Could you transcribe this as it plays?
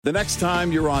The next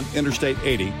time you're on Interstate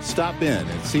 80, stop in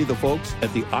and see the folks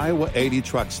at the Iowa 80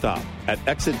 truck stop at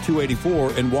exit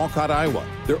 284 in Walcott, Iowa.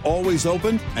 They're always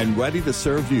open and ready to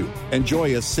serve you.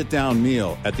 Enjoy a sit-down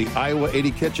meal at the Iowa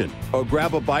 80 kitchen or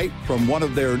grab a bite from one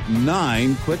of their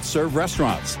 9 quick-serve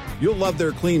restaurants. You'll love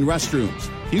their clean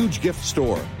restrooms, huge gift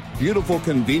store, beautiful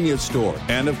convenience store,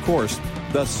 and, of course,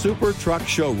 the Super Truck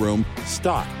Showroom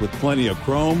stocked with plenty of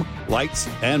chrome, lights,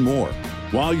 and more.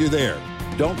 While you're there,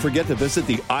 don't forget to visit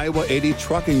the Iowa 80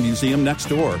 Trucking Museum next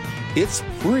door. It's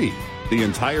free. The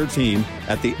entire team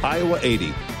at the Iowa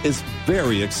 80 is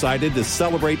very excited to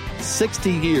celebrate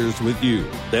 60 years with you.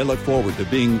 They look forward to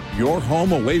being your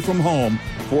home away from home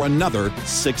for another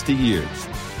 60 years.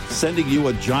 Sending you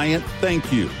a giant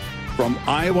thank you from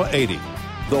Iowa 80,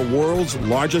 the world's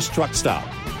largest truck stop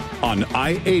on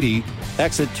I-80,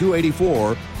 exit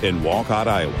 284 in Walcott,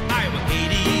 Iowa. Iowa 80.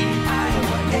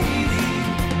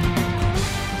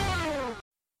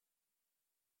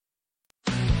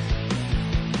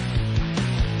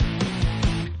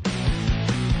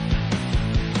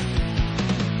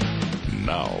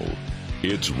 Now,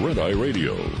 it's Red Eye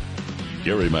Radio.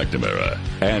 Gary McNamara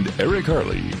and Eric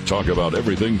Harley talk about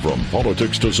everything from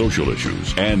politics to social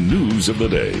issues and news of the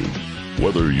day.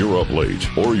 Whether you're up late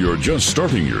or you're just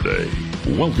starting your day,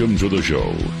 welcome to the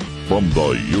show. From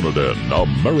the Uniden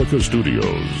America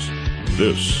Studios,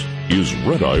 this is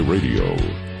Red Eye Radio.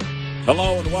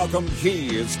 Hello and welcome.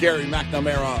 He is Gary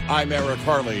McNamara. I'm Eric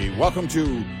Harley. Welcome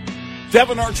to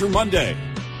Devin Archer Monday.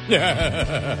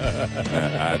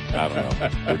 I don't know.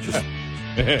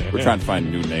 We're trying to find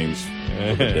new names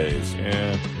for the days.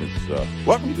 It's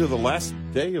welcome to the last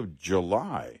day of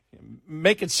July.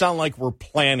 Make it sound like we're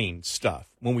planning stuff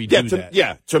when we do that.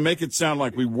 Yeah, to make it sound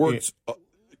like we worked.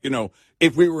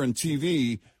 If we were in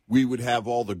TV, we would have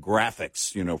all the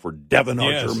graphics, for Devin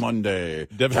Archer Monday.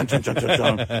 Dun, dun, dun, dun,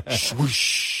 dun.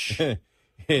 Swoosh.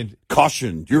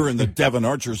 Caution, you're in the Devin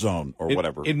Archer zone or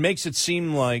whatever. It makes it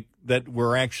seem like that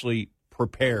we're actually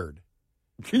prepared.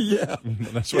 Yeah.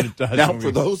 That's what it does. Now,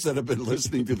 for those that have been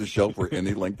listening to the show for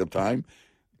any length of time,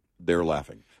 they're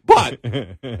laughing. But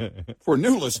for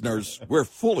new listeners, we're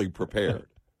fully prepared.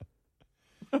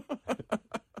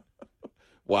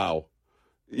 Wow.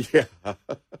 Yeah.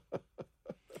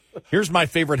 Here's my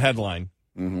favorite headline.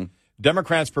 Mm-hmm.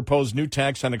 Democrats propose new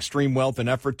tax on extreme wealth in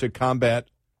effort to combat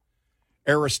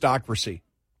aristocracy.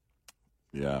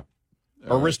 Yeah.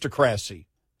 Aristocracy.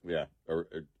 Yeah.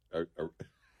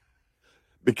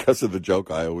 Because of the joke,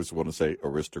 I always want to say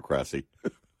aristocracy.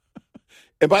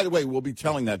 And by the way, we'll be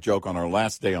telling that joke on our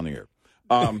last day on the air.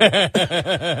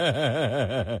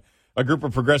 A group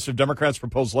of progressive Democrats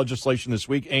proposed legislation this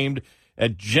week aimed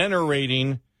at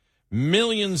generating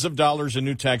millions of dollars in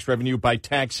new tax revenue by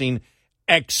taxing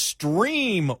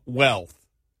extreme wealth.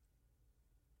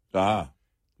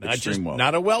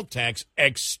 Not a wealth tax,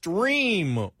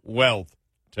 extreme wealth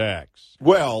tax.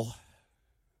 Well,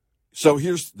 so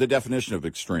here's the definition of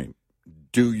extreme.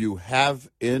 Do you have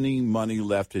any money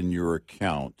left in your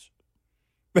account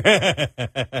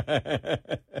after?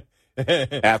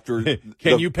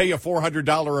 Can you pay a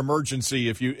 $400 emergency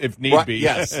if need be?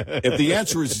 Yes. If the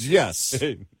answer is yes,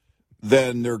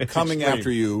 then they're coming after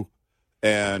you,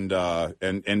 and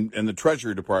the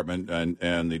Treasury Department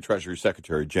and the Treasury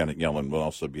Secretary Janet Yellen will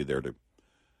also be there to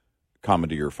come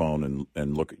into your phone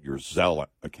and look at your Zelle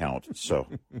account. So.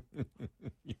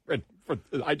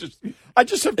 I just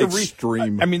have to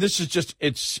extreme. I mean, this is just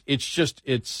it's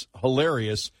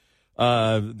hilarious.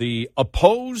 The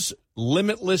oppose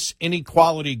limitless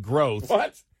inequality growth.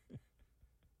 What?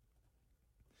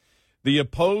 The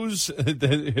oppose.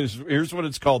 Here's what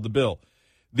it's called. The bill.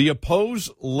 The oppose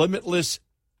limitless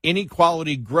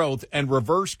inequality growth and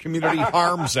reverse community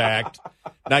harms act.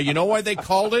 Now you know why they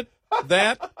called it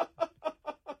that.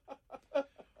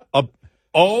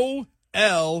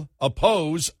 L,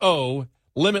 oppose, O,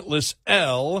 limitless,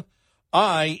 L,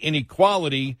 I,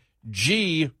 inequality,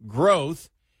 G, growth,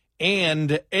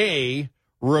 and A,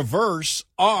 reverse,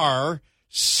 R,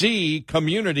 C,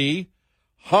 community,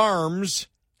 harms,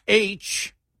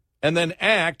 H, and then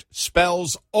act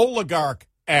spells oligarch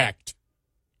act.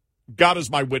 God is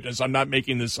my witness. I'm not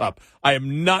making this up. I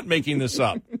am not making this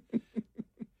up.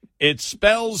 It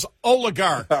spells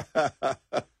oligarch.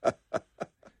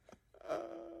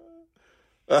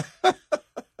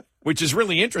 Which is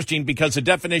really interesting because the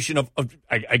definition of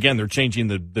again, they're changing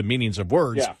the meanings of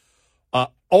words. Yeah.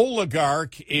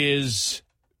 Oligarch is,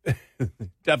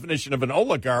 definition of an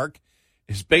oligarch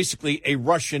is basically a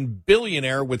Russian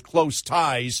billionaire with close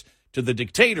ties to the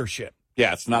dictatorship.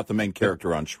 Yeah, it's not the main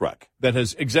character on Shrek. That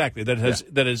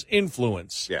has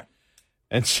influence. Yeah.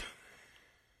 And so,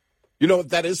 You know,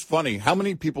 that is funny. How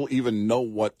many people even know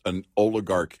what an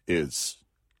oligarch is?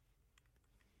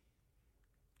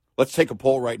 Let's take a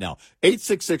poll right now.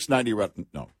 866-90.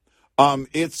 No.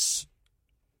 It's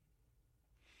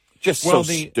just so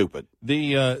stupid.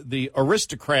 The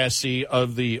aristocracy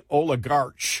of the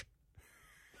oligarch.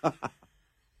 Yeah.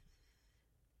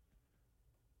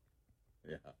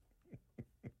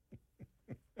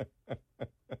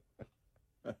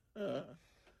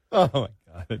 Oh my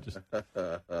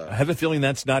God! I have a feeling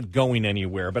that's not going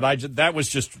anywhere. But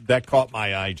that caught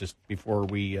my eye just before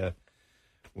we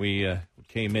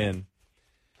came in.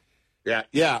 Yeah.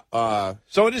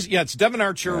 So it is. Yeah, it's Devon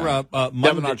Archer. Monday,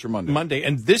 Devon Archer Monday,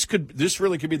 and this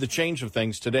really could be the change of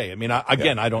things today. I mean,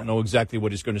 I don't know exactly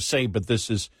what he's going to say, but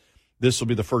this will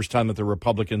be the first time that the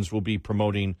Republicans will be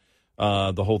promoting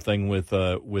the whole thing with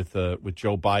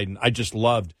Joe Biden. I just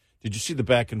loved. Did you see the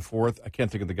back and forth? I can't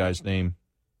think of the guy's name.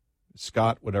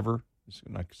 Scott, whatever. It's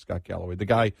not Scott Galloway. The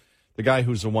guy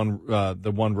who's the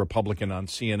one Republican on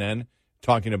CNN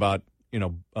talking about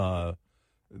the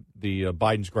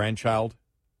Biden's grandchild.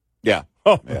 Yeah.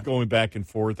 Going back and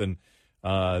forth, and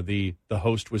the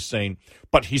host was saying,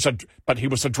 but he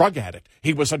was a drug addict.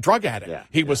 He was a drug addict. Yeah.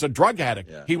 He was a drug addict.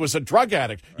 Yeah. He was a drug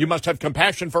addict. Right. You must have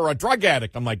compassion for a drug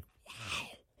addict. I'm like,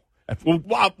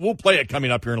 wow. We'll play it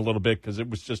coming up here in a little bit because it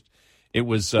was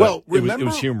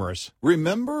humorous.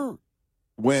 Remember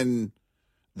when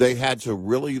they had to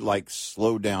really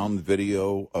slow down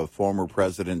video of former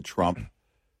President Trump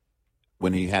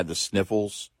when he had the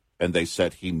sniffles and they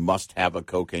said he must have a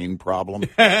cocaine problem?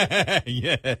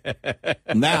 Yeah.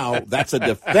 Now that's a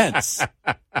defense.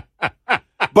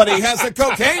 But he has a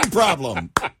cocaine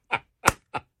problem.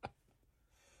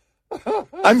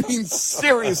 I mean,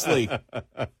 seriously.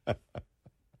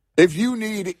 If you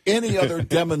need any other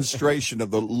demonstration of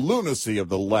the lunacy of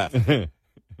the left,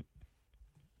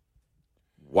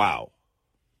 wow.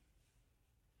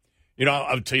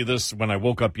 I'll tell you this. When I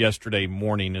woke up yesterday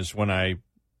morning is when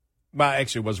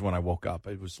actually it wasn't when I woke up.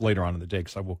 It was later on in the day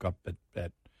because I woke up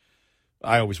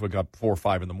I always wake up 4 or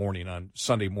 5 in the morning on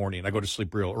Sunday morning. I go to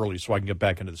sleep real early so I can get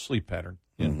back into the sleep pattern.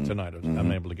 Tonight I was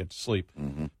unable to get to sleep.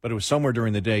 Mm-hmm. But it was somewhere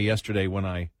during the day yesterday when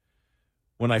I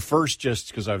first, just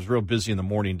because I was real busy in the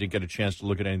morning, didn't get a chance to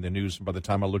look at any of the news. And by the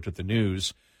time I looked at the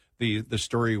news, the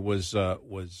story was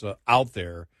out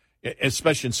there,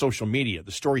 especially in social media.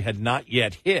 The story had not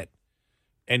yet hit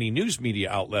any news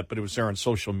media outlet, but it was there on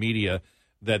social media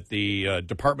that the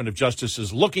Department of Justice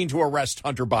is looking to arrest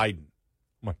Hunter Biden.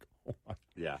 I'm like, oh my.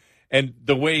 Yeah. And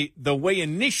the way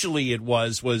initially it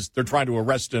was they're trying to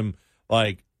arrest him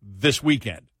this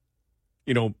weekend.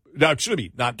 No, excuse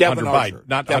me, not Devon Hunter Archer. Biden.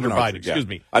 Not Devon Hunter Archer, Biden, excuse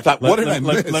me. I thought, what did I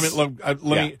miss? Let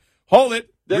me hold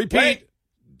it. Repeat.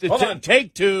 Hold on.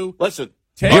 Take two. Listen.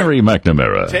 Gary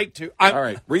McNamara. Take two. All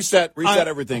right. Reset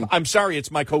everything. I'm sorry,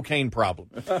 it's my cocaine problem.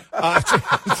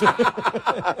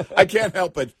 I can't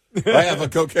help it. I have a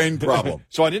cocaine problem.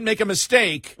 So I didn't make a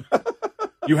mistake.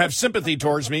 You have sympathy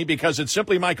towards me because it's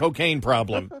simply my cocaine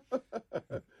problem.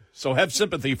 So have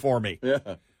sympathy for me.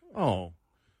 Yeah. Oh,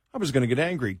 I was going to get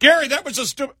angry. Gary, that was a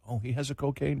stupid. Oh, he has a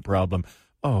cocaine problem.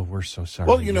 Oh, we're so sorry.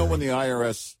 Well, when the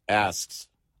IRS asks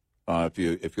if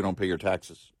you don't pay your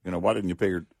taxes, why didn't you pay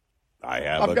your?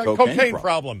 I've got a cocaine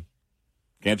problem.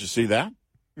 Can't you see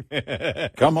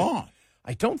that? Come on.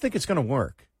 I don't think it's going to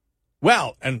work.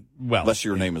 Well, unless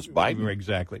your name is Biden.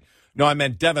 Exactly. No, I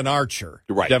meant Devon Archer.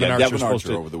 Right. Devon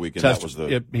Archer over the weekend. That was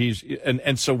the.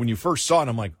 And so when you first saw it,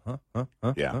 I'm like, huh?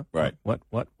 Yeah. Right.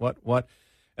 What?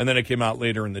 And then it came out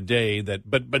later in the day that,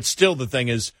 but still the thing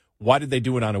is, why did they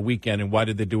do it on a weekend and why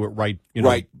did they do it right?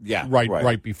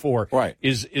 Right before. Right.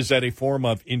 Is that a form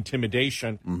of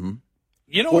intimidation? Mm-hmm.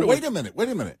 Well, wait a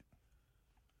minute.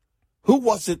 Who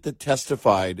was it that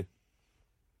testified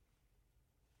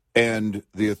and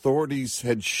the authorities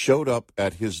had showed up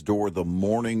at his door the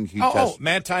morning he testified? Oh,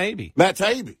 Matt Taibbi. Matt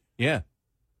Taibbi. Yeah.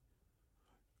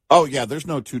 Oh, yeah, there's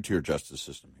no 2-tier justice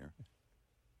system here.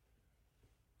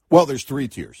 Well, there's 3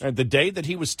 tiers. And the day that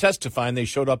he was testifying, they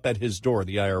showed up at his door,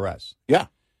 the IRS. Yeah.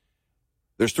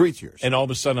 There's 3 tiers. And all of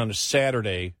a sudden on a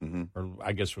Saturday, mm-hmm. or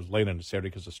I guess it was late on a Saturday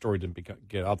because the story didn't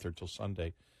get out there till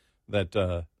Sunday,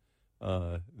 that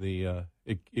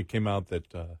it came out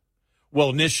that,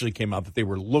 initially came out that they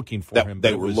were looking for him.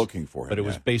 They were looking for him. But it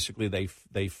was basically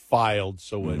they filed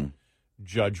so a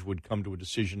judge would come to a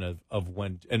decision of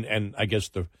when, and I guess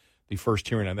the first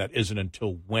hearing on that isn't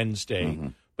until Wednesday. Mm-hmm.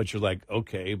 But you're like,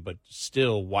 okay, but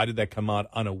still, why did that come out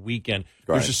on a weekend?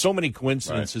 Right. There's just so many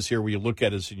coincidences here where you look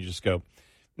at it and you just go,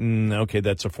 okay,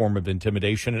 that's a form of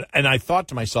intimidation. And I thought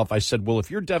to myself, I said, well,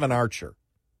 if you're Devon Archer,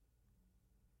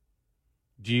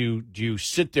 do you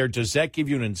sit there? Does that give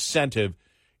you an incentive?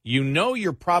 you know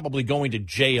you're probably going to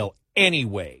jail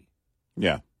anyway.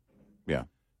 Yeah. Yeah.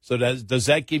 So does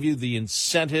that give you the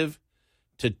incentive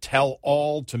to tell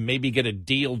all to maybe get a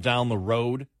deal down the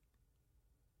road?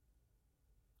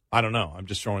 I don't know. I'm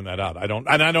just throwing that out. I don't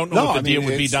know what the deal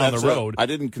would be down the road. I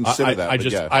didn't consider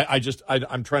that.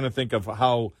 I'm trying to think of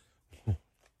how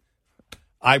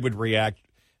I would react.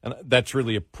 And that's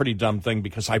really a pretty dumb thing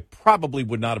because I probably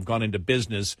would not have gone into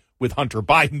business with Hunter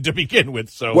Biden to begin with.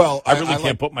 So I really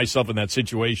can't put myself in that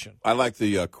situation. I like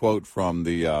the quote from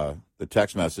the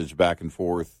text message back and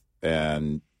forth,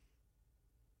 and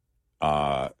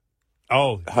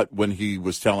when he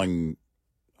was telling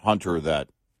Hunter that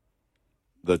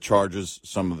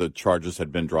some of the charges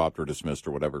had been dropped or dismissed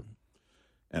or whatever.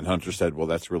 And Hunter said, well,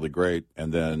 that's really great.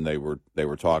 And then they were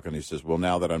talking. He says, well,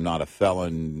 now that I'm not a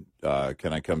felon,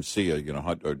 can I come see you? You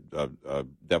know,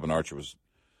 Devin Archer was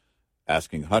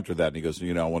asking Hunter that. And he goes,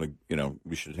 I want to,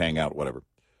 we should hang out, whatever,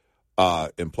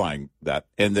 implying that.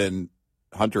 And then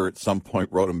Hunter at some point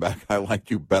wrote him back, I liked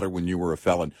you better when you were a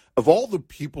felon. Of all the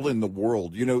people in the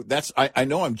world, I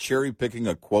know I'm cherry picking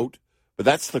a quote, but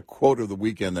that's the quote of the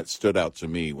weekend that stood out to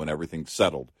me when everything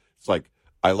settled. It's like,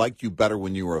 I liked you better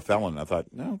when you were a felon. I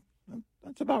thought, no,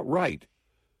 that's about right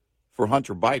for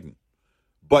Hunter Biden.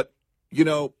 But,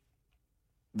 the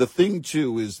thing,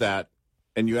 too, is that,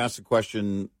 and you asked the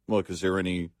question, look, is there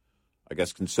any, I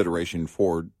guess, consideration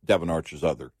for Devin Archer's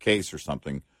other case or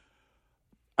something?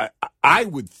 I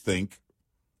would think,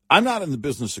 I'm not in the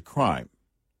business of crime.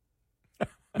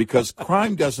 Because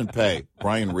crime doesn't pay.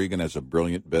 Brian Regan has a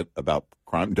brilliant bit about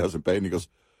crime doesn't pay. And he goes,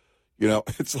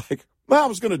 it's like, well, I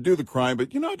was going to do the crime,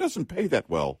 but, it doesn't pay that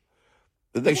well.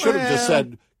 They should have just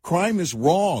said crime is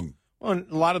wrong. Well, in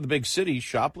a lot of the big cities,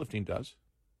 shoplifting does.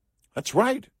 That's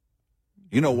right.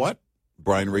 You know what?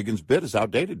 Brian Regan's bit is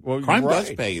outdated. Well, crime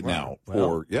does pay now.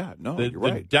 You're right.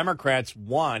 The Democrats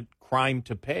want crime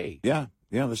to pay. Yeah,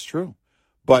 that's true.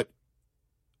 But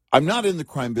I'm not in the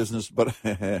crime business, but...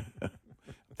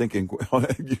 thinking,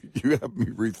 you have me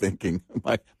rethinking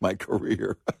my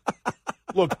career.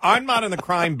 Look, I'm not in the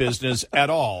crime business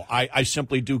at all. I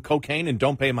simply do cocaine and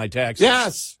don't pay my taxes.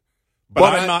 Yes,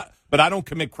 but I don't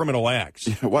commit criminal acts.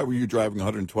 Why were you driving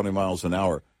 120 miles an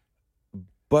hour?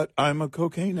 But I'm a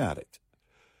cocaine addict.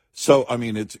 So I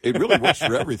mean, it really works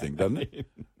for everything, doesn't it?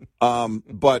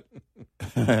 But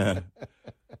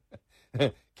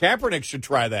Kaepernick should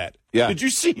try that. Yeah, did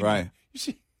you see? Right. You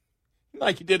see.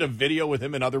 Like he did a video with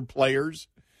him and other players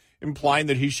implying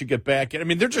that he should get back in. I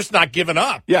mean, they're just not giving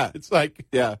up. Yeah. It's like,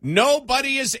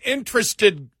 nobody is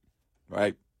interested.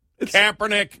 Right.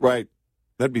 Kaepernick. Right.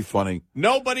 That'd be funny.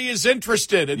 Nobody is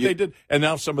interested. And they did. And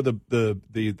now some of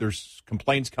there's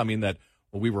complaints coming that,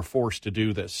 well, we were forced to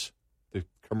do this. The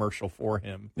commercial for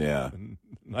him. Yeah. The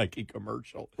Nike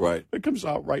commercial. Right. It comes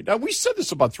out right now. We said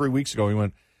this about 3 weeks ago. We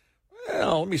went,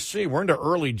 well, let me see. We're into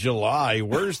early July.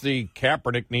 Where's the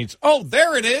Kaepernick needs? Oh,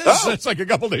 there it is. Oh. It's like a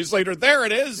couple days later. There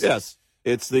it is. Yes.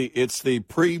 It's the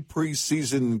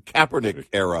preseason Kaepernick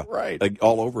era. Right. Like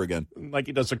all over again. Like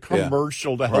he does a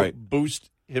commercial to help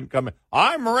boost him coming.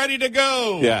 I'm ready to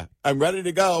go. Yeah. I'm ready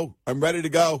to go.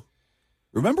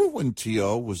 Remember when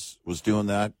T.O. was doing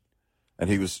that? And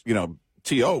he was,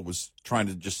 T.O. was trying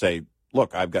to just say,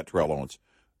 look, I've got Terrell Owens.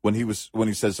 When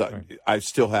he says, I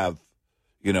still have,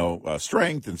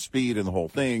 strength and speed and the whole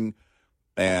thing.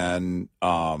 And,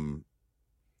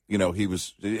 he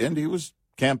was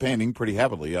campaigning pretty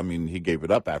heavily. I mean, he gave it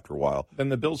up after a while. Then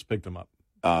the Bills picked him up.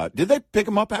 Did they pick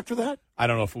him up after that? I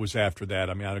don't know if it was after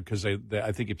that. I mean, because I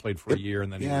think he played for a year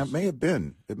and then it may have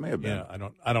been. Yeah,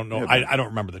 I don't know. I don't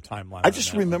remember the timeline. I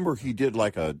just remember he did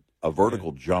like a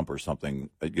vertical jump or something,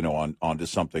 onto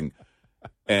something,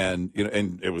 and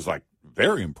and it was like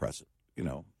very impressive,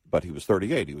 But he was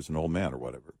 38. He was an old man or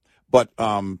whatever. But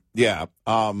I'm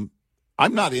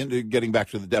not into getting back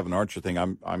to the Devin Archer thing.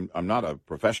 I'm not a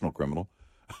professional criminal.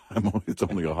 It's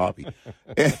only a hobby.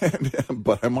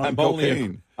 But I'm on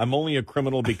cocaine. I'm only a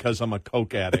criminal because I'm a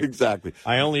coke addict. Exactly.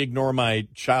 I only ignore my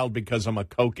child because I'm a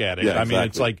coke addict. Yeah, exactly. I mean,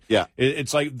 it's like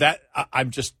it's like that.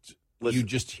 I'm just. Listen. You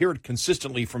just hear it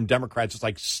consistently from Democrats. It's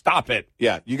like, stop it.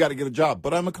 Yeah, you got to get a job.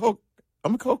 But I'm a coke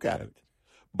addict.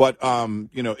 But,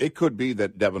 it could be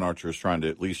that Devin Archer is trying to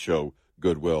at least show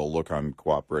goodwill. Look, I'm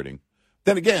cooperating.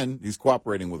 Then again, he's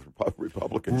cooperating with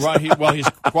Republicans. Right. He's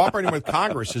cooperating with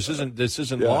Congress. This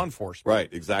isn't law enforcement. Right,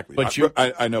 exactly. But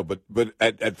I know, but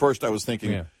at first I was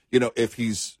thinking, if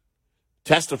he's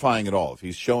testifying at all, if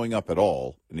he's showing up at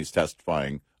all and he's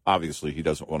testifying, obviously he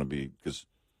doesn't want to be, because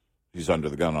he's under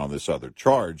the gun on this other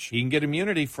charge. He can get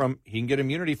immunity from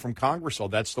Congress. So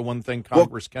that's the one thing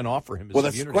Congress can offer him. Is well,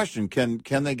 that's immunity. the question.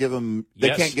 Can they give him? They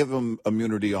Yes. can't give him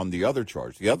immunity on the other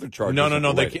charge. The other charge. No. isn't They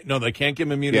related. can't, they can't give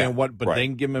him immunity on what, but they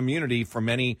can give him immunity from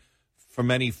any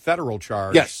federal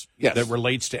charge. Yes. That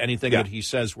relates to anything that he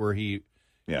says where he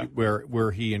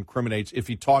incriminates. If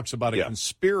he talks about a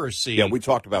conspiracy. Yeah, we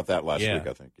talked about that last week,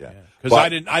 I think. Yeah, because I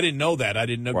didn't know that. I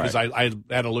didn't know because Right. I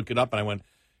had to look it up, and I went,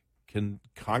 can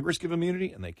Congress give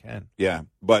immunity? And they can. Yeah,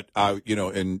 but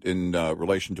in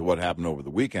relation to what happened over the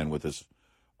weekend with this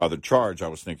other charge, I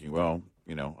was thinking, well,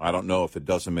 I don't know if it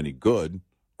does him any good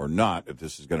or not. If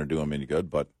this is going to do him any good,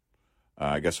 but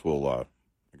I guess we'll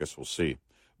see.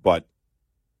 But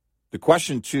the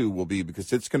question too will be,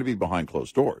 because it's going to be behind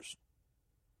closed doors.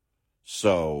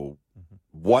 So,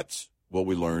 what will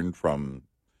we learn from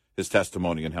his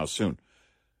testimony, and how soon?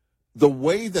 The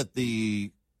way that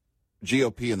the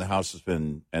GOP in the House has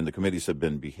been, and the committees have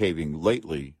been behaving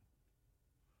lately,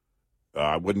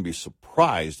 I wouldn't be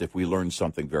surprised if we learned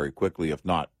something very quickly, if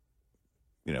not,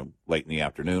 late in the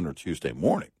afternoon or Tuesday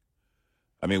morning.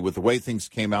 I mean, with the way things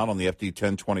came out on the FD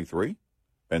 1023,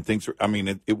 and things are,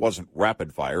 it wasn't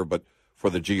rapid fire, but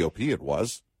for the GOP it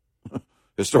was,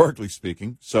 historically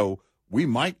speaking. So we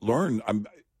might learn,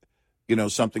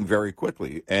 something very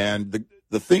quickly. And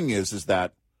the thing is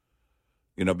that,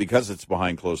 because it's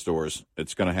behind closed doors,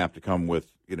 it's going to have to come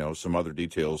with, some other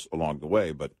details along the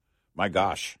way. But my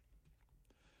gosh,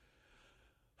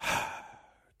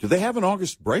 do they have an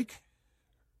August break?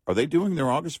 Are they doing their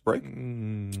August break?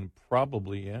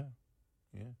 Probably, yeah.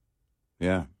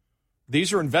 Yeah.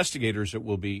 These are investigators that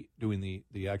will be doing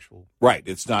the actual. Right.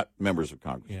 It's not members of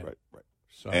Congress. Yeah. Right.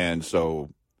 And so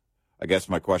I guess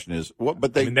my question is, what?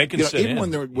 But they can sit even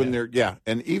in. when they're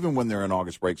and even when they're in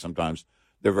August break, sometimes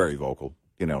they're very vocal.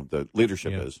 The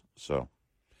leadership is. So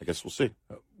I guess we'll see.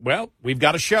 Well, we've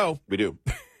got a show. We do.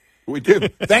 We do.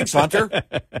 Thanks, Hunter.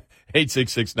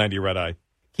 866-90 Red Eye.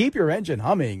 Keep your engine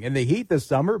humming in the heat this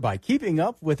summer by keeping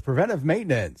up with preventive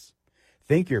maintenance.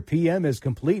 Think your PM is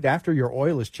complete after your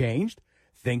oil is changed?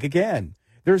 Think again.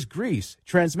 There's grease,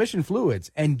 transmission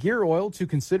fluids, and gear oil to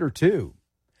consider too.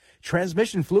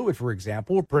 Transmission fluid, for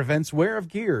example, prevents wear of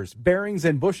gears, bearings,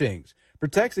 and bushings,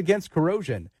 protects against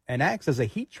corrosion, and acts as a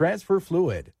heat transfer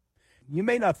fluid. You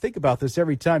may not think about this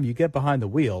every time you get behind the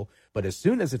wheel, but as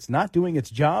soon as it's not doing its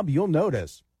job, you'll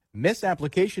notice.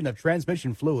 Misapplication of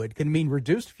transmission fluid can mean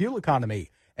reduced fuel economy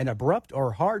and abrupt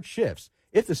or hard shifts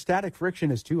if the static friction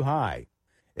is too high.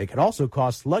 It can also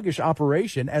cause sluggish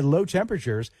operation at low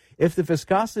temperatures if the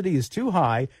viscosity is too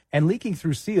high and leaking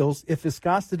through seals if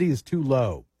viscosity is too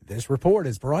low. This report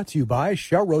is brought to you by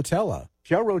Shell Rotella.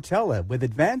 Shell Rotella, with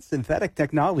advanced synthetic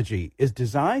technology, is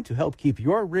designed to help keep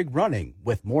your rig running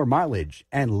with more mileage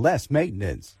and less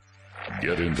maintenance.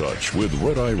 Get in touch with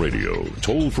Red Eye Radio,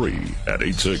 toll free at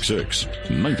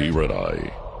 866-90 Red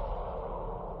Eye.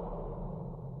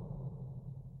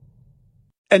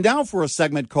 And now for a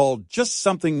segment called Just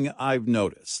Something I've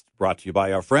Noticed, brought to you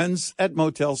by our friends at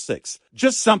Motel 6.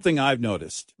 Just something I've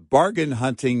noticed. Bargain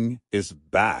hunting is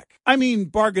back.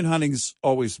 Bargain hunting's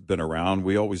always been around.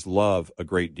 We always love a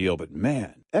great deal. But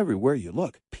man, everywhere you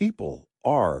look, people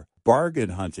are bargain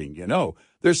hunting.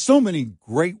 There's so many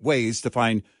great ways to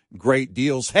find great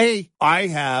deals. Hey, I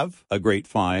have a great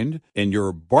find in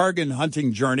your bargain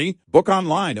hunting journey. Book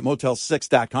online at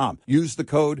Motel6.com. Use the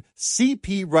code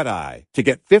CPRedEye to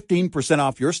get 15%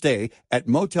 off your stay at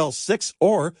Motel 6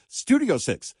 or Studio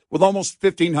 6. With almost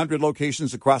 1,500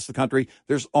 locations across the country,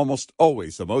 there's almost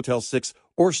always a Motel 6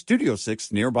 or Studio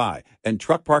 6 nearby, and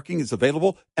truck parking is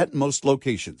available at most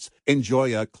locations.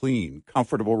 Enjoy a clean,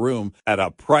 comfortable room at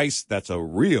a price that's a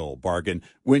real bargain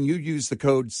when you use the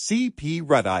code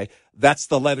CPRedEye. That's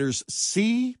the letters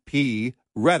CP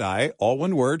Red Eye, all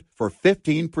one word, for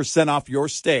 15% off your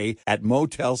stay at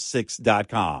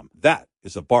Motel6.com. That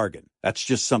is a bargain. That's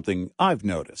just something I've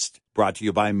noticed. Brought to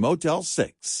you by Motel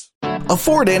 6.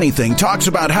 Afford Anything talks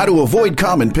about how to avoid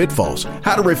common pitfalls,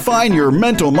 how to refine your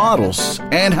mental models,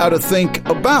 and how to think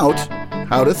about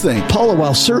how to think. Paula,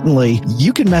 while certainly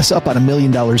you can mess up on $1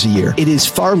 million a year, it is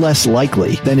far less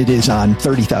likely than it is on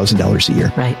 $30,000 a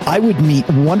year. Right. I would meet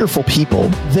wonderful people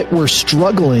that were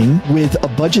struggling with a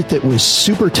budget that was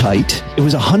super tight. It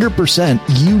was 100%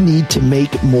 you need to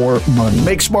make more money.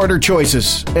 Make smarter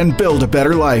choices and build a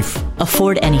better life.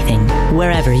 Afford Anything,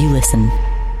 wherever you listen.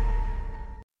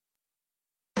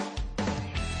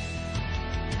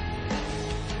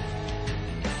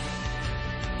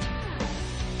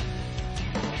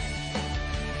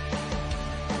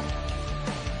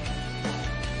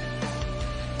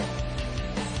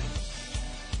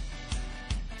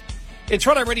 It's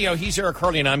Run Radio. He's Eric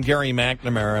Harley, and I'm Gary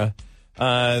McNamara.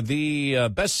 The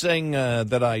best thing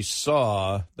that I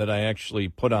saw that I actually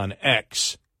put on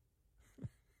X.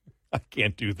 I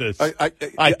can't do this.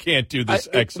 I can't do this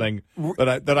X thing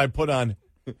that I put on.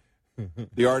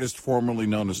 The artist formerly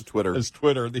known as Twitter. As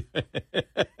Twitter.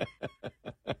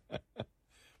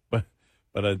 But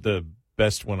the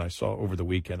best one I saw over the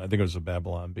weekend, I think it was a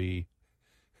Babylon Bee.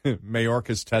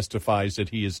 Mayorkas testifies that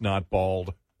he is not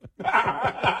bald.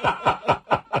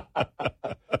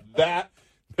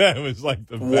 That was like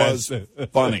the was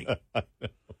best. Funny.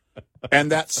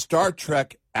 And that Star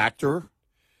Trek actor,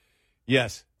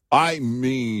 yes, I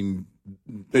mean,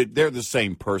 they're the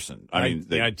same person. I mean,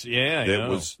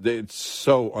 it's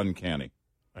so uncanny.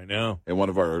 I know. And one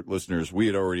of our listeners, we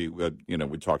had already, we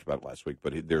talked about it last week,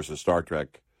 but there's a Star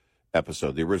Trek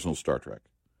episode, the original Star Trek,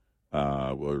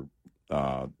 where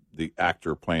the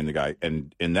actor playing the guy,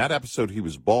 and in that episode he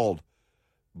was bald,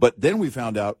 but then we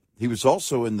found out he was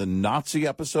also in the Nazi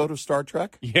episode of Star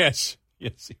Trek. Yes, he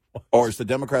was. Or as the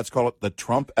Democrats call it, the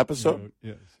Trump episode.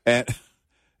 No, yes.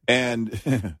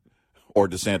 And or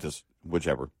DeSantis,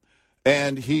 whichever.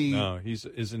 And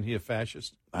isn't he a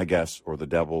fascist? I guess, or the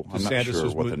devil. I'm not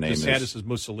sure what the name is. DeSantis is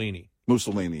Mussolini.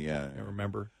 Mussolini, yeah. I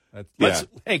remember?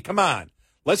 Hey, come on.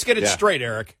 Let's get it straight,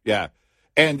 Eric. Yeah.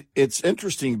 And it's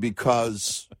interesting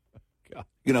because,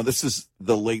 this is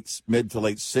the mid to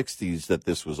late 60s that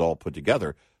this was all put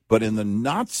together. But in the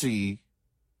Nazi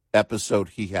episode,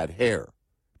 he had hair.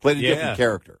 Played a different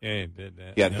character. Yeah, he did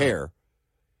that. He had hair.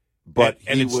 But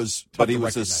and he was a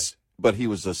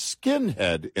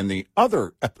skinhead in the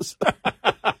other episode.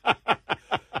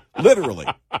 Literally.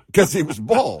 Because he was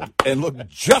bald and looked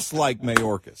just like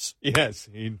Mayorkas. Yes,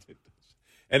 he did.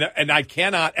 And I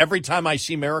cannot, every time I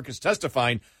see Mayorkas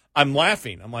testifying, I'm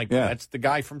laughing. I'm like, that's the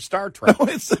guy from Star Trek. No,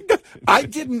 it's the guy. I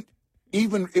didn't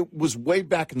even, it was way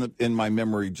back in my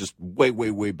memory, just way,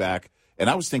 way, way back. And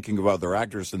I was thinking of other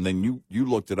actors, and then you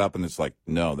looked it up, and it's like,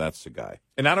 no, that's the guy.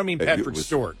 And I don't mean Patrick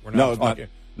Stewart. We're not talking.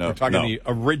 We're talking the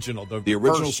original, the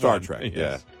original Star one. Trek.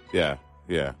 Yes.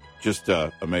 Yeah. Just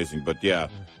amazing. But yeah,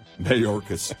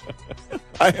 Mayorkas.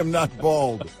 I am not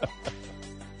bald.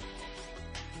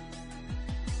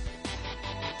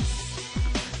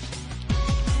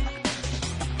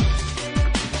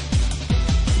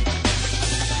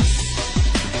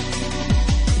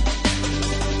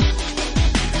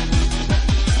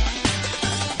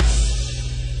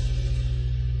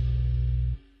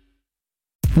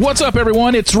 What's up,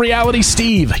 everyone? It's Reality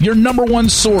Steve, your number one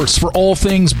source for all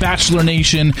things Bachelor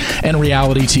Nation and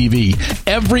reality TV.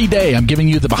 Every day, I'm giving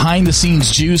you the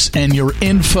behind-the-scenes juice and your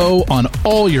info on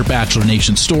all your Bachelor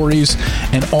Nation stories,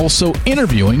 and also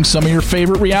interviewing some of your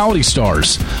favorite reality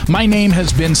stars. My name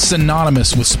has been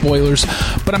synonymous with spoilers,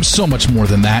 but I'm so much more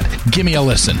than that. Give me a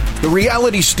listen. The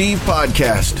Reality Steve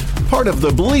Podcast, part of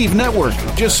the Believe Network.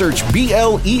 Just search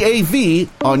BLEAV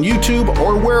on YouTube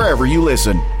or wherever you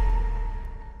listen.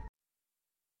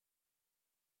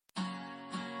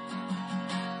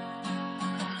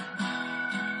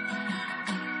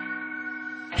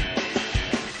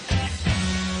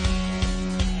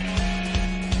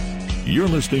 You're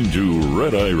listening to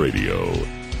Red Eye Radio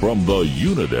from the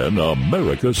Uniden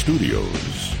America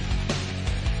Studios.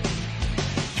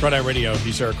 Red Eye Radio,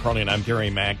 he's Eric Carly, and I'm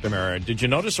Gary McNamara. Did you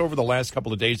notice over the last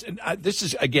couple of days, and this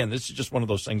is just one of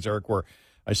those things, Eric, where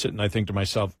I sit and I think to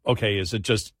myself, okay, is it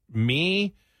just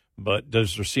me, but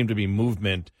does there seem to be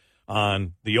movement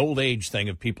on the old age thing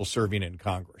of people serving in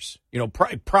Congress?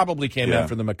 Probably came in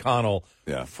for the McConnell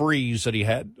freeze that he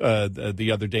had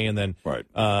the other day, and then it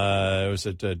was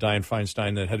Dianne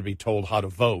Feinstein that had to be told how to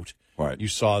vote. Right. You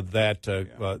saw that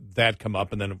that come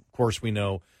up, and then of course we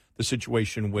know the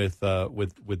situation with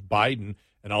Biden,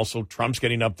 and also Trump's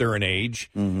getting up there in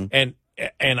age, and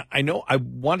I know I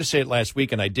wanted to say it last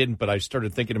week and I didn't, but I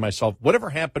started thinking to myself,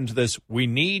 whatever happened to this? We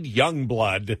need young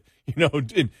blood,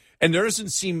 and there doesn't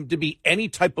seem to be any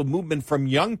type of movement from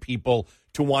young people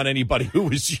to want anybody who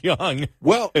is young.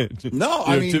 Well, no,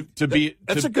 I mean,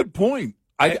 that's a good point.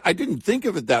 I didn't think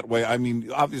of it that way. I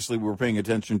mean, obviously we're paying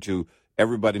attention to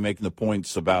everybody making the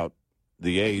points about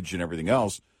the age and everything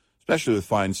else, especially with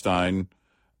Feinstein,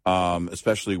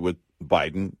 especially with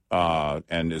Biden,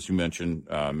 and as you mentioned,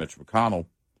 Mitch McConnell.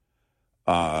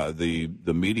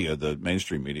 The media, the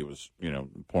mainstream media, was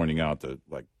pointing out that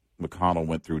McConnell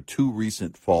went through 2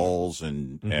 recent falls,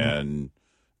 and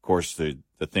of course the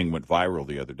thing went viral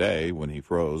the other day when he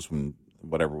froze, when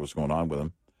whatever was going on with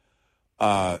him.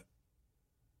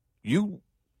 You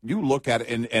look at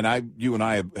it, and you and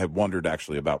I have wondered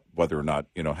actually about whether or not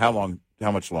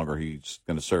how much longer he's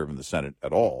going to serve in the Senate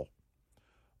at all.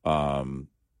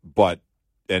 But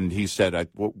and he said,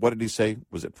 what did he say?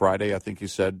 Was it Friday? I think he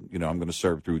said, I'm going to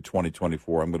serve through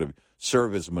 2024. I'm going to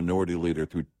serve as minority leader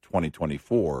through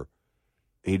 2024.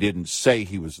 He didn't say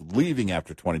he was leaving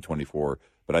after 2024,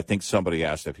 but I think somebody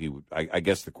asked if he would. I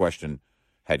guess the question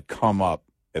had come up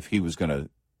if he was going to,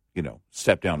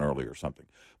 step down early or something.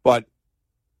 But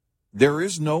there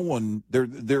is no one there.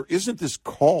 There isn't this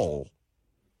call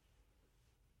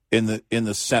in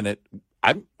the Senate.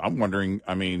 I'm wondering.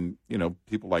 I mean,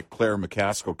 people like Claire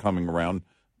McCaskill coming around,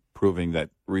 proving that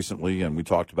recently, and we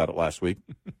talked about it last week,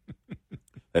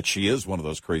 that she is one of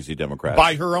those crazy Democrats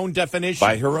by her own definition.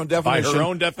 By her own definition. By her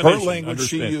own definition. Her language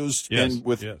she used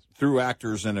through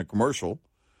actors in a commercial,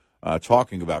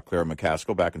 talking about Claire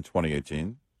McCaskill back in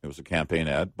 2018. It was a campaign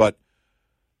ad, but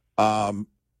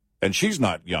and she's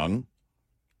not young.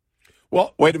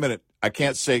 Well, wait a minute. I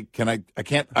can't say.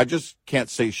 I just can't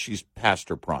say she's past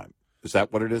her prime. Is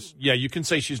that what it is? Yeah, you can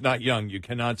say she's not young. You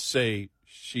cannot say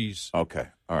she's okay.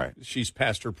 All right, she's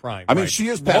past her prime. I mean, she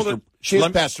is past her. She is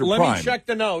past her prime. Let me check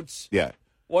the notes. Yeah.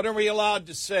 What are we allowed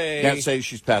to say? Can't say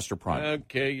she's past her prime.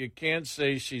 Okay, you can't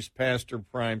say she's past her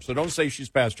prime. So don't say she's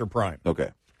past her prime.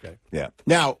 Okay. Yeah.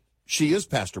 Now she is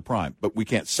past her prime, but we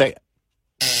can't say it.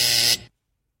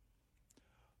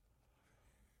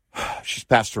 She's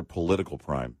past her political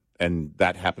prime. And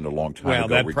that happened a long time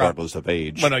ago, regardless of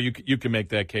age. Well, no, you can make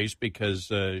that case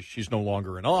because she's no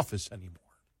longer in office anymore.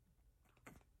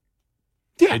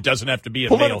 Yeah. It doesn't have to be a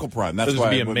political male, prime. That's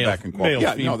why I went back and called.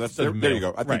 Yeah, no, there you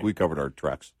go. I think we covered our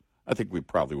tracks. I think we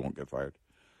probably won't get fired.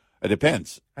 It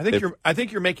depends. I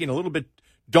think you're making a little bit.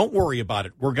 Don't worry about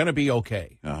it. We're going to be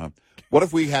okay. Uh-huh. What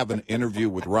if we have an interview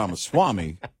with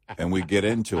Ramaswamy and we get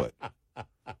into it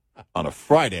on a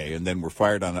Friday, and then we're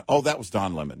fired on that was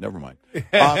Don Lemon. Never mind.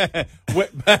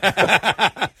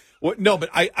 No, but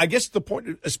I guess the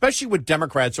point, especially with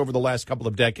Democrats over the last couple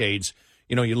of decades,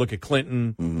 you look at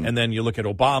Clinton, and then you look at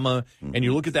Obama, and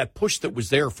you look at that push that was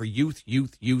there for youth. You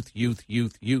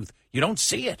don't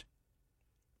see it.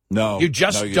 No, you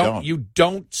just don't. You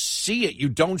don't see it. You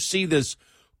don't see this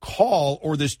call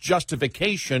or this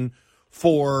justification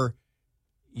for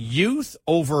youth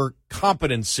over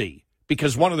competency.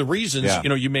 Because one of the reasons,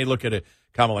 you may look at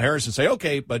Kamala Harris and say,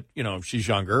 okay, but, she's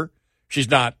younger. She's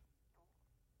not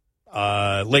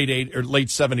late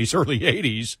 70s, early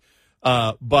 80s.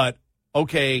 But,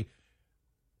 okay,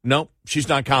 no, she's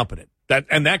not competent.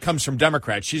 That comes from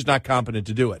Democrats. She's not competent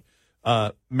to do it.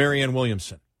 Marianne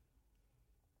Williamson.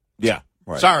 Yeah.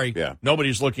 Right. Sorry. Yeah.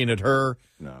 Nobody's looking at her.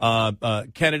 No.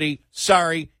 Kennedy,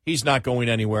 sorry. He's not going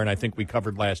anywhere. And I think we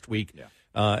covered last week. Yeah.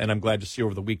 And I'm glad to see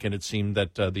over the weekend it seemed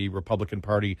that the Republican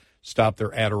Party stopped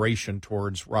their adoration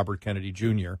towards Robert Kennedy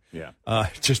Jr. Yeah.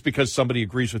 Just because somebody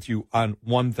agrees with you on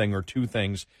one thing or two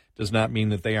things does not mean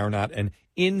that they are not an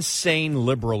insane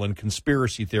liberal and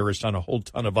conspiracy theorist on a whole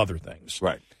ton of other things.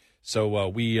 Right. So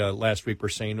we last week were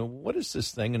saying, what is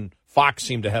this thing? And Fox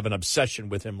seemed to have an obsession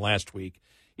with him last week.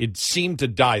 It seemed to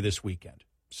die this weekend.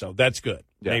 So that's good.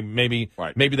 Yeah. Maybe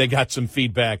they got some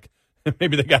feedback.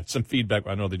 Maybe they got some feedback.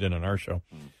 I know they did on our show.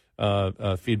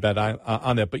 Feedback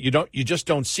on that, but you just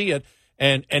don't see it.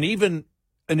 And even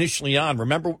initially on,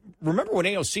 remember when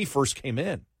AOC first came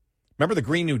in? Remember the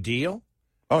Green New Deal?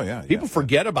 Oh yeah. People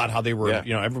forget about how they were.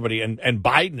 Everybody and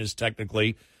Biden is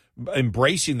technically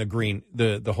embracing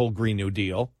the whole Green New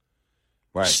Deal.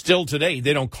 Right. Still today,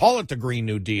 they don't call it the Green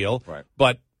New Deal. Right.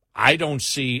 But I don't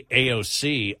see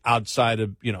AOC outside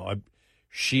of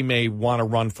she may want to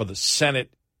run for the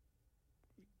Senate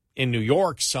in New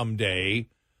York someday,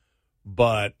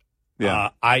 but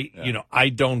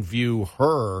I don't view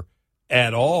her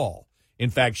at all. In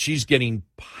fact, she's getting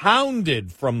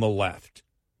pounded from the left.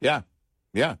 Yeah.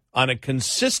 Yeah. On a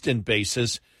consistent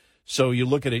basis. So you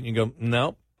look at it and you go,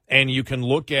 no. And you can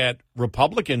look at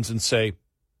Republicans and say,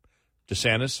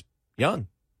 DeSantis, young.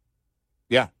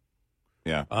 Yeah.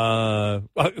 Yeah.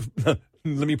 Let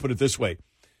me put it this way.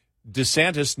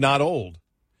 DeSantis, not old.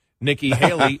 Nikki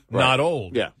Haley, right. Not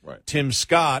old. Yeah, right. Tim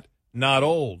Scott, not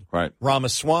old. Right.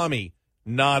 Ramaswamy,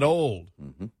 not old.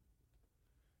 Mm-hmm.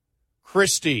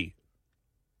 Christie,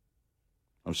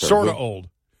 I'm sorry, sort of old.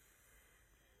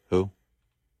 Who?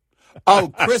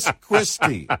 Oh,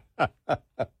 Christie.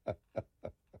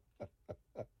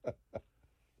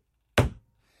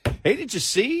 Hey, did you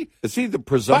see? Is he the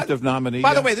presumptive nominee?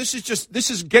 By the way, this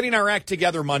is getting our act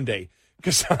together Monday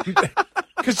because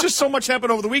just so much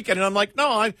happened over the weekend, and I'm like, no,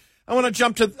 I want to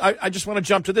jump to. I just want to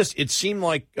jump to this. It seemed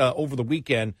like over the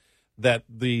weekend that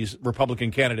these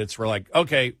Republican candidates were like,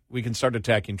 okay, we can start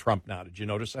attacking Trump now. Did you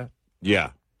notice that?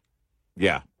 Yeah.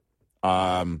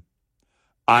 And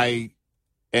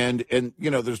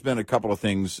there's been a couple of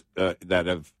things that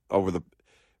have over the.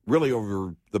 really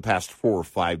over the past 4 or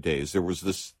 5 days, there was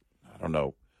this, I don't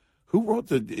know, who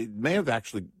wrote it may have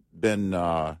actually been,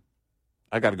 I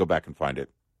got to go back and find it.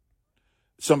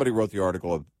 Somebody wrote the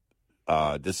article of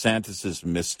DeSantis's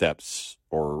missteps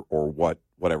or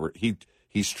whatever.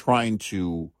 He's trying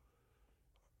to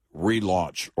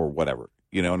relaunch or whatever,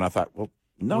 and I thought, well,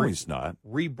 no, he's not.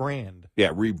 Rebrand. Yeah,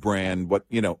 rebrand.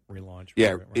 Relaunch.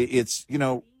 Yeah, right. it's,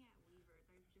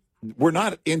 we're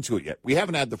not into it yet. We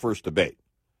haven't had the first debate.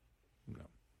 No.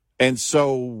 And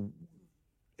so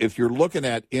if you're looking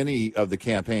at any of the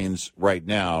campaigns right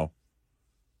now,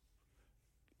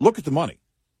 look at the money.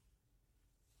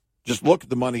 Just look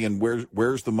at the money and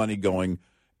where's the money going,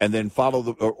 and then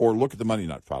or look at the money,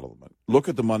 not follow the money. Look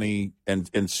at the money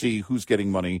and see who's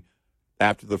getting money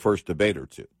after the first debate or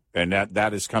two. And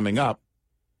that is coming up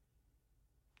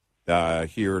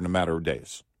here in a matter of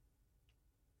days.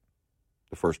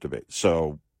 The first debate.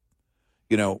 So,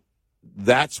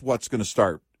 that's what's going to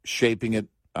start shaping it.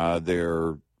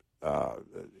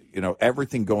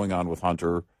 Everything going on with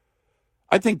Hunter.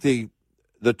 I think the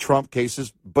Trump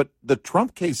cases, but the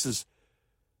Trump cases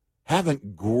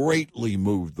haven't greatly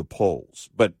moved the polls,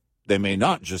 but they may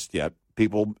not just yet.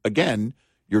 People, again,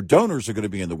 your donors are going to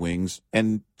be in the wings,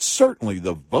 and certainly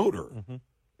the voter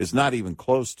is not even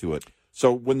close to it.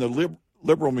 So when the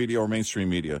liberal media or mainstream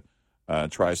media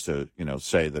tries to,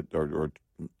 say that, or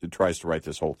tries to write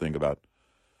this whole thing about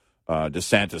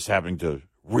DeSantis having to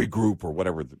regroup or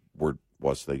whatever the word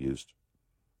was they used,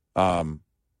 I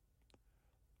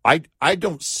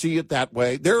don't see it that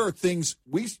way. There are things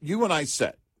you and I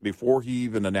said before he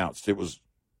even announced it was,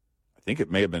 I think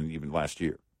it may have been even last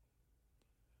year.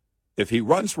 If he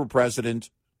runs for president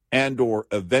and or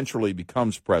eventually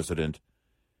becomes president,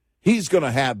 he's going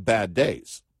to have bad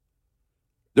days.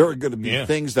 There are going to be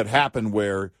things that happen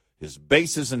where his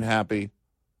base isn't happy.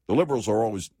 The liberals are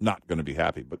always not going to be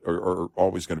happy, but or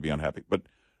always going to be unhappy. But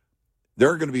there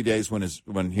are going to be days when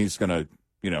he's going to,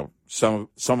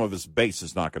 some of his base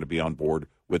is not going to be on board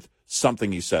with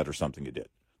something he said or something he did.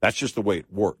 That's just the way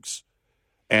it works.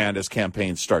 And as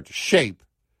campaigns start to shape,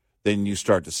 then you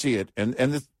start to see it. And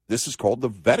this is called the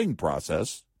vetting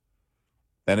process,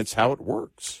 and it's how it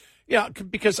works. Yeah,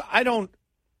 because I don't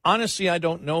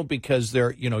know, because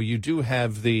there, you do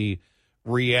have the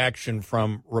reaction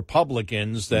from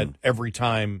Republicans that every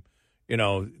time,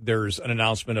 there's an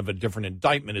announcement of a different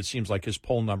indictment, it seems like his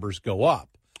poll numbers go up.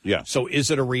 Yeah. So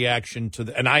is it a reaction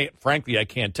to and I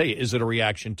can't tell you, is it a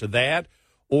reaction to that,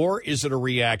 or is it a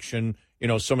reaction,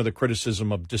 some of the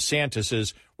criticism of DeSantis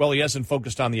is, well, he hasn't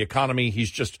focused on the economy,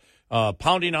 he's just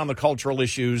pounding on the cultural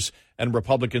issues, and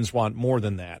Republicans want more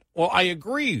than that. Well, I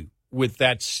agree with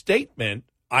that statement.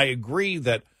 I agree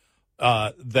that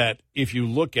if you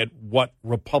look at what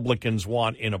Republicans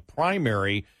want in a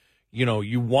primary,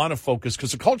 you want to focus,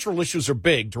 because the cultural issues are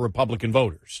big to Republican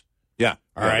voters. Yeah,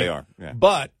 all right, they are. Yeah.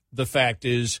 But the fact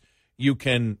is, you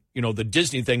can, the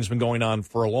Disney thing's been going on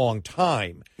for a long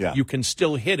time. Yeah. You can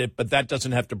still hit it, but that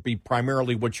doesn't have to be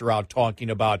primarily what you're out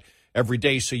talking about every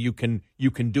day, so you can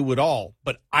do it all.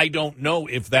 But I don't know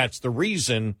if that's the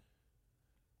reason.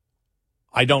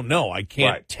 I don't know. I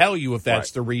can't tell you if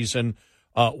that's the reason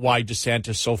why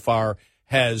DeSantis so far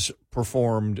has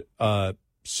performed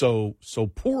so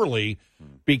poorly,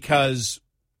 because,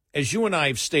 as you and I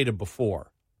have stated before,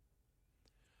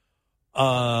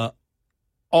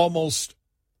 almost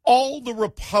all the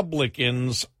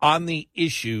Republicans on the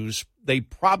issues, they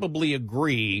probably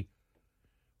agree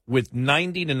with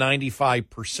 90 to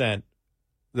 95%.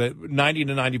 The 90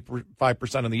 to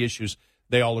 95% of the issues,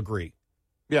 they all agree.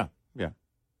 Yeah.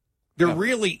 There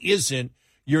really isn't.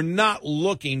 You're not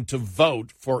looking to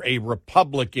vote for a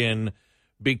Republican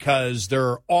because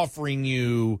they're offering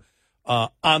you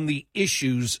on the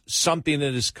issues something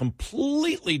that is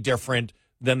completely different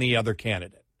than the other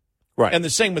candidate. Right. And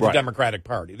the same with the Democratic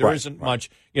Party. There isn't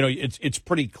much, it's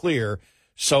pretty clear.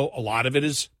 So a lot of it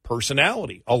is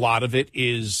personality. A lot of it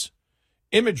is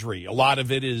imagery. A lot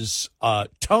of it is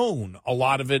tone. A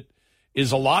lot of it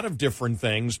is a lot of different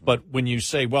things. But when you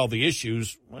say, well, the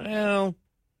issues, well,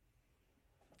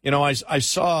 I saw, I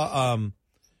saw,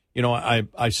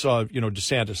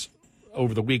 DeSantis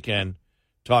over the weekend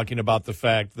talking about the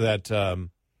fact that,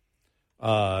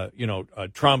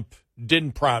 Trump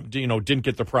didn't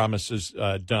get the promises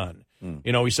done.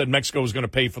 He said Mexico was going to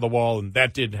pay for the wall, and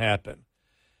that didn't happen.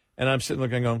 And I'm sitting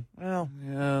looking, going, well,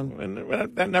 yeah,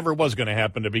 that never was going to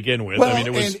happen to begin with. Well, I mean,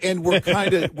 it was, and we're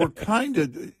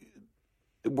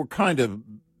kind of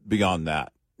beyond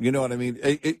that. You know what I mean?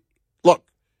 Look,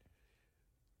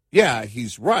 yeah,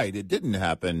 he's right. It didn't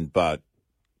happen, but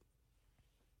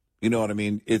you know what I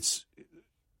mean?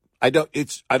 I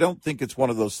don't think it's one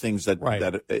of those things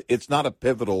that it's not a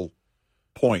pivotal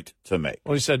point to make.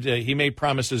 Well, he said he made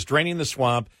promises draining the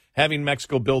swamp, having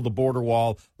Mexico build the border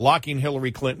wall, locking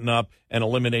Hillary Clinton up, and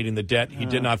eliminating the debt. He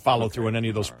did not follow through on any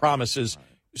of those promises.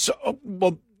 So,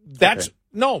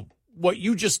 no, what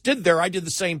you just did there, I did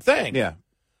the same thing. Yeah.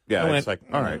 It's like,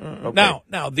 all right. Okay.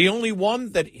 Now, the only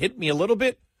one that hit me a little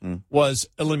bit was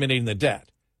eliminating the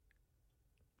debt.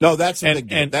 No, that's a big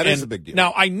deal. That is a big deal.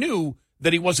 Now, I knew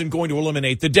that he wasn't going to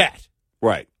eliminate the debt.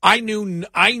 Right. I knew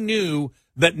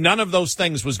that none of those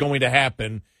things was going to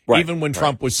happen, even when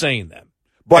Trump was saying them.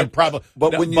 But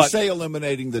when you say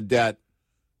eliminating the debt,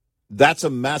 that's a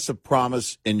massive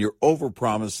promise, and you're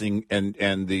over-promising,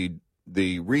 and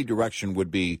the redirection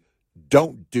would be,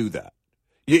 don't do that.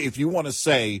 If you want to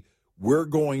say we're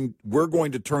going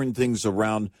to turn things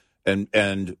around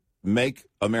and make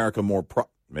America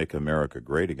make America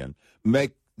great again,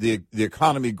 make the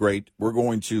economy great, we're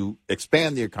going to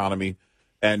expand the economy,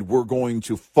 and we're going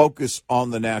to focus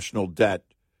on the national debt.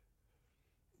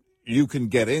 You can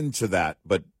get into that,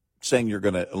 but saying you're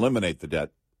going to eliminate the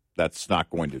debt, that's not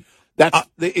going to.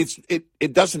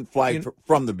 It doesn't fly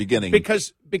from the beginning.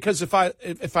 Because if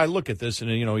I look at this, and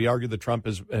he argued that Trump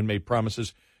has made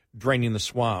promises draining the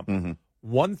swamp. Mm-hmm.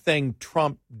 One thing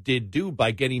Trump did do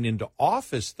by getting into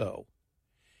office, though,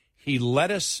 he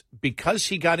let us, because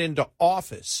he got into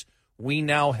office, we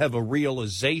now have a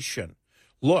realization.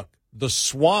 Look, the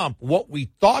swamp, what we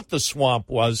thought the swamp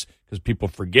was, because people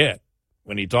forget,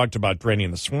 when he talked about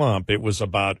draining the swamp, it was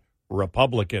about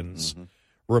Republicans. Mm-hmm.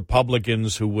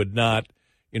 Republicans who would not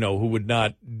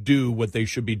do what they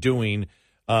should be doing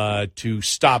to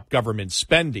stop government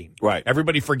spending. Right.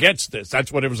 Everybody forgets this.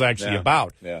 That's what it was actually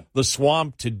about. Yeah. The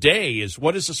swamp today is,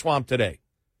 what is the swamp today?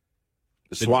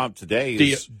 The swamp today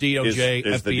is DOJ,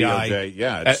 is FBI, the DOJ.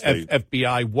 Yeah, it's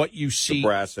FBI. What you see, the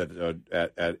brass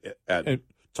at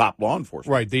top law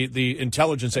enforcement. Right. The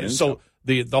intelligence. So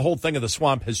the whole thing of the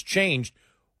swamp has changed.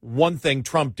 One thing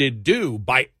Trump did do,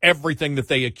 by everything that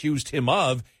they accused him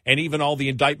of, and even all the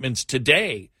indictments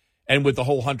today, and with the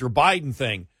whole Hunter Biden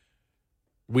thing,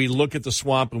 we look at the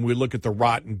swamp and we look at the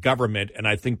rotten government, and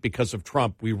I think because of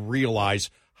Trump, we realize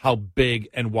how big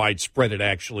and widespread it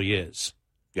actually is.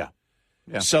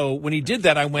 Yeah. So when he did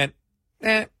that, I went,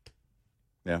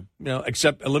 Yeah.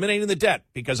 Except eliminating the debt,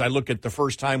 because I look at the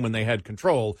first time when they had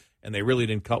control and they really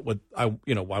didn't cut what I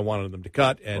wanted them to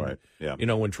cut. And,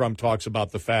 when Trump talks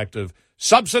about the fact of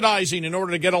subsidizing in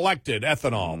order to get elected,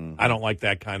 ethanol, I don't like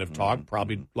that kind of talk.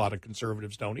 Probably a lot of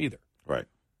conservatives don't either. Right.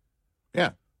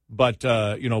 Yeah. But,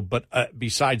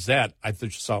 besides that, I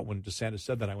just saw it when DeSantis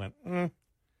said that. I went,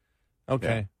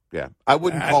 okay. Yeah. I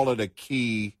wouldn't call it a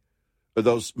key,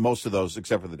 most of those,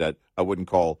 except for the debt, I wouldn't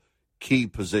call key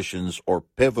positions or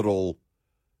pivotal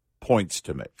points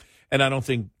to make. And I don't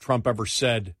think Trump ever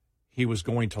said he was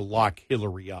going to lock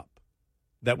Hillary up.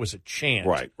 That was a chant.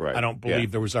 Right. I don't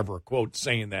believe there was ever a quote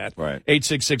saying that. Right.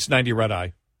 866-90 Red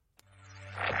Eye.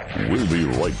 We'll be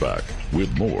right back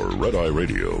with more Red Eye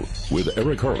Radio with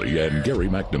Eric Harley and Gary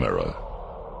McNamara.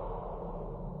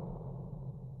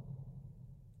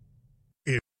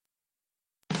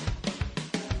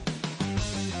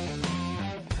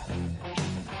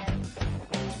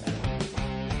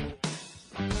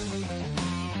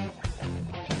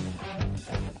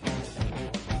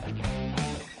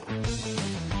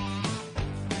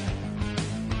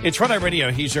 It's Red Eye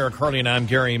Radio. He's Eric Harley, and I'm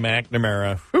Gary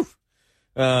McNamara.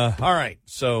 All right,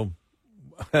 so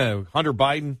Hunter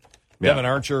Biden, Devin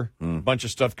Archer, a bunch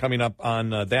of stuff coming up on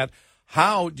that.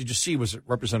 How did you see, was it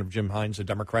Representative Jim Hines, a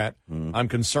Democrat? I'm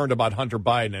concerned about Hunter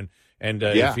Biden and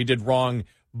if he did wrong,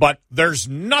 but there's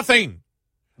nothing.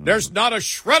 There's not a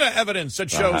shred of evidence that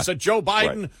shows that Joe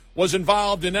Biden was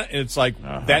involved in it. And it's like,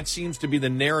 that seems to be the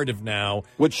narrative now.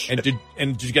 And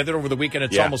did you get that over the weekend?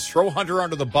 It's almost throw Hunter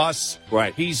under the bus.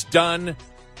 Right. He's done.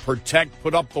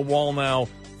 Put up the wall now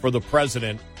for the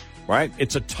president. Right.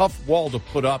 It's a tough wall to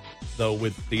put up, though,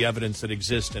 with the evidence that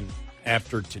exists. And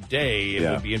after today, it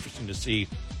would be interesting to see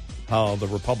how the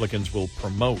Republicans will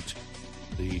promote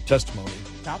the testimony.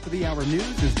 Top of the Hour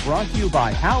News is brought to you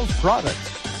by House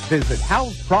Products. Visit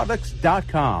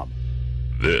houseproducts.com.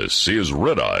 This is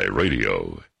Red Eye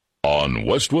Radio on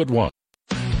Westwood One.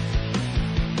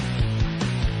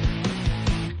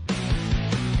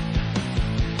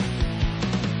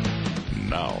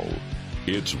 Now,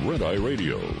 it's Red Eye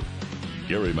Radio.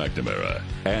 Gary McNamara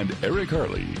and Eric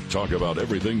Harley talk about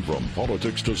everything from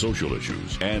politics to social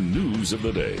issues and news of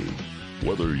the day.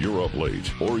 Whether you're up late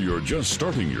or you're just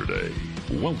starting your day,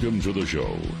 welcome to the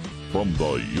show. From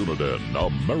the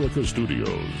Uniden America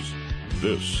Studios,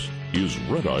 this is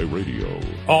Red Eye Radio.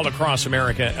 All across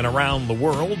America and around the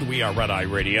world, we are Red Eye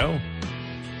Radio.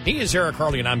 He is Eric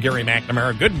Harley, and I'm Gary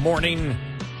McNamara. Good morning.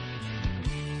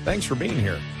 Thanks for being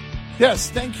here. Yes,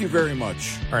 thank you very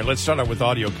much. All right, let's start out with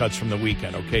audio cuts from the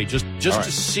weekend, okay? Just right.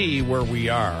 to see where we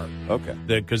are. Okay.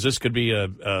 Because this could be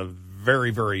a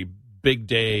very, very big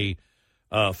day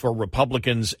for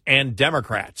Republicans and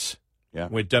Democrats. Yeah.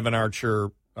 With Devon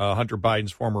Archer, Hunter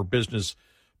Biden's former business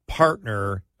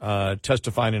partner,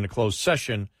 testifying in a closed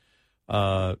session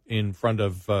in front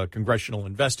of congressional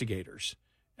investigators.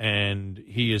 And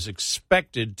he is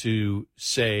expected to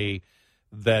say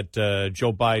that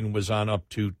Joe Biden was on up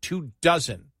to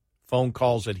 24 phone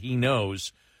calls that he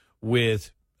knows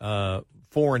with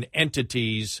foreign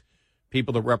entities,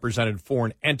 people that represented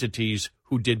foreign entities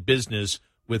who did business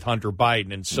with Hunter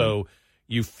Biden. And so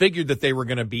you figured that they were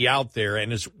going to be out there.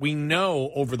 And as we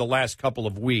know, over the last couple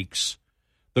of weeks,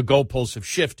 the goalposts have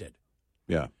shifted.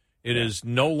 Yeah. It is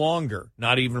no longer,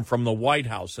 not even from the White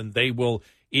House. And they will,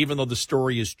 even though the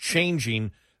story is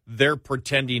changing, they're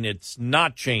pretending it's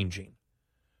not changing.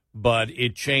 But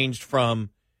it changed from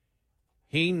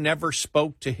he never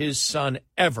spoke to his son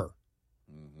ever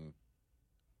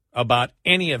about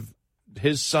any of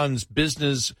his son's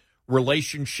business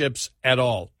relationships at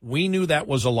all. We knew that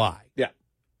was a lie. Yeah.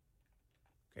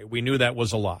 Okay, we knew that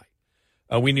was a lie.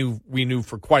 We knew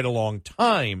for quite a long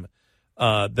time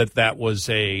that was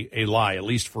a lie. At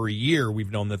least for a year,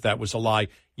 we've known that was a lie.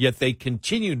 Yet they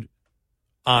continued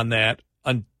on that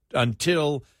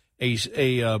until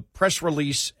a press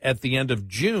release at the end of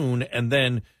June, and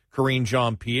then Karine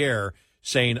Jean-Pierre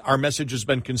saying our message has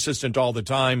been consistent all the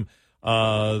time.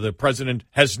 The president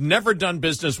has never done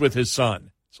business with his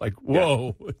son. It's like,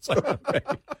 whoa. Yeah. It's like, okay.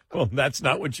 Well, that's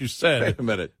not what you said. Wait a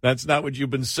minute. That's not what you've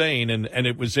been saying. And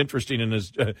it was interesting.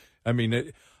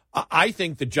 And I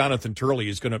think that Jonathan Turley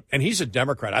is going to, and he's a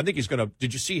Democrat. I think he's going to,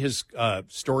 did you see his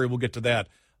story? We'll get to that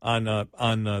on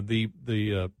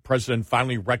the president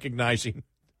finally recognizing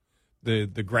the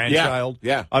grandchild.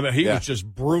 Yeah. I mean, he was just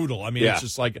brutal. I mean, it's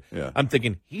just like, I'm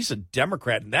thinking he's a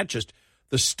Democrat, and that just,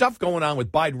 the stuff going on with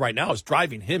Biden right now is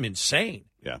driving him insane.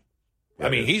 Yeah. I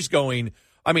mean, he's going,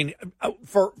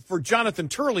 for Jonathan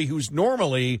Turley, who's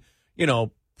normally,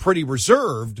 pretty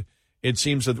reserved, it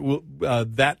seems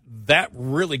that that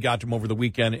really got him over the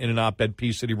weekend in an op-ed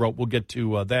piece that he wrote. We'll get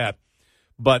to that.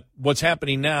 But what's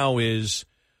happening now is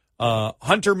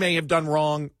Hunter may have done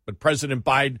wrong, but President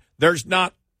Biden, there's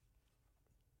not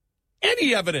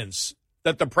any evidence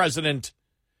that the president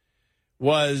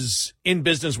was in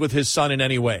business with his son in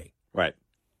any way. Right.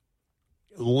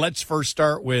 Let's first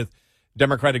start with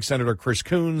Democratic Senator Chris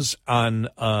Coons on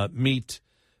Meet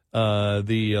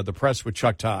the Press with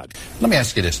Chuck Todd. Let me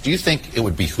ask you this. Do you think it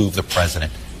would behoove the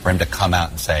president for him to come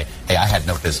out and say, hey, I had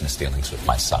no business dealings with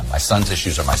my son. My son's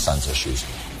issues are my son's issues.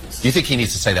 Do you think he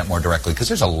needs to say that more directly? Because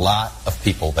there's a lot of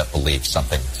people that believe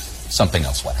something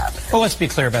else went happen here. Well, let's be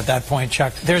clear about that point,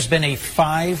 Chuck. There's been a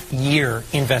 5-year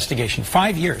investigation,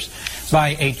 5 years,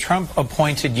 by a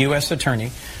Trump-appointed U.S.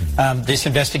 attorney. This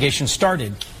investigation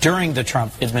started during the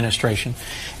Trump administration,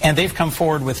 and they've come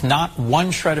forward with not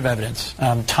one shred of evidence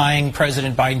tying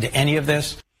President Biden to any of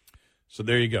this. So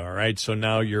there you go. All right. So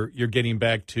now you're getting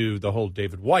back to the whole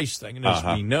David Weiss thing, and as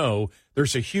we know,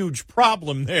 there's a huge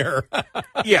problem there.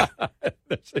 Yeah.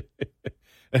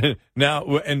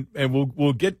 Now, and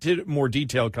we'll get to more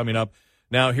detail coming up.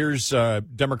 Now, here's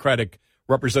Democratic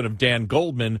Representative Dan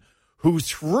Goldman, who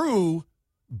threw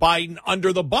Biden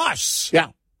under the bus. Yeah.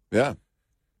 Yeah.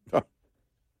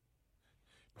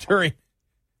 During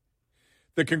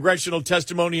the congressional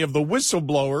testimony of the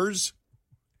whistleblowers,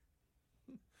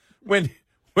 when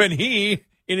he,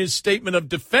 in his statement of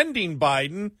defending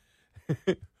Biden,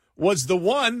 was the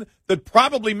one that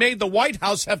probably made the White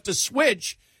House have to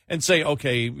switch and say,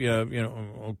 okay,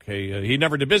 he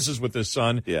never did business with his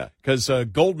son. Yeah. Because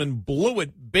Goldman blew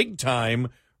it big time,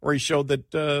 where he showed that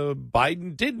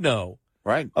Biden did know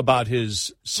about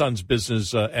his son's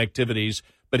business activities.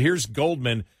 But here's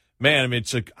Goldman. Man, I mean,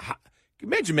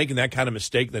 imagine making that kind of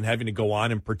mistake, then having to go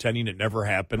on and pretending it never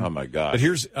happened. Oh, my gosh. But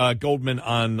here's Goldman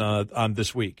on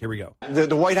This Week. Here we go.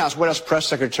 The White House press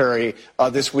secretary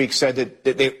this week said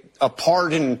that a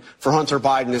pardon for Hunter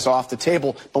Biden is off the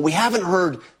table, but we haven't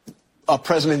heard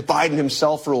President Biden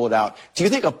himself rule it out. Do you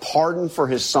think a pardon for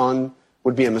his son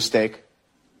would be a mistake?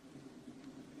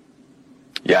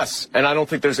 Yes, and I don't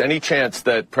think there's any chance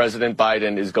that President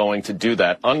Biden is going to do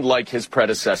that, unlike his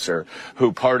predecessor,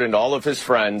 who pardoned all of his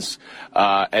friends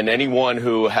and anyone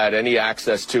who had any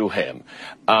access to him.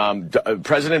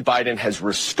 President Biden has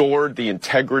restored the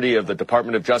integrity of the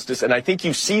Department of Justice, and I think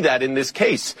you see that in this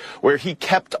case, where he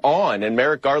kept on, and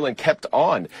Merrick Garland kept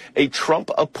on, a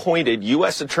Trump-appointed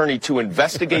U.S. attorney to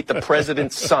investigate the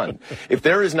president's son. If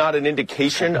there is not an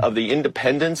indication of the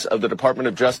independence of the Department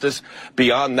of Justice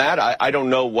beyond that, I don't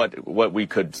know what we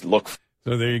could look for.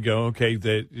 So there you go. Okay,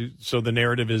 so the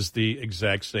narrative is the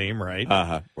exact same, right?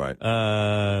 Right.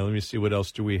 Let me see. What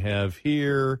else do we have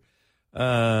here?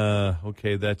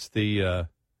 Okay, that's the.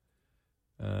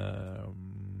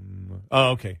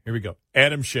 Okay, here we go.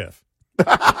 Adam Schiff.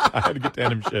 I had to get to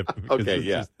Adam Schiff. Okay,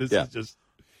 This is just.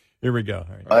 Here we go.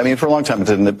 All right. I mean, for a long time, it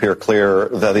didn't appear clear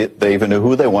that they even knew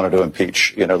who they wanted to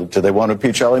impeach. You know, did they want to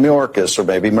impeach Ali Mayorkas or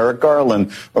maybe Merrick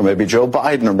Garland or maybe Joe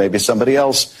Biden or maybe somebody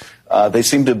else? They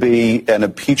seem to be an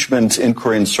impeachment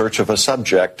inquiry in search of a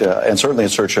subject and certainly in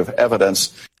search of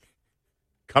evidence.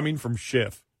 Coming from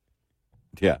Schiff.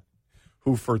 Yeah.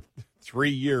 Who for 3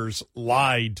 years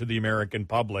lied to the American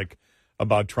public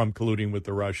about Trump colluding with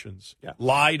the Russians. Yeah.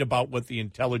 Lied about what the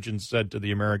intelligence said to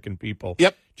the American people.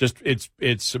 Yep. Just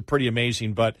it's pretty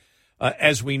amazing. But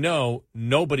as we know,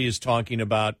 nobody is talking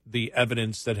about the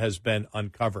evidence that has been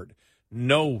uncovered.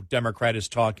 No Democrat is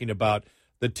talking about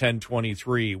the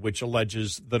 1023, which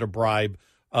alleges that a bribe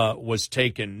was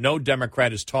taken. No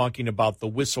Democrat is talking about the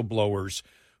whistleblowers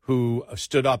who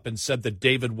stood up and said that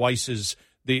David Weiss's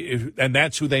and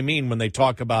that's who they mean when they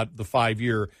talk about the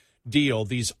 5-year deal.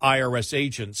 These IRS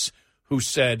agents who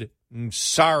said,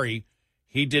 sorry,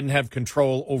 he didn't have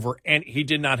control over, and he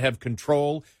did not have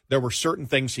control. There were certain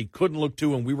things he couldn't look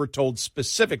to, and we were told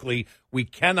specifically we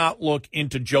cannot look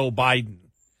into Joe Biden.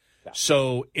 Yeah.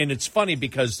 So, and it's funny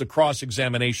because the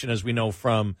cross-examination, as we know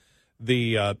from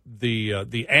the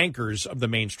anchors of the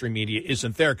mainstream media,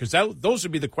 isn't there, because those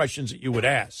would be the questions that you would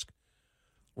ask.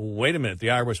 Wait a minute, the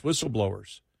IRS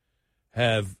whistleblowers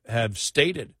have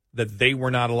stated that they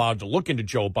were not allowed to look into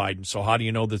Joe Biden. So how do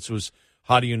you know this was?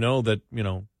 How do you know that? You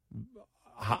know,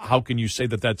 how can you say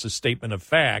that that's a statement of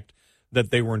fact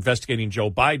that they were investigating Joe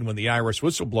Biden when the IRS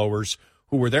whistleblowers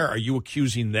who were there? Are you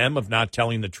accusing them of not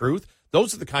telling the truth?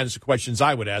 Those are the kinds of questions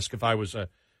I would ask if I was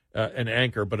an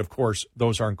anchor. But of course,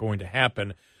 those aren't going to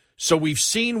happen. So we've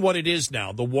seen what it is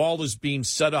now. The wall is being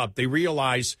set up. They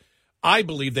realize. I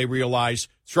believe they realize,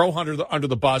 throw Hunter under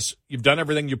the bus. You've done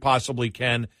everything you possibly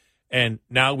can, and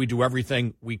now we do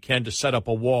everything we can to set up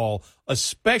a wall,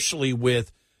 especially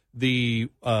with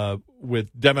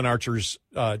with Devon Archer's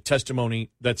testimony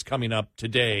that's coming up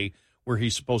today, where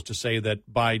he's supposed to say that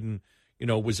Biden,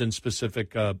 was in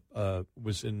specific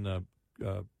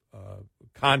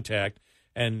contact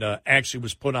and actually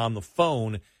was put on the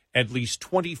phone at least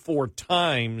 24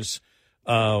 times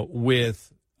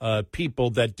with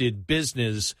people that did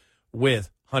business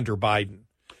with Hunter Biden.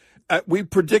 We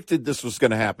predicted this was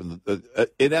going to happen.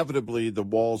 Inevitably, the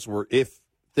walls were, if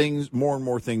more and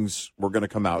more things were going to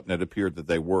come out, and it appeared that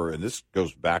they were, and this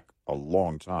goes back a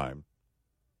long time,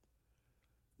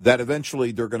 that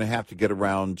eventually they're going to have to get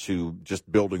around to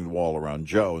just building the wall around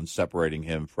Joe and separating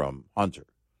him from Hunter,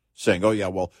 saying, oh, yeah,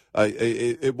 well,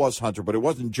 it was Hunter, but it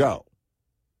wasn't Joe.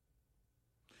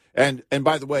 And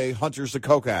by the way, Hunter's a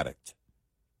coke addict.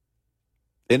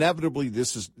 Inevitably,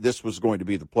 this was going to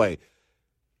be the play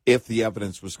if the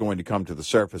evidence was going to come to the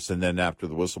surface, and then after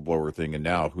the whistleblower thing, and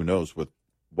now, who knows, with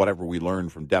whatever we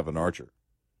learned from Devon Archer.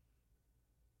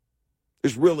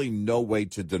 There's really no way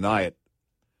to deny it.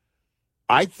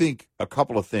 I think a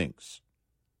couple of things.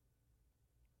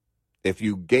 If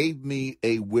you gave me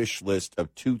a wish list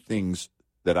of 2 things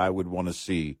that I would want to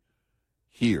see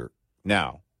here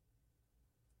now,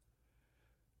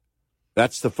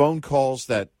 that's the phone calls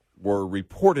that were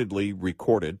reportedly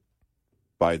recorded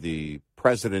by the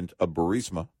president of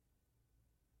Burisma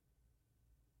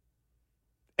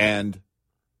and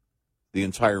the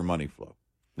entire money flow.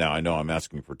 Now, I know I'm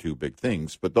asking for 2 big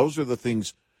things, but those are the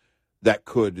things that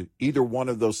could, either one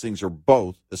of those things or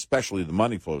both, especially the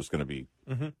money flow is going to be,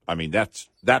 I mean, that's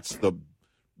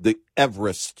the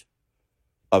Everest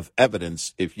of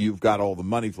evidence if you've got all the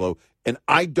money flow. And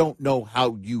I don't know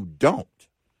how you don't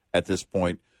at this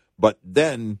point, but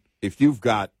then if you've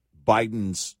got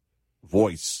Biden's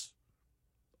voice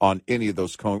on any of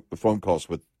those phone calls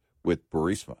with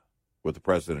Burisma, with the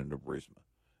president of Burisma,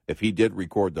 if he did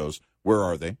record those, where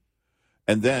are they?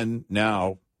 And then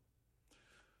now,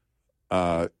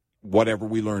 whatever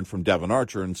we learned from Devon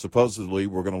Archer, and supposedly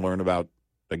we're going to learn about,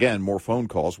 again, more phone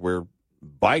calls where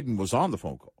Biden was on the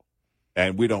phone call.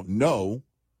 And we don't know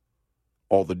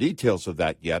all the details of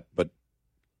that yet, but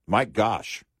my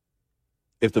gosh,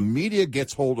 if the media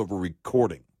gets hold of a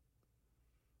recording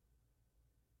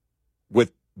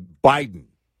with Biden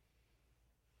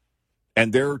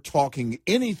and they're talking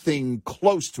anything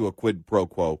close to a quid pro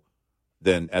quo,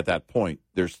 then at that point,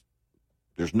 there's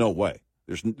no way.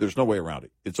 There's no way around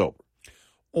it. It's over.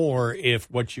 Or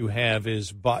if what you have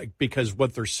is because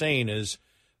what they're saying is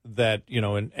that,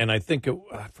 and I think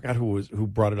I forgot who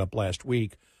brought it up last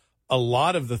week. A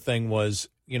lot of the thing was,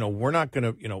 we're not going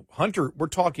to, Hunter, we're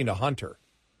talking to Hunter.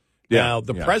 Yeah, now,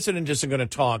 the president isn't going to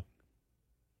talk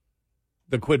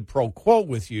the quid pro quo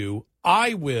with you.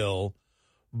 I will,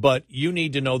 but you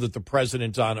need to know that the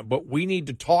president's on it. But we need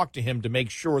to talk to him to make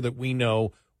sure that we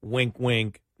know, wink,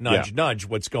 wink, nudge, nudge,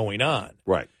 what's going on.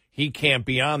 Right. He can't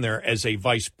be on there as a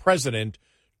vice president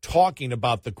talking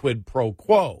about the quid pro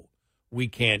quo. We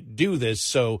can't do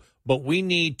this, but we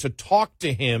need to talk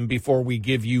to him before we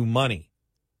give you money.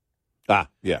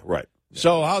 Yeah, right. Yeah.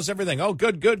 So how's everything? Oh,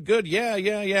 good. Yeah.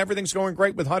 Everything's going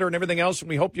great with Hunter and everything else, and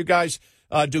we hope you guys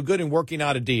do good in working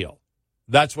out a deal.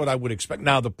 That's what I would expect.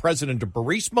 Now, the president of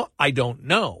Burisma, I don't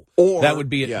know. Or that would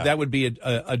be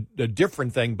a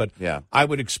different thing, but I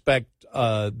would expect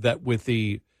that with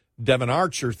the Devon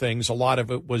Archer things, a lot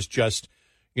of it was just,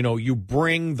 you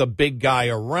bring the big guy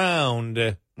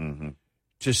around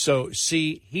to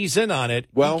see he's in on it.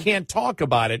 Well, he can't talk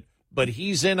about it, but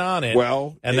he's in on it.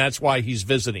 Well, and that's why he's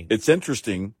visiting. It's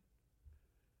interesting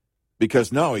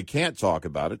because no, he can't talk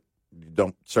about it. You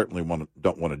don't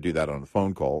want to do that on a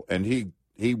phone call, and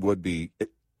he would be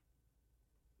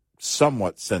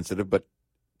somewhat sensitive, but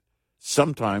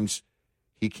sometimes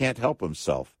he can't help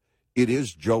himself. It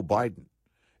is Joe Biden,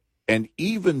 and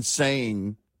even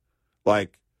saying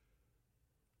like,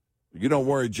 "You don't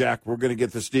worry, Jack, we're going to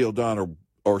get this deal done,"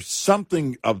 or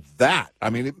something of that. I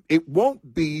mean, it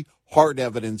won't be hard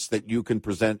evidence that you can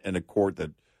present in a court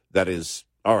that is,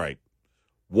 all right,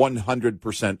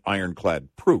 100%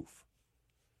 ironclad proof.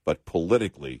 But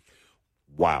politically,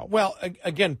 wow. Well,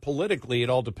 again, politically, it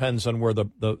all depends on where the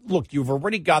look, you've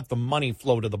already got the money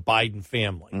flow to the Biden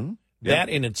family. Mm-hmm. That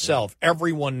in itself,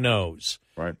 everyone knows.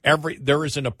 Right. There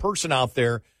isn't a person out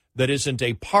there that isn't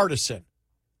a partisan,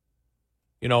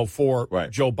 for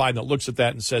Joe Biden that looks at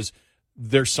that and says,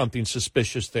 there's something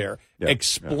suspicious there. Yeah.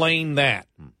 Explain that.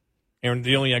 And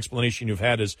the only explanation you've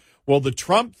had is, well, the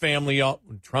Trump family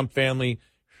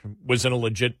was in a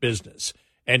legit business.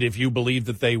 And if you believe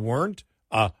that they weren't,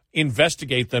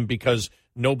 investigate them because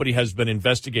nobody has been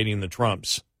investigating the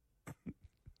Trumps.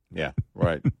 Yeah,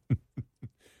 right.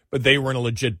 But they were in a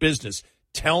legit business.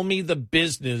 Tell me the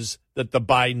business that the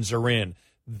Bidens are in.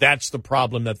 That's the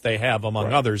problem that they have,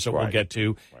 among others, that we'll get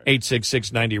to.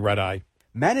 866-90-RED-EYE.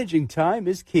 Managing time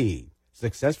is key.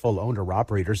 Successful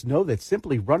owner-operators know that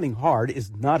simply running hard is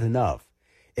not enough.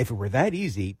 If it were that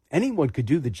easy, anyone could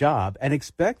do the job and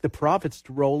expect the profits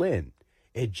to roll in.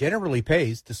 It generally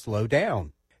pays to slow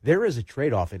down. There is a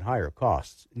trade-off in higher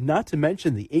costs, not to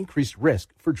mention the increased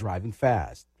risk for driving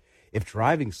fast. If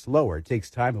driving slower takes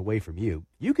time away from you,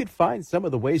 you could find some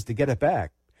of the ways to get it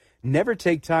back. Never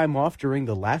take time off during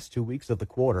the last 2 weeks of the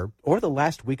quarter or the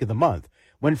last week of the month,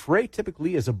 when freight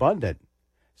typically is abundant.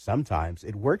 Sometimes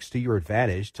it works to your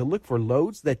advantage to look for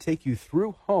loads that take you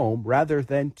through home rather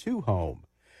than to home.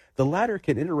 The latter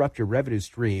can interrupt your revenue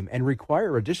stream and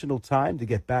require additional time to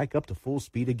get back up to full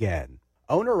speed again.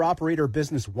 Owner-Operator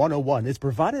Business 101 is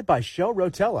provided by Shell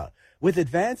Rotella with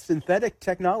advanced synthetic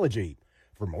technology.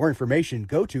 For more information,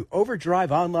 go to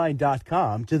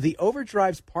overdriveonline.com to the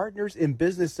Overdrive's Partners in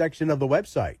Business section of the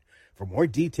website for more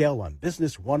detail on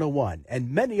Business 101 and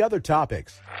many other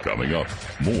topics. Coming up,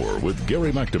 more with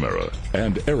Gary McNamara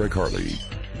and Eric Harley.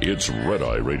 It's Red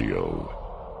Eye Radio.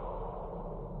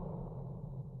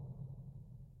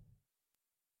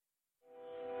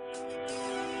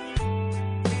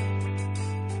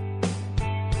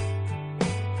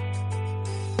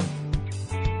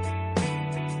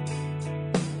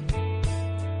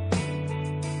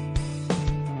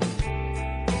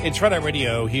 It's Red Eye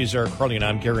Radio. He's Eric Harley, and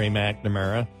I'm Gary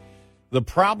McNamara. The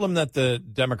problem that the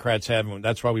Democrats have, and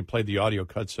that's why we played the audio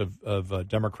cuts of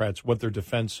Democrats, what their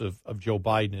defense of Joe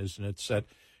Biden is, and it's that,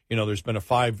 there's been a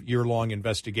 5-year-long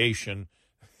investigation,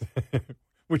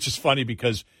 which is funny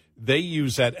because they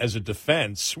use that as a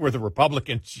defense where the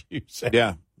Republicans use it.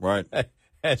 Yeah, right.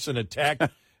 As an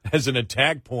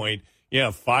attack point. Yeah,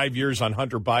 5 years on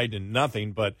Hunter Biden,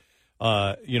 nothing, but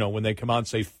when they come out and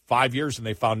say 5 years and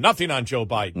they found nothing on Joe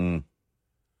Biden.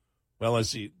 Well,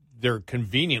 they're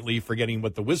conveniently forgetting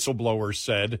what the whistleblower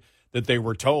said, that they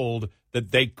were told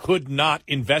that they could not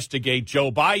investigate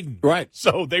Joe Biden. Right.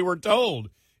 So they were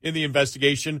told in the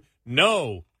investigation,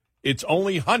 no, it's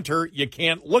only Hunter. You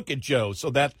can't look at Joe. So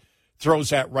that throws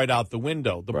that right out the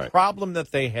window. The problem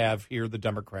that they have here, the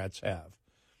Democrats have,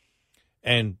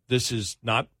 and this is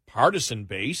not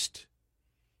partisan-based.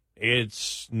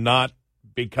 It's not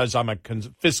because I'm a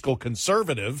fiscal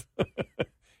conservative.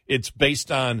 It's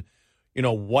based on,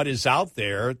 what is out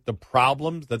there. The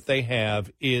problem that they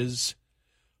have is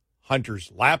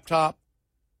Hunter's laptop,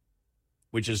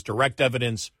 which is direct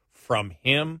evidence from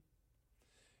him,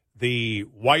 the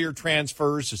wire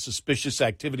transfers, the suspicious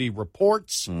activity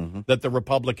reports that the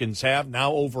Republicans have,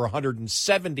 now over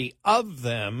 170 of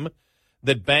them,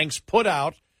 that banks put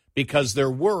out because they're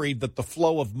worried that the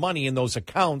flow of money in those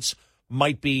accounts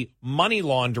might be money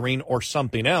laundering or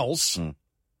something else.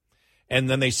 And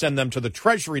then they send them to the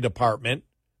Treasury Department.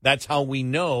 That's how we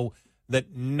know that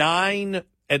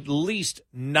at least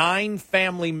nine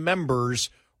family members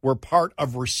were part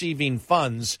of receiving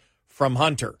funds from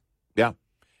Hunter. Yeah.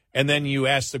 And then you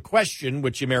ask the question,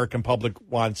 which the American public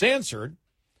wants answered,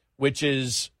 which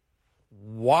is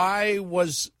why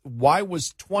was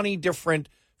 20 different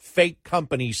fake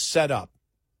companies set up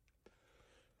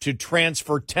to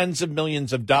transfer tens of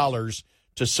millions of dollars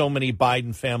to so many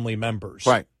Biden family members?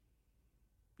 Right.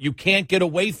 You can't get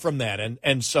away from that.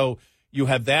 And so you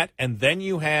have that, and then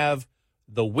you have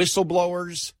the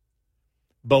whistleblowers,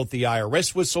 both the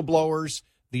IRS whistleblowers,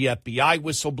 the FBI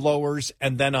whistleblowers,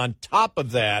 and then on top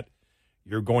of that,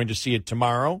 you're going to see it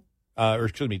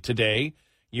today,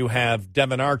 you have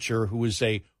Devon Archer, who is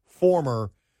a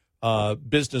former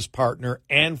business partner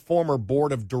and former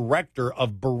board of director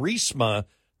of Burisma,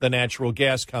 the natural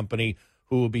gas company,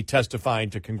 who will be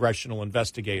testifying to congressional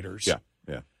investigators. Yeah.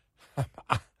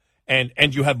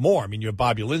 And you have more. I mean, you have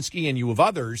Bob Ulinsky and you have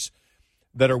others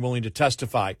that are willing to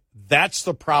testify. That's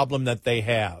the problem that they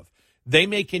have. They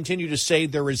may continue to say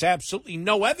there is absolutely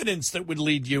no evidence that would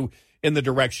lead you in the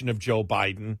direction of Joe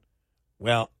Biden.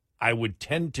 Well, I would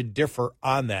tend to differ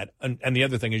on that. And the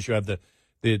other thing is you have the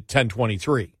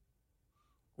 1023,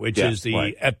 which is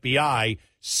the FBI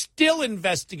still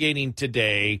investigating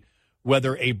today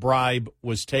whether a bribe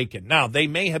was taken. Now, they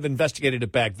may have investigated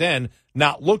it back then,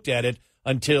 not looked at it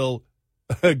until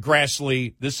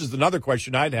Grassley. This is another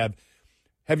question I'd have.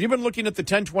 Have you been looking at the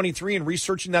 1023 and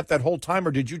researching that whole time,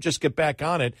 or did you just get back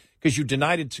on it because you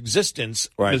denied its existence,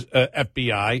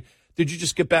 FBI? Did you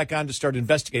just get back on to start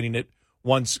investigating it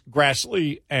once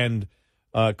Grassley and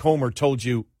Comer told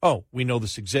you, oh, we know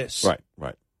this exists?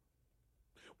 Right.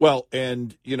 Well,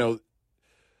 and,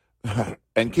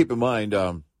 and keep in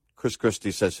mind, Chris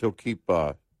Christie says he'll keep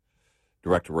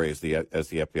Director Wray as the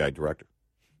FBI director.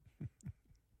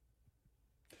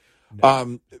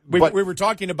 We were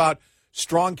talking about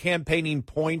strong campaigning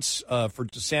points for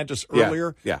DeSantis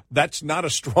earlier. Yeah. That's not a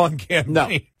strong campaign. No.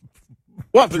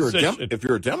 Well, if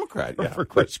you're a Democrat, yeah. For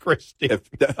Chris Christie.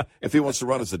 If he wants to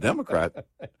run as a Democrat,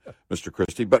 Mr.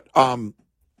 Christie. But,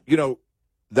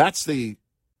 that's the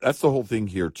whole thing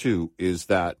here, too, is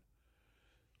that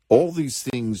all these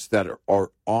things that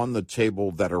are on the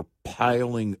table that are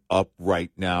piling up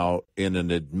right now in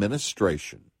an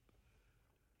administration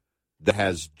that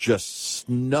has just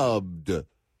snubbed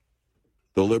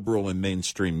the liberal and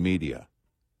mainstream media.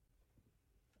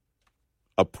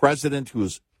 A president who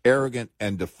is arrogant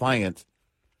and defiant,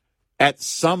 at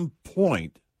some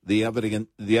point, the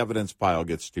evidence pile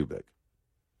gets too big.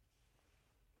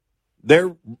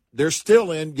 They're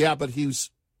still in, but he's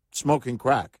smoking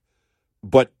crack.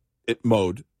 But it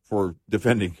mode for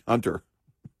defending Hunter.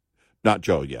 Not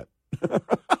Joe yet.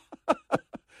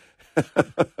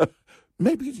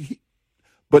 Maybe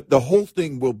but the whole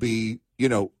thing will be,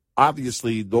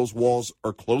 obviously those walls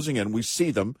are closing in. We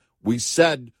see them. We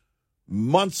said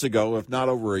months ago, if not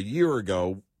over a year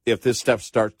ago, if this stuff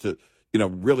starts to,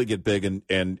 really get big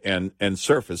and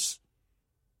surface,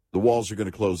 the walls are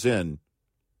going to close in,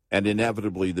 and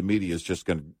inevitably the media is just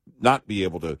going to not be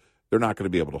able to. They're not going to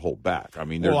be able to hold back. I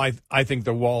mean, I think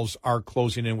the walls are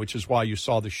closing in, which is why you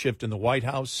saw the shift in the White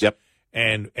House. Yep.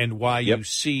 And why you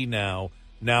see now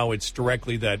it's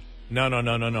directly that.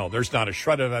 No. There's not a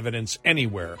shred of evidence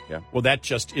anywhere. Yeah. Well, that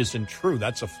just isn't true.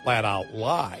 That's a flat-out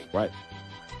lie. Right.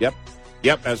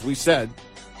 Yep. As we said,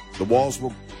 the walls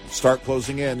will start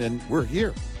closing in, and we're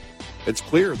here. It's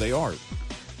clear they are.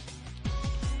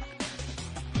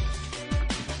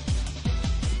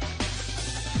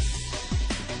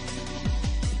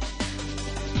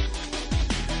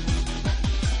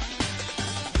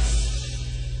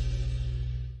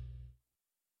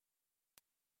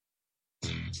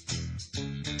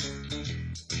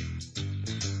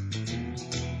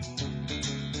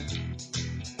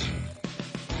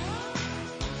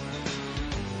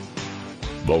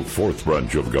 The fourth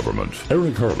branch of government.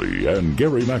 Eric Harley and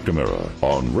Gary McNamara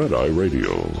on Red Eye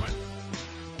Radio.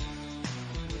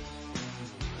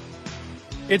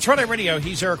 It's Red Eye Radio.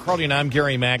 He's Eric Harley, and I'm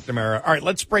Gary McNamara. All right,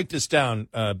 let's break this down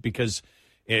because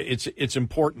it's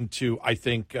important to, I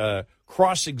think,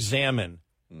 cross-examine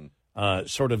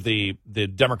sort of the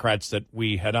Democrats that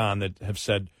we had on that have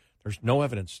said there's no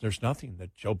evidence, there's nothing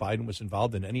that Joe Biden was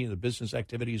involved in any of the business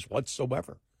activities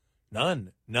whatsoever.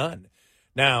 None.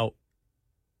 Now,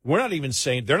 they're not even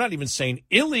saying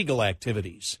illegal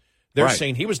activities. They're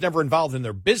saying he was never involved in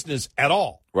their business at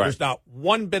all. Right. There's not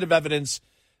one bit of evidence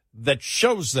that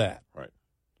shows that. Right.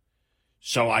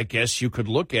 So I guess you could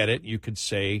look at it. You could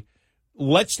say,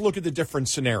 let's look at the different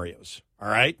scenarios. All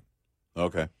right.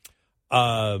 Okay.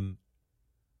 Hunter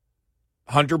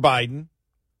Biden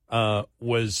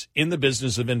was in the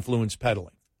business of influence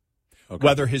peddling. Okay.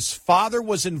 Whether his father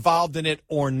was involved in it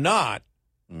or not,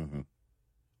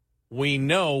 we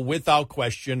know without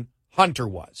question Hunter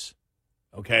was.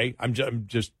 Okay? I'm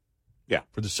just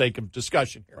for the sake of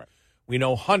discussion here. Right. We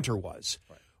know Hunter was,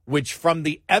 which from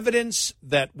the evidence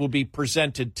that will be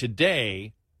presented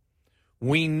today,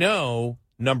 we know,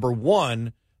 number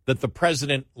one, that the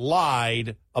president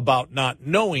lied about not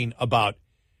knowing about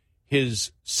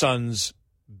his son's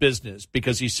business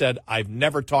because he said, I've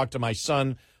never talked to my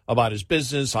son about his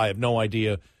business. I have no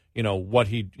idea, what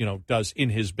he, does in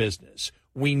his business.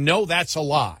 We know that's a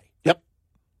lie. Yep.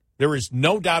 There is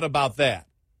no doubt about that.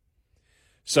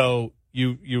 So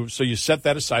you set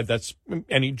that aside. That's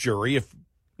any jury. If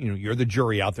you're the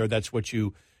jury out there, that's what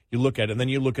you look at. And then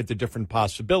you look at the different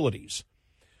possibilities.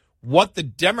 What the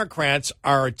Democrats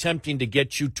are attempting to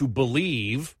get you to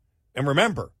believe, and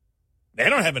remember, they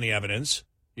don't have any evidence.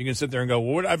 You can sit there and go,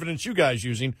 well, what evidence you guys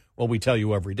using? Well, we tell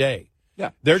you every day.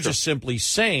 Yeah, they're just simply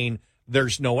saying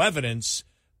there's no evidence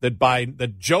that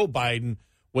Joe Biden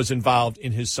was involved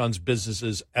in his son's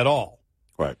businesses at all.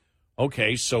 Right.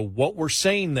 Okay, so what we're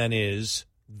saying then is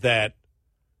that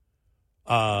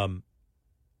Hunter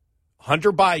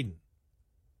Biden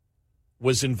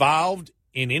was involved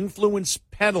in influence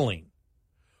peddling,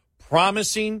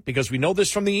 promising, because we know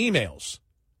this from the emails,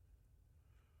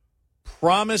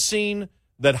 promising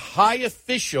that high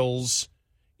officials,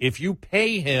 if you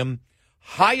pay him,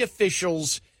 high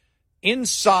officials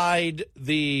inside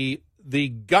the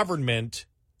government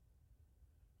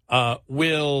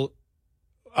will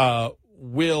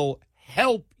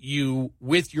help you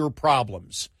with your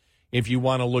problems. If you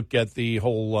want to look at the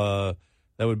whole,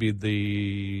 that would be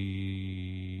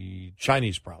the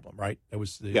Chinese problem, right? That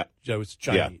was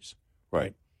Chinese,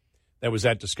 right? That was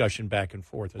that discussion back and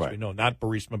forth, as we know, not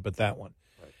Burisma, but that one.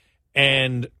 Right.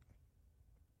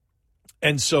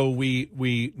 And so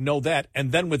we know that,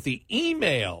 and then with the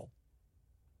email,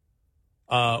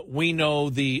 we know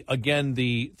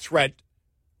the threat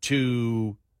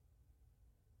to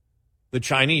the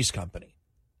Chinese company.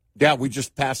 Yeah, we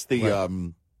just passed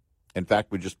the. In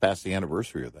fact, we just passed the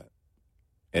anniversary of that.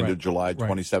 End of July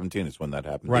 2017 is when that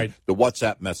happened. Right. The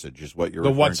WhatsApp message is what you're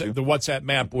referring to? The WhatsApp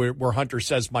map where Hunter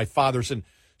says, my father's in.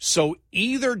 So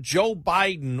either Joe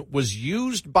Biden was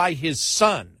used by his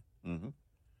son,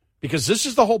 because this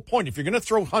is the whole point. If you're going to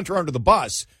throw Hunter under the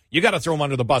bus, you got to throw him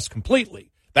under the bus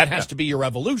completely. That has to be your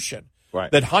evolution.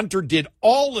 Right. That Hunter did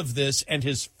all of this and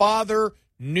his father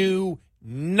knew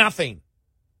nothing.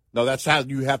 No, that's how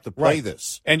you have to play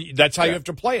this. And that's how you have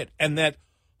to play it. And that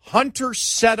Hunter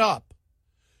set up,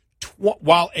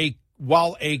 while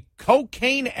a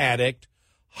cocaine addict,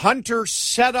 Hunter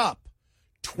set up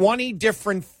 20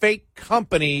 different fake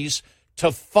companies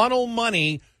to funnel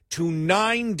money to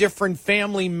 9 different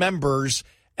family members,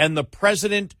 and the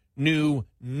president knew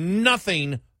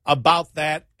nothing about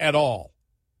that at all.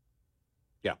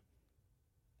 Yeah.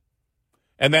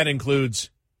 And that includes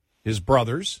his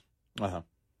brothers,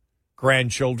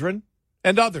 grandchildren,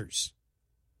 and others.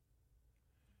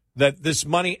 That this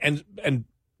money, and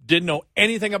didn't know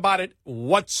anything about it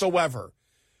whatsoever.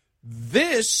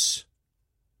 This,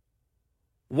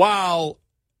 while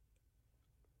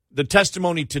the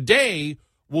testimony today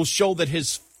will show that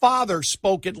his father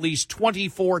spoke at least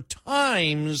 24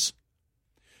 times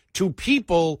to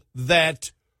people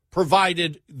that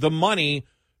provided the money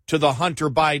to the Hunter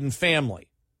Biden family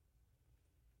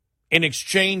in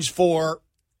exchange for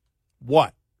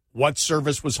what? What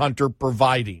service was Hunter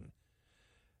providing?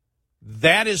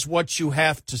 That is what you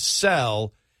have to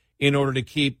sell in order to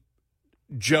keep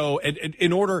Joe.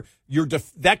 In order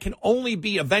that can only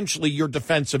be eventually your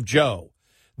defense of Joe.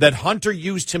 That Hunter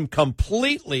used him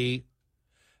completely.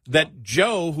 That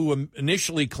Joe, who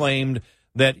initially claimed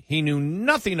that he knew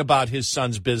nothing about his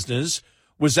son's business,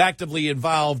 was actively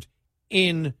involved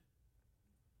in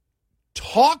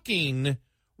talking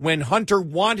when Hunter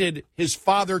wanted his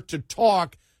father to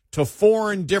talk to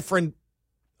foreign different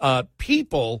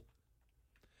people,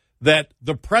 that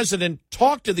the president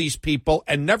talked to these people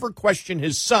and never questioned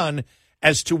his son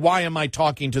as to why am I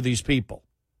talking to these people.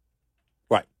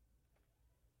 Right.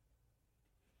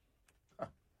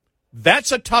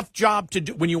 That's a tough job to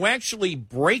do. When you actually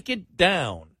break it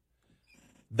down,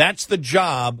 that's the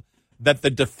job that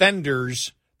the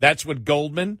defenders, that's what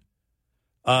Goldman,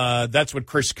 that's what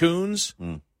Chris Coons,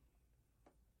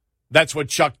 that's what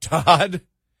Chuck Todd,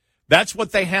 that's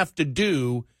what they have to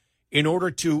do in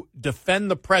order to defend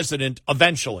the president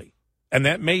eventually. And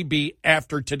that may be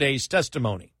after today's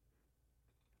testimony.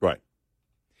 Right.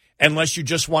 Unless you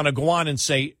just want to go on and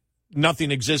say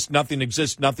nothing exists, nothing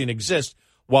exists, nothing exists,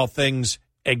 while things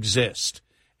exist.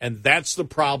 And that's the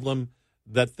problem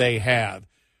that they have.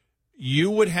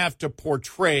 You would have to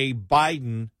portray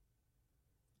Biden,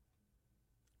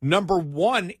 number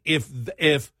one, if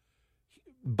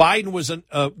Biden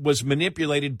was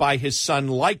manipulated by his son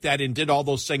like that and did all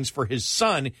those things for his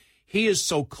son, he is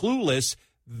so clueless,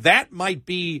 that might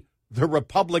be the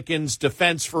Republicans'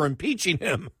 defense for impeaching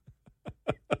him.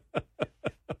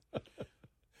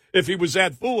 If he was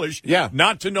that foolish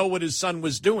not to know what his son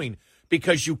was doing.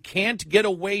 Because you can't get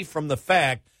away from the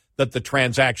fact that the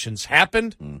transactions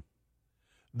happened,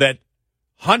 that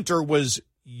Hunter was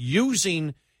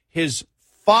using his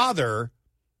father.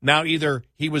 Now, either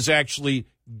he was actually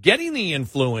getting the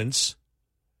influence,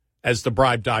 as the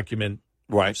bribe document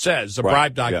says, the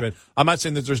bribe document. Yeah. I'm not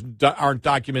saying that there aren't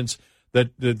documents,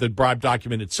 that the bribe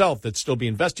document itself that's still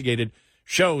being investigated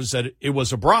shows that it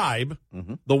was a bribe.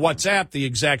 Mm-hmm. The WhatsApp, the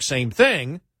exact same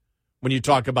thing when you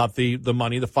talk about the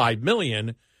money, the $5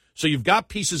 million. So you've got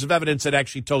pieces of evidence that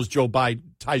actually ties Joe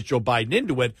Biden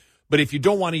into it. But if you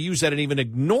don't want to use that and even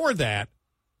ignore that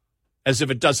as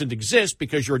if it doesn't exist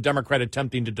because you're a Democrat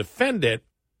attempting to defend it,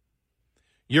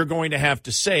 you're going to have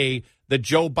to say that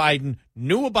Joe Biden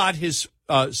knew about his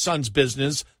son's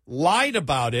business, lied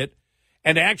about it,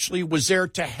 and actually was there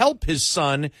to help his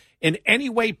son in any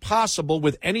way possible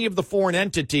with any of the foreign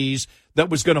entities that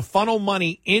was going to funnel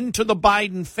money into the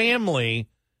Biden family.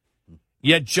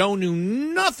 Yet Joe knew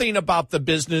nothing about the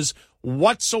business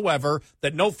whatsoever,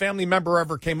 that no family member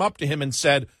ever came up to him and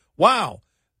said, wow,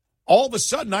 all of a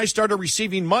sudden I started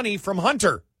receiving money from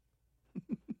Hunter.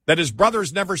 That his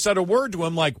brothers never said a word to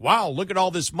him like, wow, look at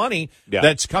all this money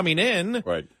that's coming in.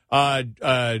 Right.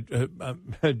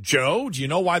 Joe, do you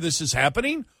know why this is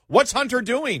happening? What's Hunter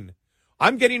doing?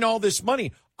 I'm getting all this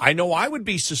money. I know I would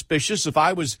be suspicious if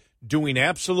I was doing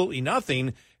absolutely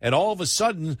nothing and all of a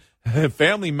sudden a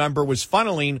family member was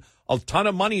funneling a ton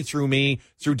of money through me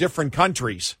through different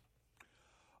countries.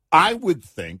 I would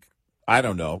think, I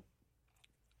don't know,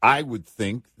 I would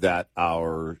think that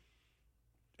our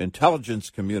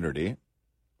intelligence community,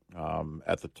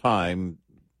 at the time,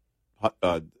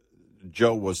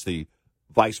 Joe was the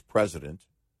vice president,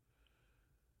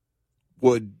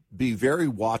 would be very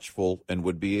watchful and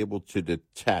would be able to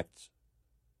detect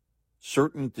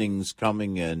certain things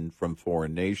coming in from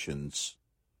foreign nations,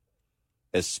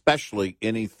 especially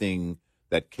anything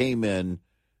that came in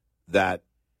that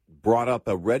brought up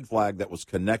a red flag that was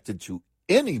connected to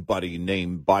anybody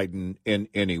named Biden in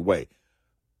any way.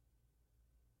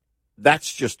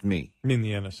 That's just me. I mean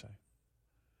the NSA.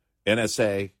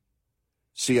 NSA,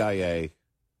 CIA,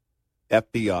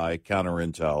 FBI,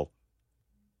 counterintel,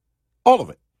 all of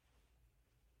it.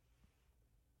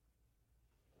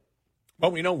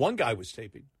 Well, we know one guy was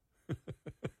taping.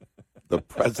 The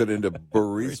president of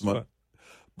Burisma.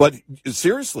 But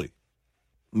seriously,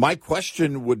 my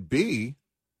question would be,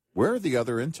 where are the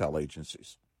other intel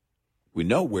agencies? We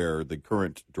know where the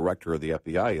current director of the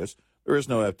FBI is. There is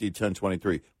no FD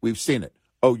 1023. We've seen it.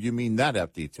 Oh, you mean that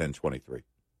FD 1023?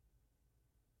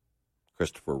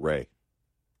 Christopher Wray.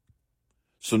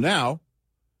 So now,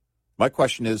 my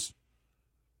question is,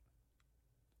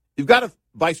 you've got a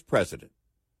vice president.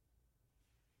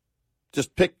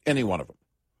 Just pick any one of them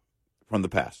from the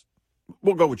past.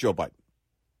 We'll go with Joe Biden.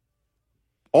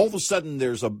 All of a sudden,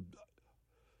 there's a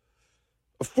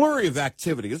flurry of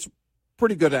activity. It's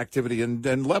pretty good activity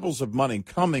and levels of money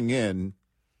coming in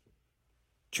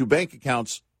to bank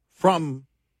accounts from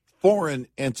foreign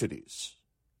entities,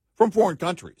 from foreign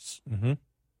countries. Mm-hmm.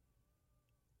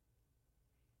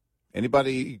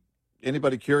 Anybody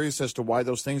curious as to why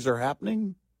those things are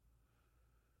happening?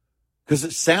 Because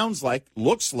it sounds like,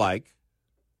 looks like,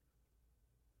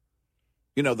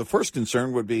 the first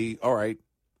concern would be, all right,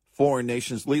 foreign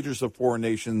nations, leaders of foreign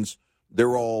nations,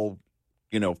 they're all,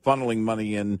 funneling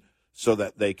money in so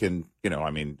that they can,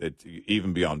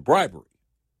 even beyond bribery.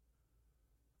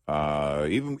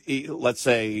 Let's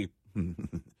say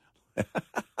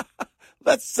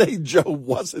Joe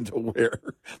wasn't aware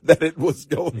that it was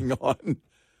going on,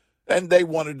 and they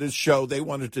wanted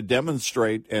to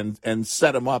demonstrate and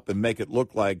set him up and make it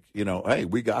look like, hey,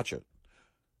 we got you.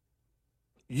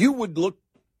 You would look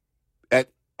at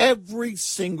every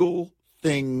single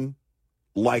thing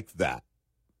like that.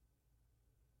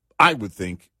 I would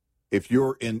think, if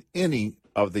you're in any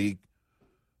of the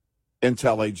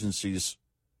intel agencies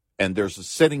and there's a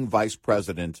sitting vice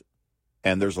president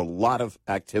and there's a lot of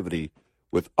activity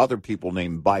with other people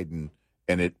named Biden,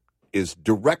 and it is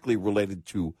directly related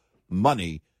to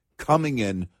money coming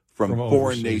in from foreign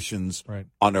overseas. nations Right.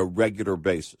 on a regular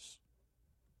basis.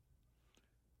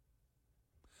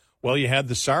 Well, you had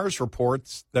the SARS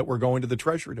reports that were going to the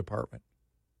Treasury Department.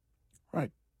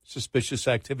 Right. Suspicious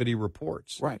activity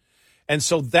reports. Right. And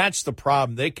so that's the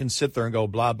problem. They can sit there and go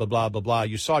blah, blah, blah, blah, blah.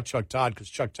 You saw Chuck Todd because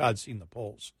Chuck Todd's seen the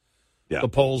polls. Yeah. The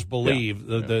polls believe,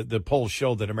 the polls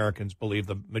show that Americans believe,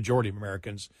 the majority of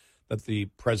Americans, that the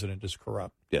president is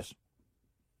corrupt. Yes.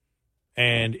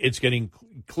 And it's getting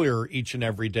clearer each and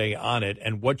every day on it.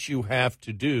 And what you have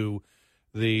to do,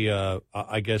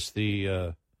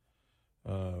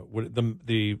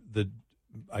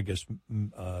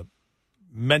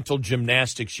 mental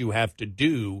gymnastics you have to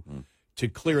do to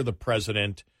clear the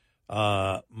president,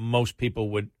 most people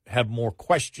would have more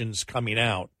questions coming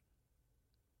out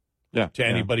to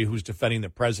anybody who's defending the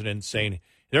president, saying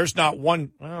there's not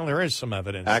one. Well, there is some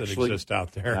evidence that exists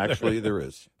out there. Actually, there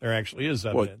is. There actually is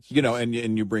evidence. Well, and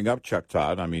you bring up Chuck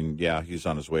Todd. I mean, yeah, he's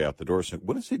on his way out the door. So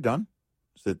what has he done?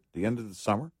 Is it the end of the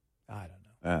summer? I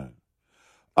don't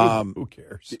know. Who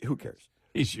cares? Who cares?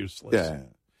 He's useless.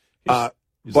 Yeah.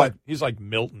 He's like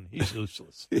Milton. He's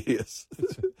useless. He is.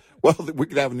 Well, we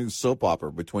could have a new soap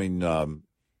opera between him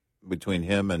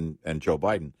and Joe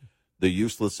Biden, the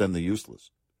useless and the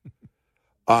useless.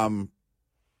 But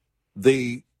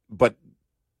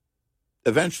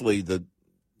eventually the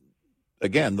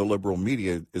liberal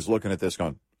media is looking at this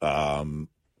going,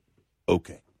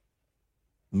 okay.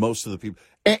 Most of the people,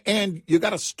 and you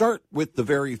got to start with the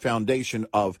very foundation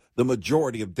of the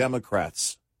majority of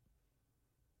Democrats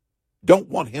don't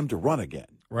want him to run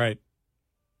again. Right.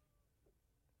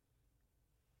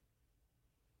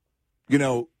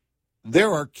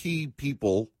 There are key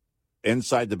people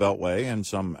inside the Beltway and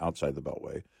some outside the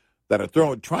Beltway that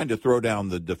are trying to throw down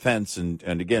the defense and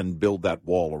again, build that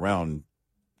wall around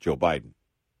Joe Biden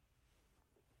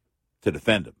to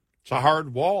defend him. It's a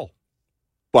hard wall.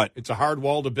 But it's a hard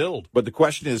wall to build. But the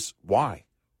question is, why?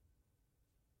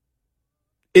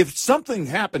 If something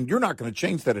happened, you're not going to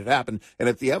change that it happened. And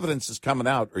if the evidence is coming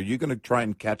out, are you going to try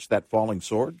and catch that falling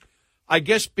sword? I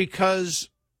guess because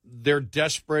they're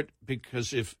desperate.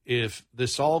 Because if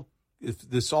this all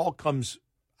comes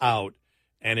out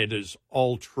and it is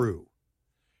all true,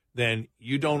 then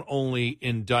you don't only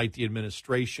indict the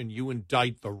administration, you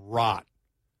indict the rot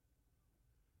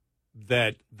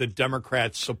that the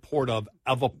Democrats support of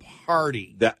a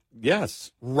party.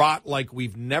 Rot like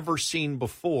we've never seen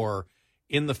before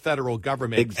in the federal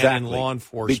government and in law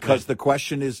enforcement. Because the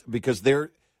question is,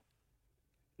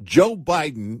 Joe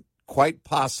Biden quite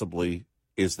possibly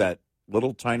is that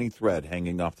little tiny thread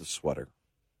hanging off the sweater.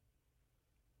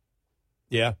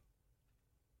 Yeah.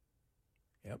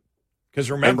 Yep. Because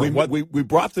remember, we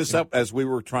brought this up as we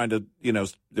were trying to,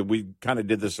 we kind of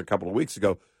did this a couple of weeks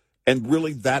ago. And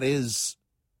really, that is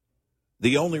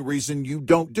the only reason you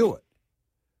don't do it.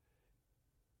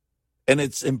 And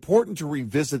it's important to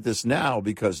revisit this now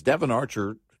because Devin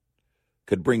Archer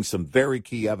could bring some very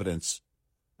key evidence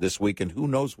this week, and who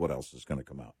knows what else is going to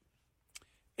come out.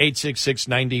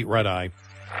 866-90-RED-EYE.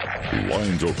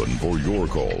 Lines open for your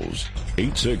calls.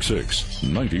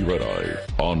 866-90-RED-EYE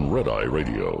on Red Eye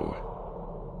Radio.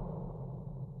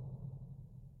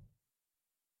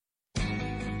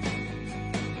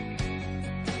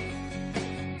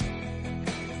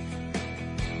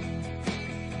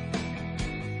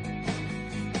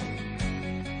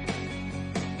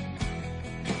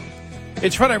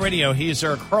 It's Red Eye Radio. He is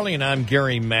Eric Harley, and I'm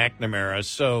Gary McNamara.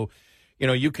 So,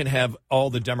 you can have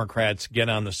all the Democrats get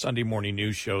on the Sunday morning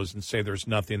news shows and say there's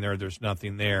nothing there, there's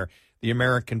nothing there. The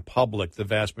American public, the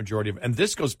vast majority of, and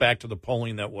this goes back to the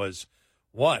polling that was,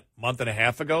 month and a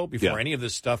half ago before any of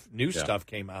this stuff, new stuff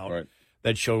came out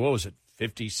that showed,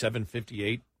 57,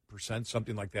 58%,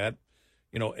 something like that,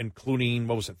 including,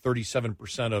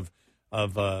 37%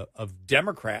 of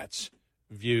Democrats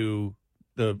view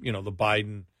the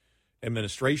Biden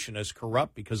administration as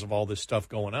corrupt because of all this stuff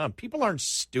going on. People aren't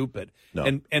stupid.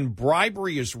 No. And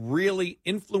bribery is really,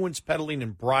 influence peddling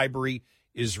and bribery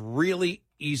is really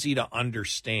easy to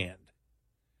understand.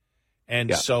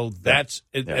 And so that's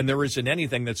and there isn't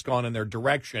anything that's gone in their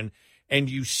direction. And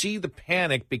you see the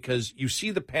panic because you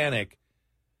see the panic.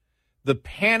 The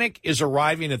panic is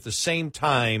arriving at the same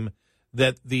time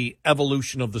that the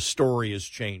evolution of the story is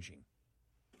changing.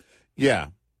 Yeah,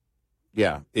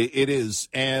 it is.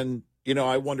 And,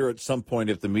 I wonder at some point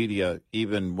if the media,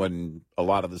 even when a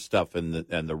lot of the stuff and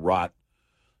the rot,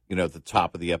 at the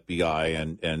top of the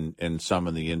FBI and some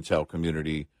in the intel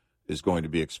community is going to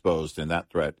be exposed and that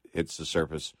threat hits the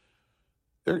surface,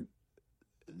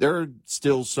 there are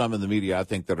still some in the media, I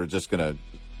think, that are just going to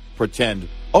pretend,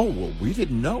 oh, well, we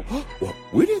didn't know. Well,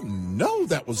 we didn't know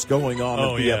that was going on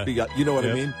at the FBI. You know what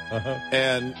I mean? Uh-huh.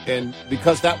 And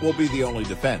because that will be the only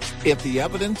defense. If the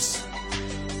evidence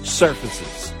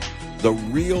surfaces, the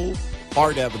real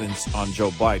hard evidence on Joe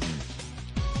Biden,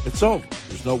 it's over.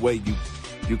 There's no way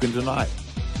you can deny it.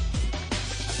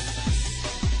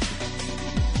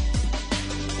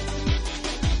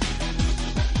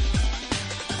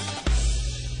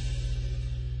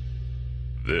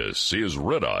 This is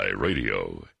Red Eye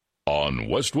Radio on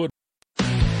Westwood.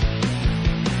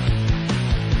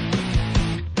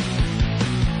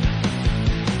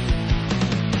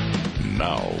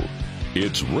 Now,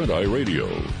 it's Red Eye Radio.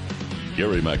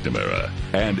 Gary McNamara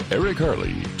and Eric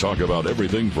Harley talk about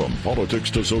everything from politics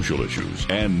to social issues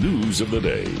and news of the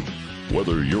day.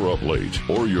 Whether you're up late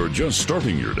or you're just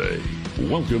starting your day,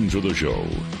 welcome to the show.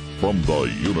 From the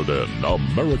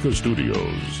Uniden America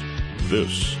Studios,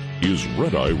 this is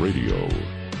Red Eye Radio.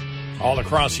 All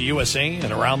across the USA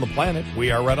and around the planet, we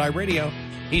are Red Eye Radio.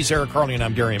 He's Eric Harley and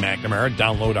I'm Gary McNamara.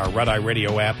 Download our Red Eye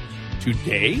Radio app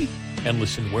today and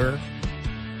listen where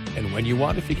and when you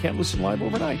want if you can't listen live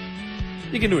overnight.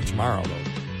 You can do it tomorrow,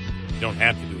 though. You don't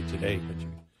have to do it today. But you...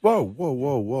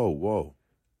 Whoa.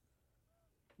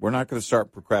 We're not going to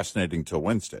start procrastinating till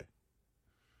Wednesday.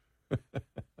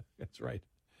 That's right.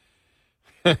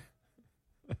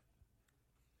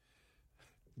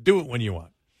 Do it when you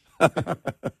want.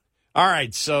 All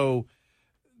right, so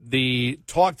the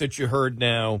talk that you heard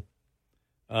now,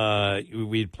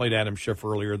 we had played Adam Schiff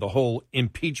earlier, the whole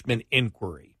impeachment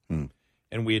inquiry.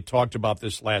 And we had talked about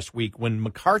this last week when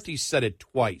McCarthy said it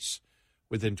twice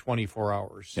within 24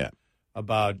 hours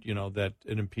about, that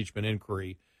an impeachment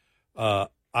inquiry.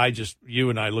 You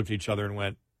and I looked at each other and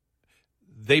went,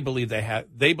 they believe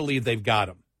they've got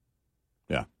him.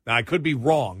 Yeah. Now, I could be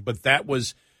wrong, but that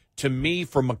was, to me,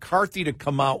 for McCarthy to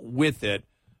come out with it,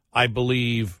 I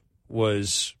believe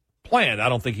was planned. I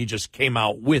don't think he just came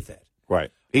out with it. Right.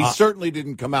 He certainly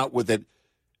didn't come out with it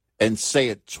and say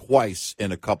it twice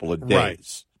in a couple of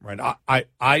days. Right.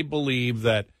 I believe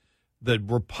that the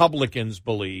Republicans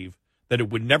believe that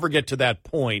it would never get to that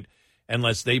point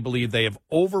unless they believe they have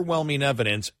overwhelming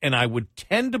evidence, and I would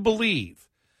tend to believe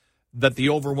that the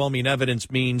overwhelming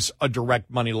evidence means a direct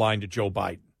money line to Joe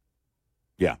Biden.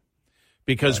 Yeah.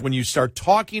 Because when you start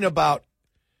talking about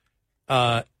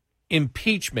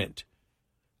impeachment,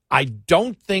 I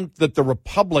don't think that the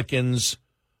Republicans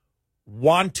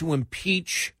want to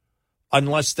impeach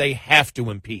unless they have to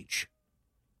impeach.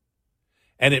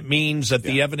 And it means that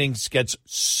the evidence gets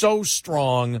so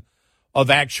strong of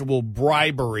actual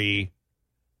bribery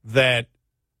that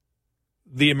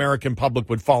the American public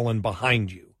would fall in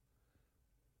behind you.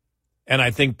 And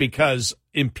I think because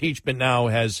impeachment now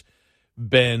has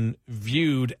been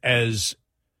viewed as,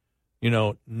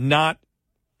 not,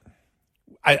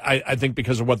 I think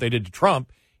because of what they did to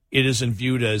Trump, it isn't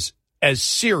viewed as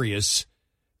serious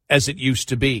as it used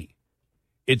to be.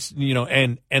 It's,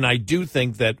 and I do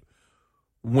think that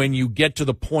when you get to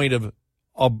the point of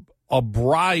a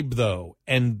bribe, though,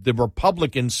 and the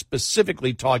Republicans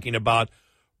specifically talking about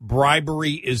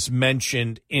bribery is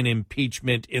mentioned in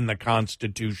impeachment in the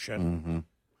Constitution,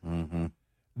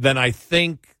 then I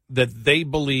think that they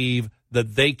believe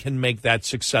that they can make that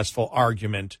successful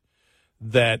argument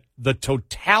that the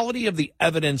totality of the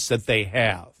evidence that they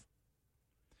have,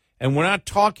 and we're not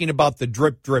talking about the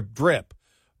drip, drip, drip,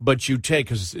 but you take,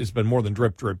 because it's been more than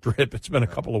drip, drip, drip. It's been a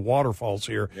couple of waterfalls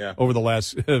here over the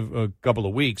last couple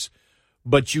of weeks.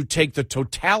 But you take the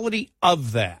totality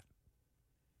of that,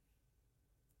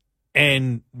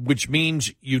 and which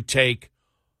means you take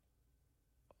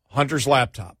Hunter's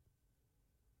laptop,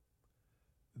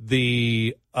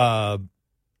 the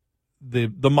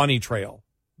money trail,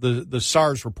 the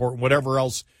SARS report, whatever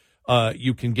else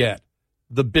you can get,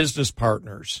 the business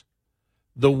partners,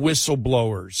 the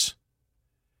whistleblowers,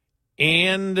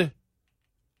 and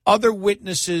other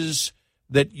witnesses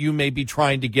that you may be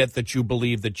trying to get that you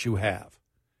believe that you have.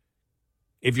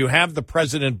 If you have the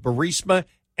President Burisma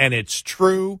and it's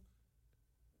true,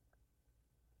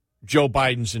 Joe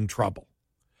Biden's in trouble.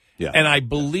 Yeah. And I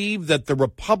believe that the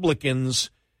Republicans,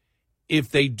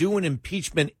 if they do an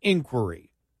impeachment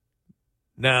inquiry,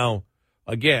 now,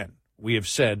 again, we have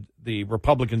said the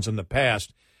Republicans in the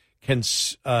past can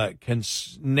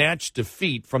snatch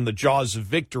defeat from the jaws of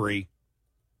victory.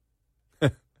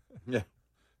 Yeah.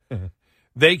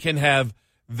 They can have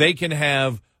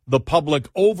the public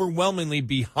overwhelmingly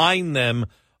behind them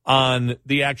on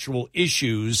the actual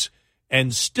issues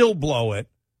and still blow it.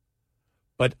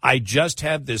 But I just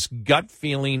have this gut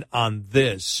feeling on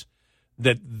this,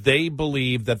 that they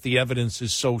believe that the evidence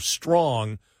is so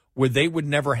strong where they would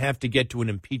never have to get to an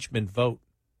impeachment vote,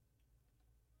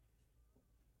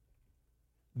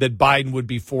 that Biden would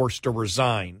be forced to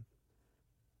resign.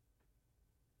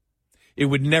 It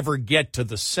would never get to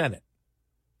the Senate.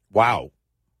 Wow.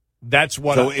 That's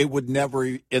what. So it would never,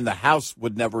 in the House,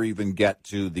 would never even get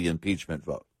to the impeachment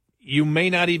vote. You may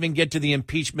not even get to the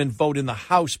impeachment vote in the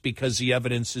House because the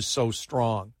evidence is so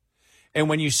strong. And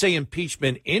when you say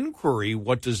impeachment inquiry,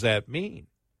 what does that mean?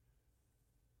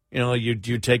 You know,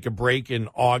 you take a break in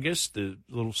August, the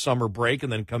little summer break,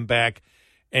 and then come back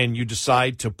and you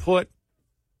decide to put,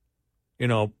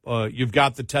 you've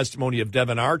got the testimony of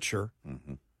Devin Archer.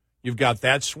 Mm-hmm. You've got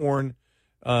that sworn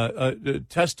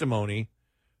testimony.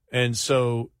 And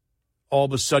so all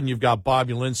of a sudden you've got Bob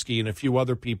Ulinsky and a few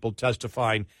other people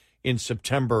testifying in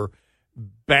September,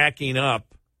 backing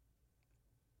up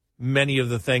many of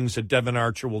the things that Devin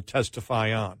Archer will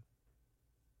testify on.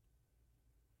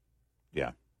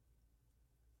 Yeah.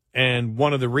 And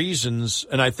one of the reasons,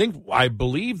 and I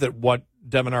believe that what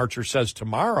Devin Archer says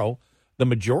tomorrow, the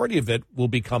majority of it will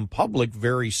become public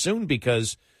very soon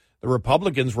because the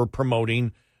Republicans were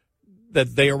promoting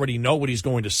that they already know what he's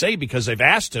going to say because they've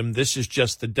asked him. This is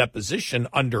just the deposition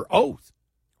under oath.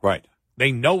 Right.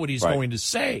 They know what he's going to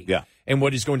say. Yeah. And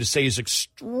what he's going to say is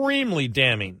extremely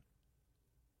damning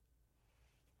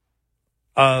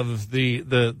of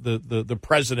the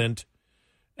president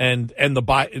and the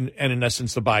Biden, and in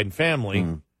essence the Biden family,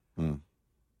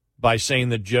 by saying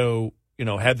that Joe,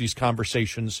 had these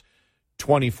conversations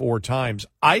 24 times.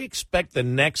 I expect the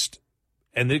next,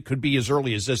 and it could be as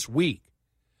early as this week,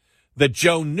 that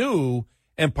Joe knew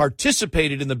and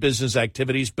participated in the business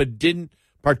activities, but didn't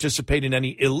participate in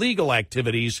any illegal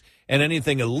activities, and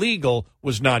anything illegal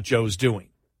was not Joe's doing.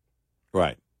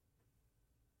 Right.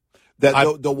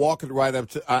 They'll walk it right up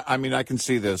to, I can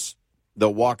see this.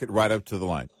 They'll walk it right up to the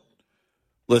line.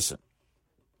 Listen,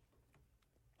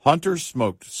 Hunter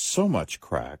smoked so much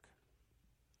crack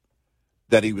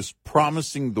that he was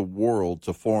promising the world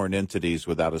to foreign entities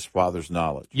without his father's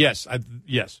knowledge. Yes.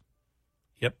 Yes.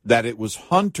 Yep. That it was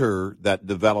Hunter that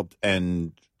developed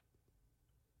and,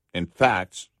 in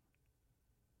fact,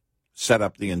 set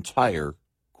up the entire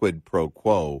quid pro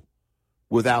quo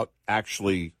without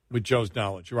actually... With Joe's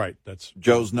knowledge, right. That's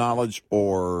Joe's knowledge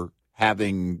or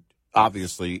having,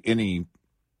 obviously, any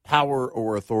power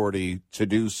or authority to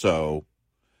do so.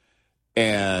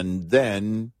 And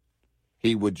then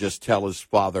he would just tell his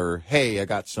father, hey, I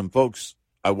got some folks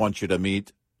I want you to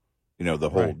meet. The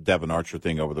whole Devin Archer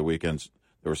thing over the weekends.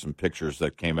 There were some pictures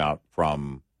that came out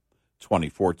from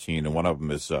 2014, and one of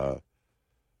them is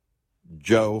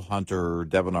Joe, Hunter,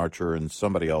 Devin Archer, and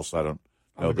somebody else. I don't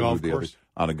know. On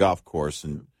a golf course.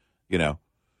 And,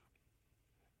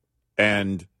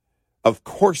 and of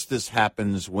course this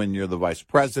happens when you're the vice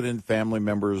president. Family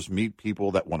members meet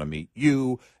people that want to meet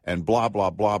you and blah, blah,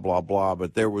 blah, blah, blah.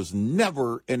 But there was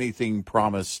never anything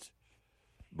promised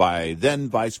by then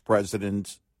vice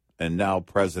president and now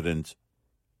President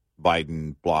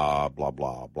Biden, blah, blah,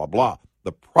 blah, blah, blah.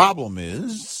 The problem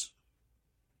is,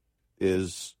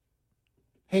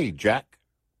 hey, Jack,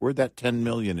 where'd that $10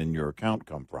 million in your account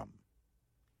come from?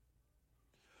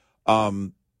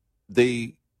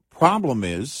 The problem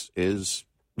is,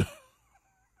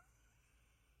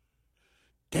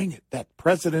 dang it, that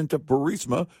president of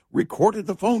Burisma recorded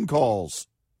the phone calls.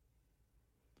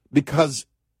 Because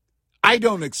I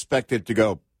don't expect it to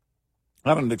go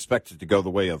the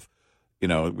way of,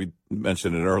 we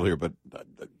mentioned it earlier, but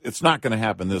it's not going to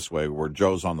happen this way where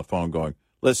Joe's on the phone going,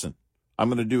 listen, I'm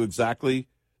going to do exactly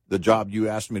the job you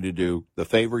asked me to do, the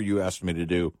favor you asked me to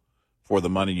do for the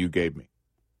money you gave me.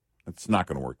 It's not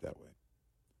going to work that way.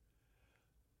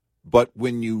 But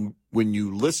when you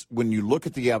look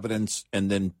at the evidence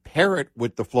and then pair it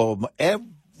with the flow of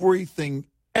everything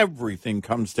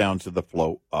comes down to the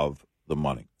flow of the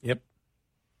money. Yep.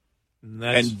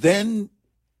 And then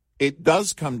it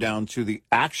does come down to the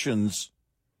actions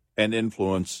and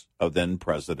influence of then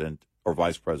President or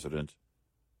Vice President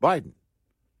Biden.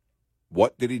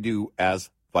 What did he do as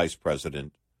Vice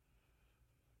President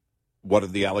what are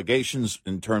the allegations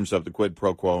in terms of the quid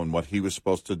pro quo and what he was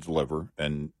supposed to deliver,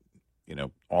 and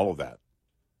all of that.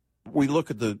 We look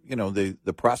at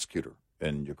the prosecutor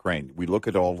in Ukraine. We look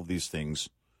at all of these things.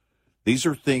 These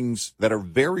are things that are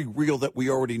very real that we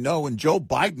already know. And Joe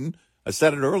Biden, I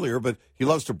said it earlier, but he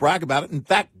loves to brag about it. In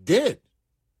fact, did.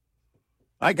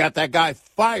 I got that guy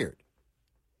fired.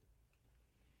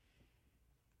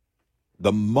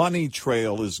 The money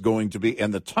trail is going to be,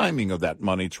 and the timing of that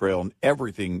money trail and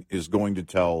everything is going to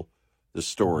tell the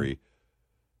story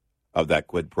of that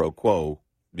quid pro quo,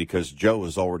 because Joe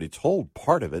has already told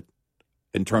part of it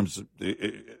in terms of,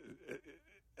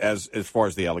 as far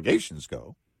as the allegations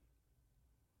go.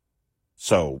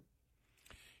 So,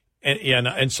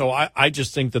 and so I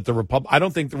just think that I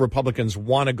don't think the Republicans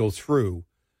want to go through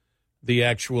the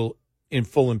actual in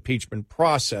full impeachment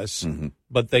process,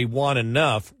 but they want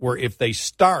enough where if they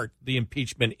start the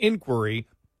impeachment inquiry,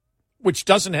 which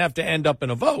doesn't have to end up in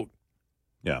a vote,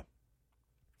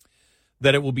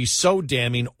 that it will be so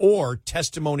damning, or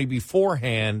testimony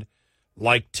beforehand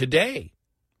like today.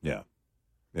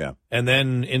 Yeah. And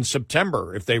then in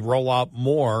September, if they roll out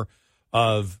more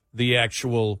of the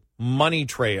actual money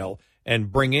trail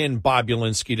and bring in Bob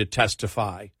Ulinsky to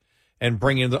testify and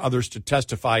bring in the others to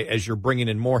testify as you're bringing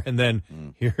in more. And then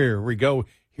here we go.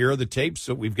 Here are the tapes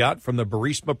that we've got from the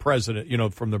Burisma president,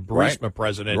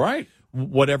 president. Right.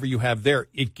 Whatever you have there.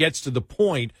 It gets to the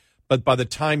point, but by the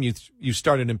time you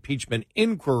start an impeachment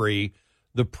inquiry,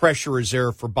 the pressure is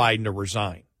there for Biden to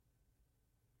resign.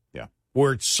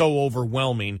 Where it's so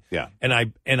overwhelming. Yeah.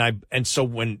 And so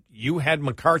when you had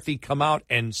McCarthy come out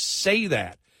and say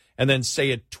that, and then say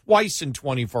it twice in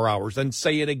 24 hours, then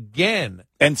say it again.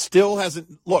 And still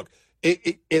hasn't, look,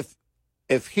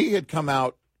 if he had come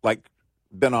out, like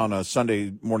been on a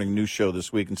Sunday morning news show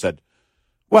this week and said,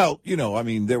 well,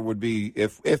 there would be,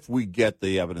 if we get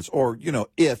the evidence, or,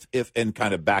 if, and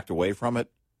kind of backed away from it,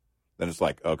 then it's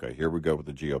like, okay, here we go with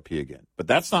the GOP again. But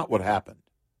that's not what happened.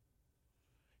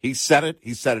 He said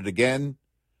it again,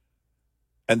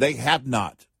 and they have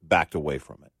not backed away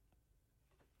from it.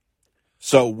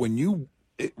 So when you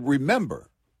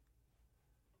remember,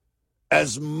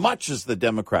 as much as the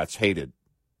Democrats hated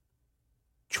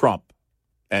Trump,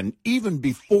 and even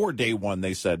before day one,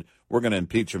 they said, we're going to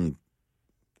impeach him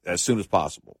as soon as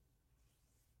possible.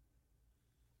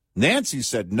 Nancy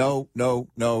said, no.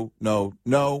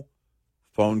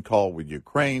 Phone call with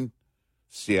Ukraine.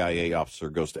 CIA officer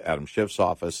goes to Adam Schiff's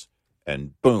office,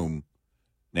 and boom,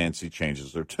 Nancy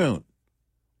changes their tune.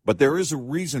 But there is a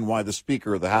reason why the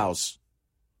Speaker of the House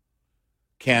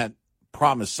can't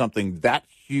promise something that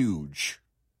huge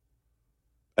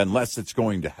unless it's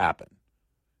going to happen.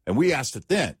 And we asked it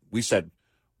then. We said,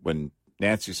 when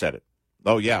Nancy said it,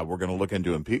 oh, yeah, we're going to look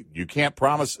into impeachment. You can't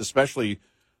promise, especially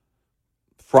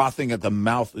frothing at the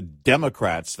mouth of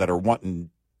Democrats that are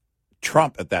wanting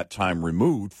Trump at that time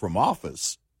removed from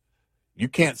office. You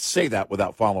can't say that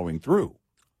without following through.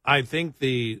 I think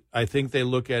they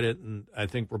look at it, and I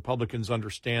think Republicans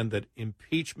understand that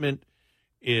impeachment,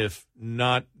 if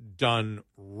not done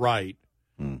right,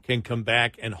 can come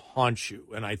back and haunt you.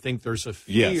 And I think there's a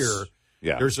fear. Yes.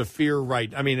 Yeah. There's a fear,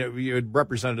 right? I mean, you had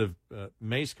Representative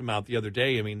Mace come out the other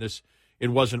day. I mean, it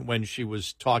wasn't when she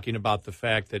was talking about the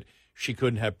fact that she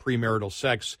couldn't have premarital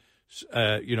sex.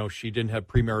 She didn't have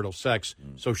premarital sex,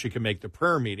 so she could make the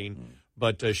prayer meeting.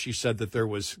 But she said that that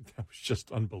was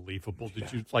just unbelievable.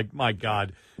 It's like, my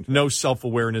God, no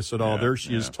self-awareness at all. There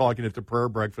she is talking at the prayer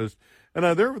breakfast. And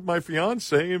I'm there with my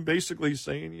fiance and basically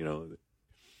saying,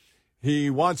 he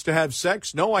wants to have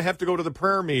sex. No, I have to go to the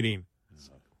prayer meeting.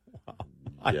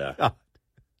 Wow.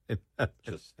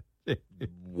 Just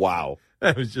wow.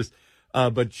 That was just,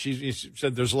 but she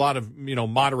said there's a lot of,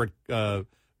 moderate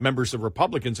members of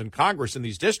Republicans in Congress in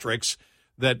these districts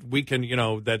that we can,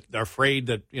 that are afraid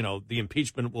that, the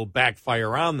impeachment will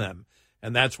backfire on them.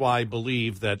 And that's why I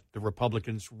believe that the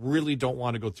Republicans really don't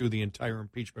want to go through the entire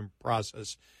impeachment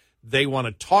process. They want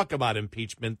to talk about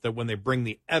impeachment, that when they bring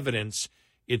the evidence,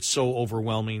 it's so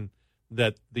overwhelming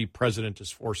that the president is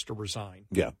forced to resign.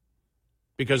 Yeah.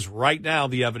 Because right now,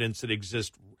 the evidence that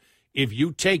exists, if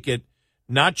you take it,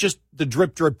 not just the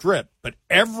drip, drip, drip, but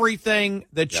everything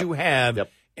that you have,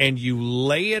 and you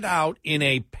lay it out in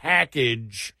a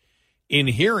package in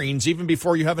hearings, even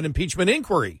before you have an impeachment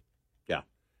inquiry. Yeah.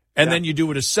 And then you do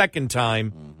it a second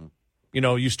time.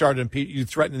 You start you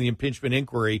threaten the impeachment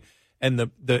inquiry, and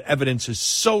the evidence is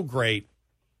so great.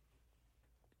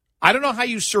 I don't know how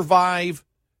you survive.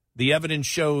 The evidence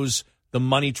shows the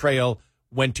money trail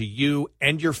went to you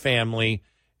and your family,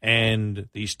 and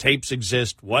these tapes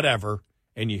exist, whatever,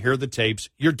 and you hear the tapes,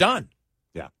 you're done.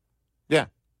 Yeah. Yeah.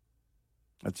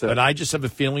 That's it. But I just have a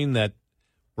feeling that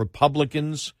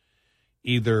Republicans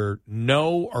either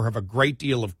know or have a great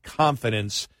deal of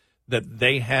confidence that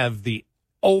they have the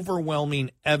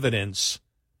overwhelming evidence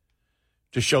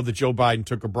to show that Joe Biden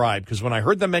took a bribe. Because when I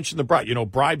heard them mention the bribe,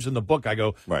 bribes in the book, I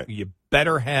go, right. You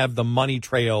better have the money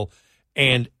trail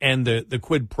and the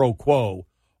quid pro quo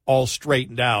all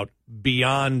straightened out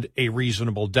beyond a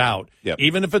reasonable doubt. Yep.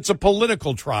 Even if it's a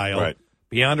political trial, right.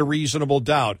 Beyond a reasonable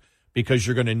doubt, because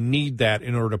you're going to need that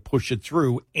in order to push it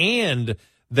through and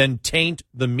then taint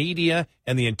the media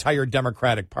and the entire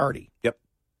Democratic Party. Yep.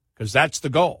 Because that's the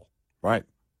goal. Right.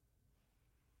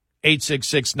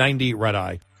 866-90 Red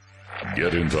Eye.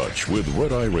 Get in touch with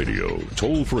Red Eye Radio,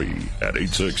 toll free at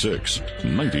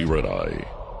 866-90 Red Eye.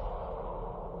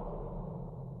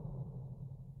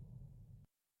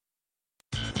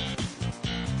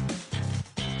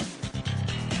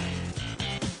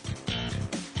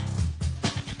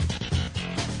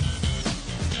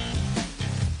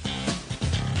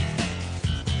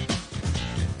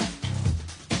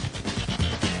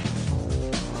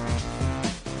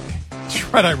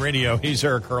 Red Eye Radio. He's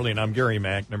Eric Hurley, and I'm Gary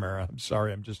McNamara. I'm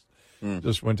sorry, I'm just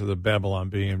went to the Babylon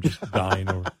Bee. I'm just dying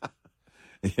over.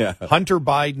 Yeah. Hunter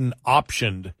Biden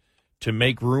optioned to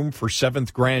make room for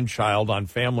seventh grandchild on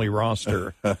family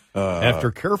roster.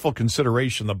 After careful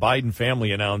consideration, the Biden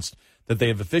family announced that they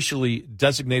have officially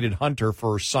designated Hunter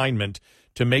for assignment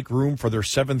to make room for their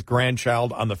seventh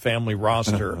grandchild on the family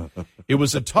roster. It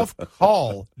was a tough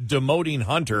call demoting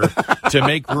Hunter to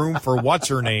make room for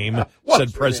what's-her-name,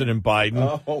 said President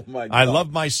Biden. Oh, my God. I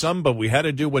love my son, but we had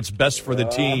to do what's best for the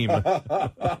team.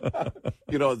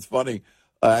 It's funny.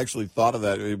 I actually thought of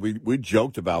that. We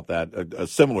joked about that, a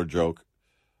similar joke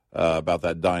about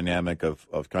that dynamic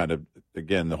of kind of,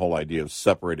 again, the whole idea of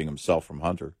separating himself from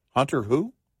Hunter. Hunter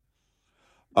who?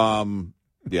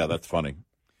 Yeah, that's funny.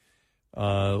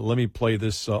 Let me play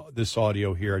this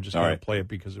audio here. I just want to play it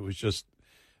because it was just,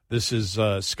 this is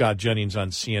Scott Jennings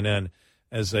on CNN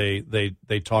as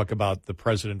they talk about the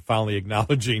president finally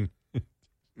acknowledging.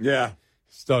 Yeah.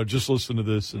 So just listen to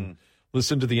this and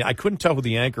listen to I couldn't tell who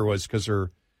the anchor was because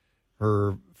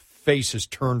her face is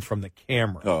turned from the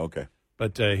camera. Oh, okay.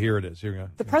 But here it is. Here we go.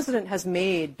 The president has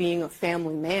made being a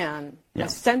family man a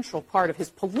central part of his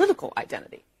political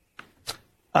identity.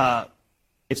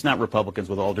 It's not Republicans,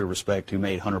 with all due respect, who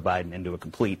made Hunter Biden into a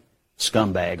complete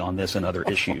scumbag on this and other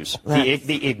issues.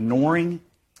 The ignoring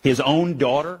his own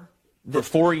daughter for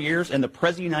 4 years and the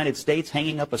President of the United States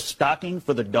hanging up a stocking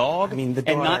for the dog and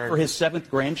not for his seventh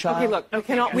grandchild.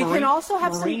 Okay, look, we can also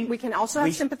have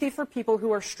sympathy for people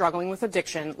who are struggling with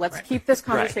addiction. Let's keep this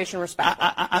conversation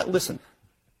respectful. Listen,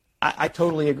 I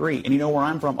totally agree. And you know where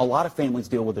I'm from? A lot of families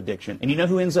deal with addiction. And you know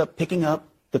who ends up picking up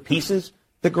the pieces?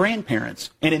 The grandparents.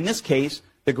 And in this case,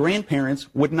 the grandparents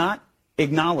would not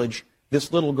acknowledge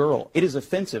this little girl. It is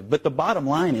offensive. But the bottom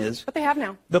line is... But they have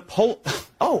now.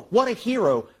 Oh, what a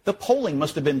hero. The polling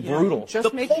must have been brutal.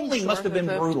 The polling must have been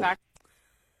brutal.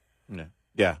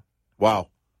 Yeah. Wow.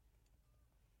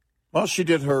 Well, she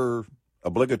did her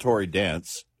obligatory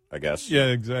dance, I guess. Yeah,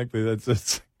 exactly.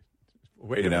 That's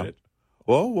wait a minute.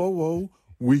 Whoa.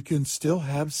 We can still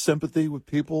have sympathy with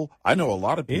people. I know a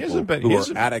lot of people who are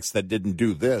addicts that didn't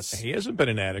do this. He hasn't been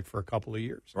an addict for a couple of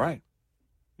years. Right.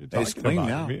 He's clean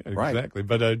now. Right. Exactly.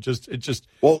 But in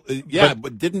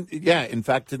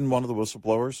fact, didn't one of the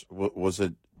whistleblowers, was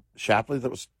it Shapley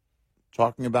that was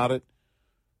talking about it?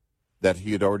 That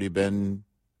he had already been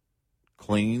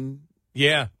clean?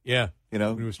 Yeah. Yep.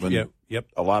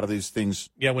 A lot of these things.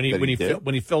 Yeah, when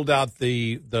he filled out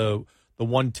the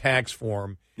one tax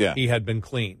form, he had been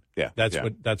clean. Yeah,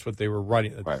 that's what they were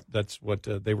writing. Right. That's what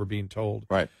they were being told.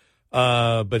 Right.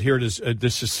 But here it is.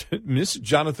 This is Miss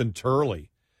Jonathan Turley.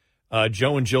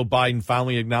 Joe and Jill Biden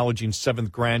finally acknowledging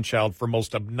seventh grandchild for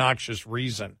most obnoxious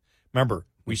reason. Remember,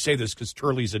 we say this because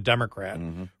Turley's a Democrat.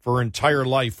 Mm-hmm. For her entire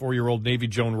life, 4-year-old Navy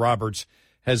Joan Roberts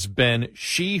has been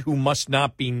she who must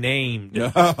not be named.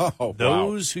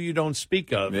 Those who you don't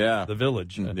speak of. Yeah. The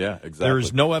village. Yeah, exactly. There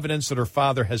is no evidence that her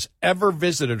father has ever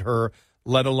visited her,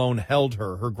 let alone held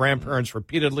her. Her grandparents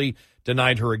repeatedly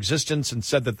denied her existence and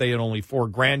said that they had only 4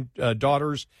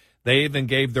 granddaughters. They even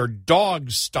gave their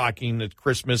dog stocking at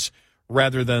Christmas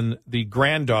rather than the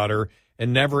granddaughter,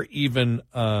 and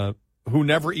who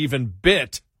never even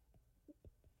bit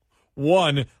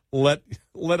one, let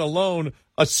alone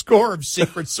a score of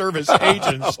Secret Service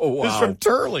agents. Wow. This is from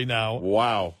Turley now.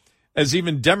 Wow. As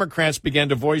even Democrats began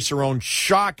to voice their own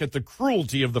shock at the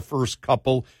cruelty of the first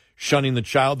couple shunning the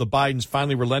child, the Bidens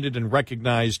finally relented and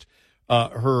recognized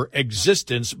her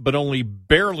existence, but only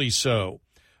barely so.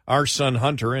 Our son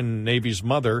Hunter and Navy's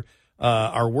mother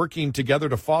are working together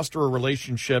to foster a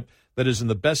relationship that is in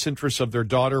the best interest of their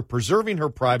daughter, preserving her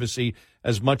privacy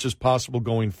as much as possible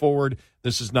going forward.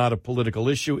 This is not a political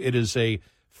issue. It is a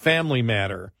family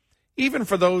matter. Even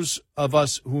for those of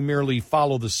us who merely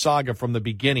follow the saga from the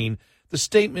beginning, the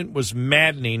statement was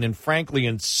maddening and frankly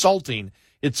insulting.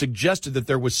 It suggested that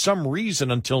there was some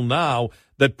reason until now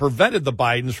that prevented the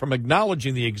Bidens from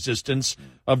acknowledging the existence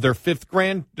of their fifth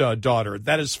granddaughter.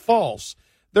 That is false.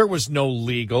 There was no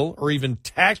legal or even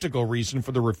tactical reason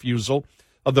for the refusal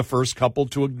of the first couple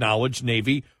to acknowledge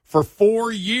Navy for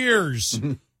 4 years.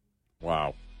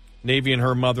 Wow. Navy and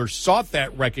her mother sought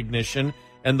that recognition,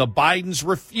 and the Bidens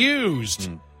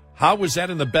refused. How was that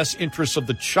in the best interest of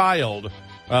the child?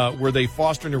 Were they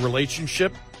fostering a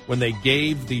relationship when they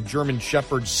gave the German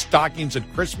Shepherd stockings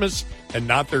at Christmas and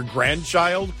not their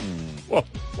grandchild? Whoa,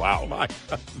 wow. My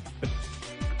God.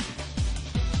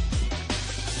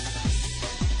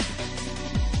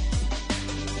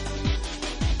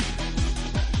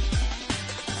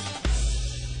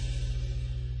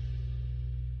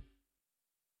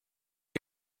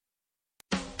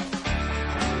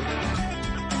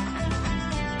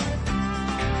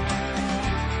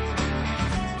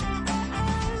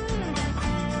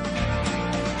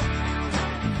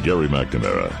 Gary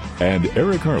McNamara and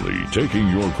Eric Harley taking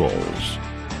your calls.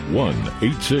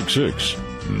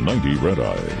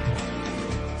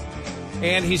 1-866-90-RED-EYE.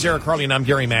 And he's Eric Harley, and I'm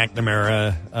Gary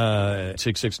McNamara.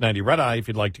 6690-RED-EYE. If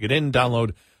you'd like to get in,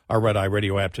 download our Red Eye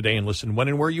radio app today and listen when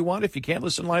and where you want if you can't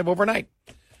listen live overnight.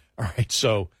 All right,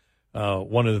 so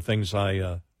one of the things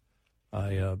I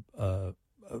thought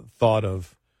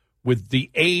of with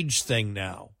the age thing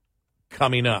now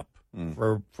coming up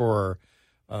for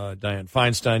Dianne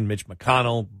Feinstein, Mitch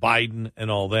McConnell, Biden,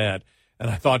 and all that. And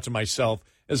I thought to myself,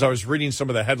 as I was reading some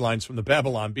of the headlines from the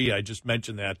Babylon Bee, I just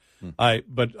mentioned that,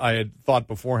 but I had thought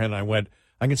beforehand, I went,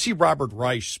 I can see Robert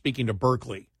Reich speaking to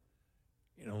Berkeley,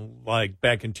 like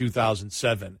back in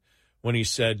 2007, when he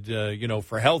said,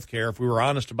 for health care, if we were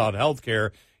honest about health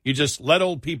care, you just let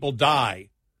old people die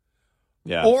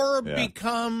or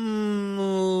become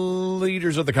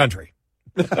leaders of the country.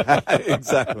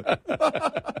 Exactly.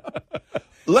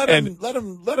 Let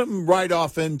him ride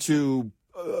off into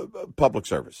public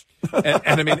service.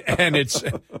 and it's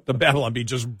the Babylon Bee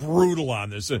just brutal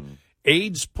on this.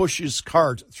 AIDS pushes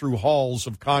cart through halls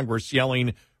of Congress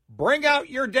yelling, "Bring out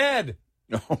your dead."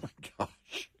 Oh, my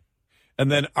gosh. And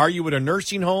then, are you at a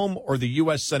nursing home or the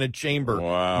U.S. Senate chamber?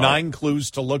 Wow. 9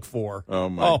 clues to look for. Oh,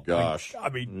 my gosh. I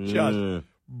mean, just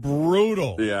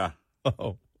brutal. Yeah.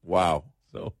 Oh, wow.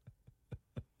 So.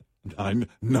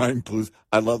 Nine clues.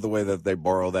 I love the way that they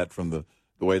borrow that from the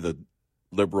way the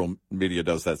liberal media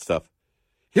does that stuff.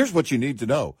 Here's what you need to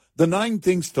know. The 9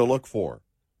 things to look for.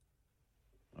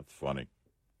 That's funny.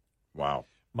 Wow.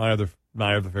 My other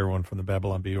favorite one from the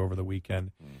Babylon Bee over the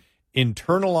weekend.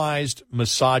 Internalized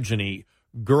misogyny.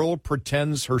 Girl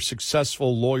pretends her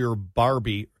successful lawyer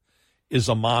Barbie is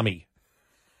a mommy.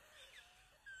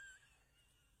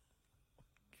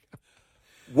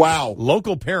 Wow.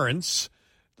 Local parents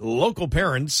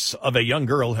of a young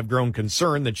girl have grown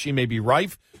concerned that she may be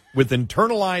rife with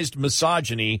internalized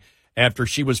misogyny after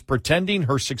she was pretending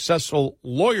her successful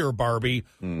lawyer Barbie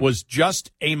was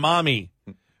just a mommy.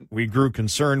 We grew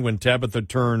concerned when Tabitha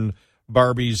turned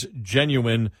Barbie's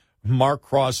genuine Mark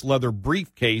Cross leather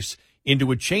briefcase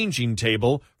into a changing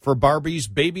table for Barbie's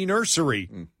baby nursery.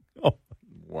 Oh.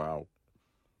 Wow.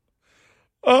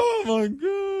 Oh, my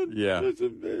God. Yeah. That's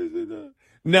amazing.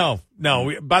 No.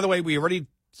 By the way, we already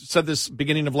said this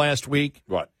beginning of last week.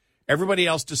 What? Everybody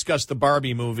else discussed the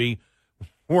Barbie movie.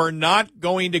 We're not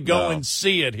going to go and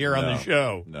see it here on the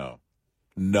show. No.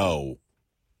 No.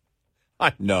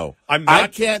 I'm not. I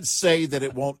can't say that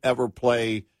it won't ever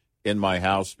play in my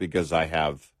house because I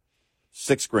have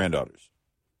 6 granddaughters.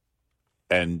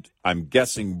 And I'm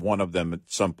guessing one of them at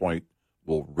some point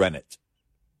will rent it.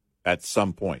 At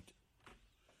some point.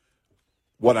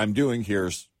 What I'm doing here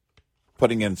is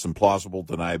putting in some plausible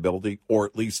deniability, or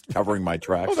at least covering my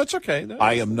tracks. Oh, that's okay.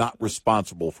 I am not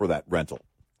responsible for that rental.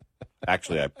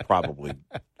 Actually, I probably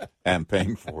am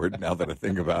paying for it now that I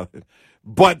think about it.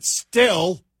 But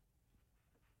still,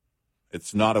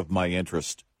 it's not of my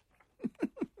interest.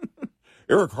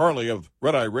 Eric Harley of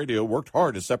Red Eye Radio worked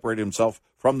hard to separate himself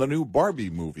from the new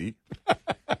Barbie movie.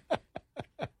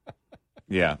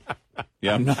 Yeah,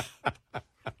 I'm not.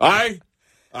 I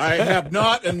have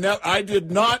not, and I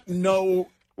did not know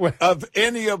of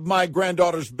any of my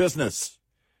granddaughter's business.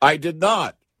 I did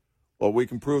not. Well, we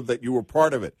can prove that you were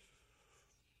part of it.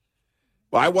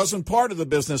 Well, I wasn't part of the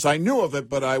business. I knew of it,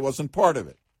 but I wasn't part of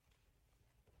it.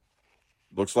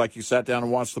 Looks like you sat down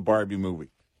and watched the Barbie movie.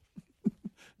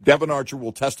 Devin Archer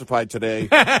will testify today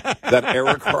that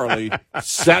Eric Harley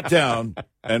sat down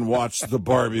and watched the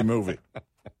Barbie movie.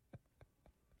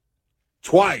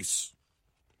 Twice.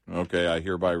 Okay, I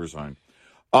hereby resign.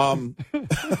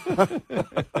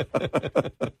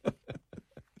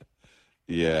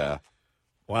 Yeah.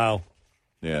 Wow.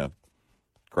 Yeah.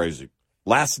 Crazy.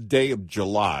 Last day of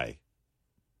July.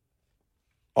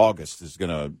 August is going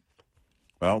to,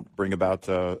 bring about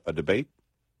a debate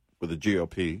with the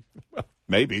GOP.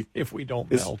 Maybe. If we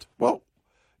don't melt. Well,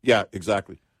 yeah,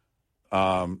 exactly.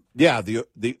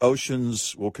 The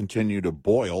oceans will continue to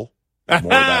boil. More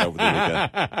of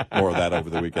that over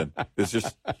the weekend. It's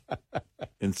just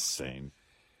insane.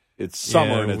 It's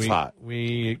summer and it's hot.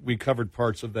 We covered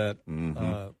parts of that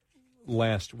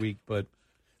last week, but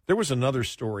there was another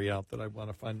story out that I want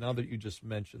to find. Now that you just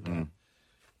mentioned that,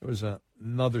 there was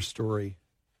another story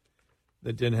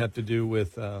that didn't have to do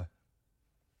with. Let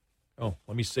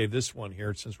me say this one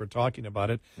here since we're talking about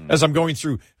it. As I'm going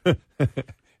through.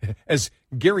 As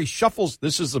Gary shuffles,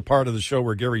 this is the part of the show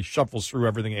where Gary shuffles through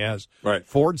everything he has. Right.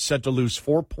 Ford set to lose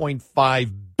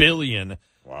 $4.5 billion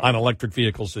on electric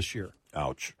vehicles this year.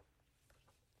 Ouch.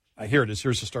 Here it is.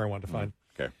 Here's the story I wanted to find.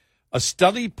 Okay. A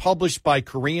study published by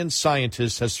Korean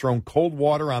scientists has thrown cold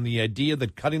water on the idea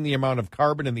that cutting the amount of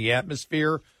carbon in the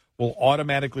atmosphere will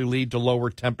automatically lead to lower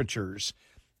temperatures.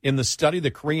 In the study, the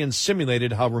Koreans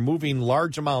simulated how removing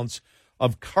large amounts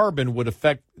of carbon would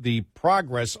affect the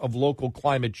progress of local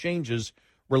climate changes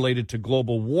related to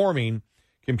global warming.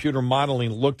 Computer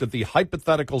modeling looked at the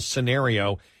hypothetical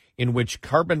scenario in which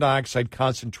carbon dioxide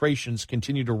concentrations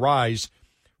continue to rise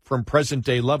from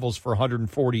present-day levels for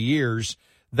 140 years,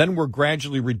 then were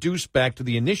gradually reduced back to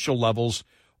the initial levels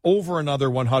over another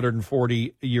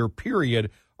 140-year period,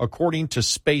 according to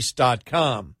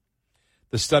Space.com.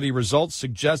 The study results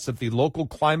suggest that the local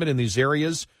climate in these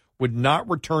areas would not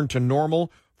return to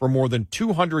normal for more than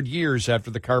 200 years after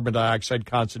the carbon dioxide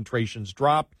concentrations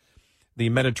drop. The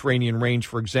Mediterranean range,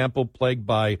 for example, plagued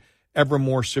by ever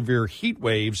more severe heat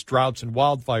waves, droughts, and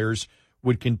wildfires,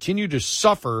 would continue to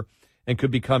suffer and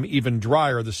could become even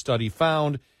drier, the study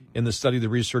found. In the study, the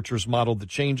researchers modeled the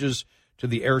changes to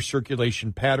the air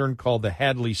circulation pattern called the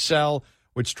Hadley cell,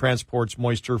 which transports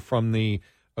moisture from the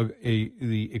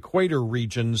equator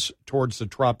regions towards the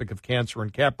Tropic of Cancer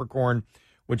and Capricorn,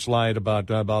 which lie at about,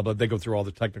 they go through all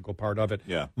the technical part of it.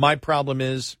 Yeah. My problem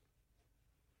is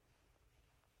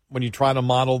when you try to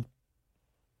model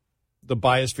the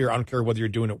biosphere, I don't care whether you're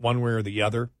doing it one way or the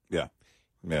other. Yeah.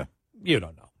 Yeah. You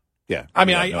don't know. Yeah. I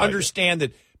mean, I understand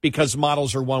that because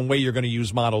models are one way, you're going to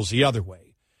use models the other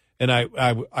way. And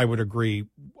I would agree.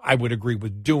 I would agree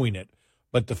with doing it.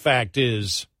 But the fact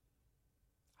is,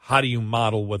 how do you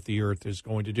model what the Earth is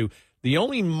going to do? The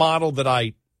only model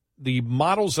the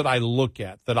models that I look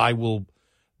at that I will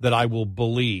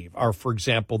believe are, for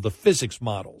example, the physics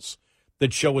models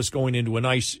that show us going into an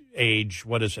ice age,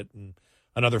 in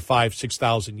another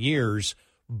 5,000-6,000 years,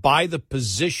 by the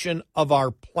position of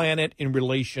our planet in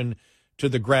relation to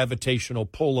the gravitational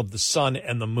pull of the sun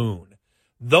and the moon.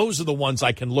 Those are the ones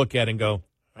I can look at and go,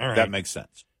 all right. That makes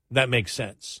sense. That makes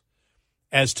sense.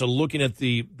 As to looking at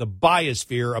the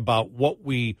biosphere, about what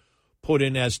we put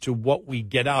in as to what we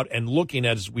get out, and looking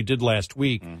at, as we did last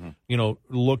week,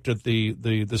 looked at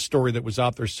the story that was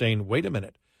out there saying, wait a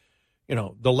minute,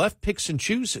 the left picks and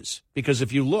chooses, because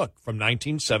if you look from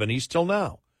 1970s till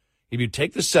now, if you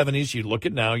take the 70s, you look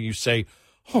at now, you say,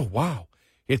 oh, wow,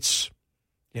 it's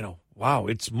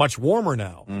much warmer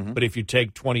now. But if you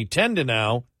take 2010 to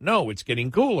now, no, it's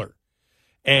getting cooler.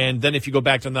 And then if you go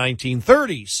back to the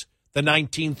 1930s, the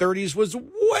 1930s was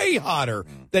way hotter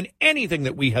than anything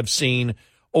that we have seen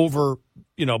over,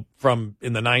 from the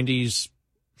 90s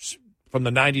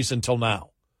until now.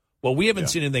 Well, we haven't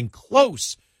seen anything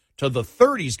close to the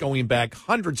 30s going back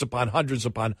hundreds upon hundreds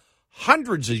upon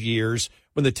hundreds of years,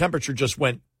 when the temperature just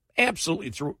went absolutely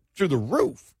through the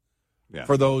roof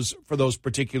for those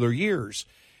particular years.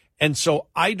 And so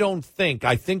I think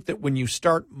that when you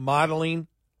start modeling,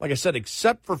 like I said,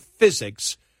 except for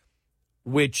physics,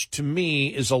 which to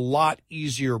me is a lot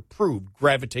easier proved,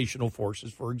 gravitational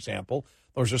forces, for example,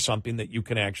 those are something that you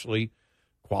can actually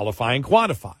qualify and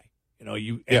quantify.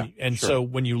 So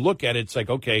when you look at it, it's like,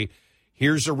 okay,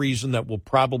 here's a reason that we'll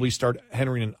probably start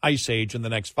entering an ice age in the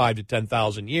next 5,000 to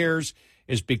 10,000 years,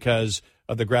 is because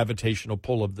of the gravitational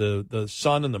pull of the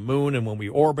sun and the moon, and when we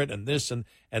orbit, and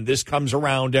this comes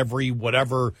around every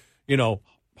whatever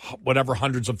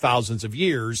hundreds of thousands of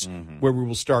years, where we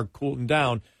will start cooling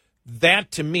down. That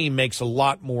to me makes a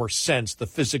lot more sense, the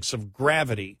physics of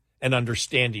gravity, and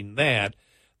understanding that,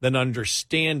 than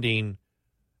understanding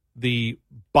the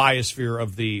biosphere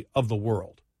of the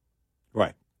world.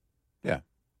 Right. Yeah.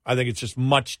 I think it's just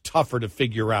much tougher to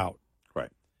figure out.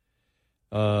 Right.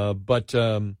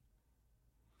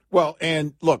 Well,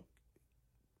 and look,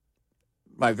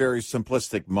 my very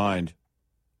simplistic mind,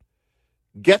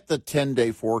 get the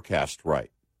 10-day forecast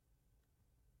right.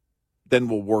 Then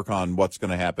we'll work on what's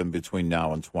going to happen between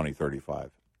now and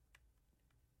 2035.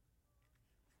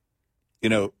 You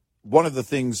know, one of the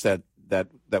things that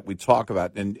we talk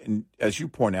about, and as you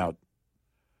point out,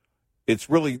 it's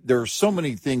really, there are so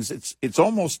many things. It's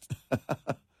almost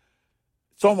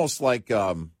it's almost like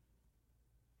the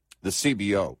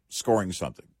CBO scoring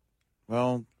something.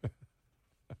 Well,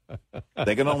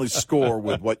 they can only score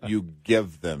with what you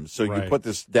give them. So you put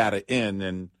this data in,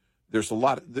 and there's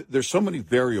so many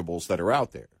variables that are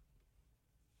out there.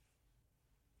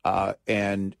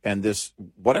 And this,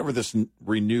 whatever this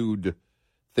renewed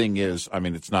thing is, I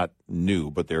mean, it's not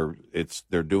new, but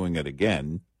they're doing it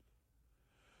again.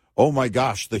 Oh my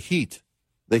gosh, the heat.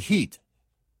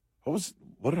 What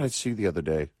did I see the other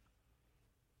day?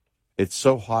 It's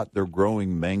so hot they're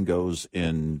growing mangoes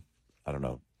in, I don't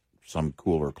know, some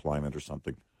cooler climate or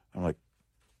something. I'm like,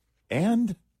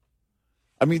 and?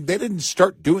 I mean, they didn't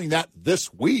start doing that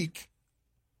this week.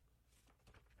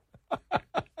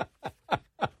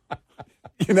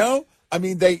 You know? I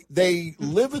mean, they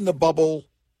live in the bubble,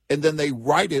 and then they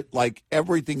write it like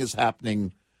everything is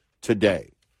happening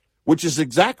today, which is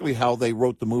exactly how they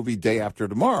wrote the movie Day After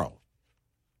Tomorrow.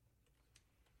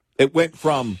 It went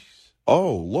from,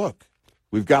 oh, look,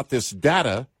 we've got this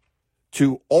data,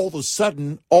 to all of a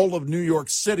sudden, all of New York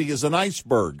City is an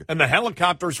iceberg. And the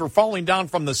helicopters were falling down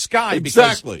from the sky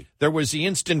exactly. Because there was the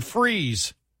instant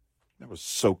freeze. That was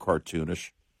so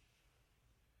cartoonish.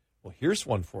 Well, here's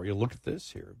one for you. Look at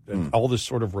this here. All this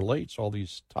sort of relates, all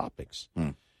these topics.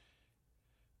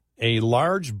 A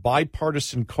large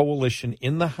bipartisan coalition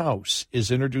in the House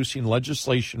is introducing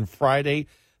legislation Friday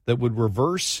that would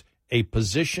reverse a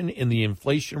position in the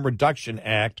Inflation Reduction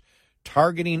Act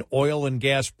targeting oil and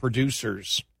gas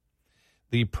producers.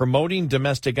 The Promoting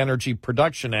Domestic Energy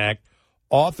Production Act,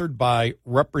 authored by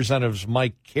Representatives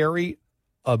Mike Carey,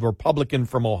 a Republican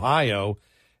from Ohio,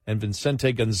 and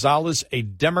Vicente Gonzalez, a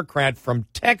Democrat from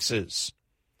Texas,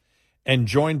 and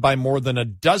joined by more than a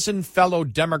dozen fellow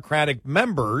Democratic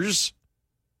members,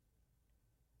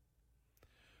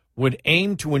 would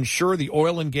aim to ensure the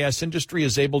oil and gas industry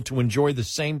is able to enjoy the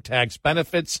same tax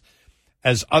benefits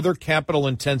as other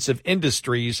capital-intensive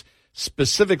industries.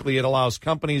 Specifically, it allows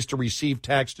companies to receive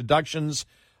tax deductions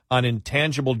on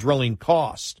intangible drilling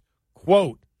costs.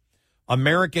 Quote,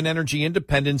 American energy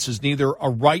independence is neither a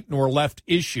right nor left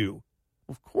issue.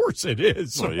 Of course it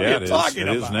is. Well, yeah, it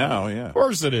is now, yeah. Of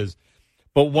course it is.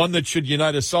 But one that should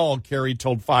unite us all, Kerry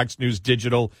told Fox News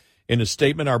Digital in a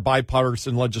statement. Our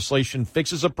bipartisan legislation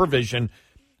fixes a provision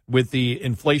with the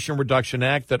Inflation Reduction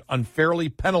Act that unfairly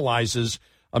penalizes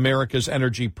America's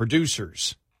energy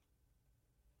producers.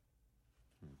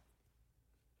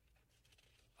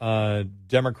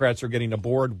 Democrats are getting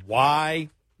aboard. Why?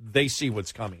 They see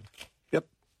what's coming. Yep.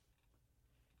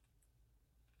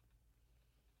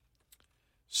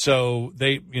 So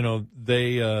they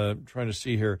trying to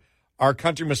see here. Our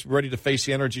country must be ready to face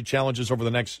the energy challenges over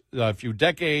the next few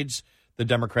decades, the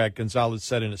Democrat Gonzalez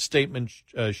said in a statement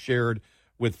shared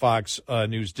with Fox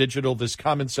News Digital. This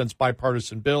common-sense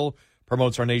bipartisan bill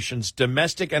promotes our nation's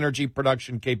domestic energy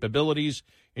production capabilities,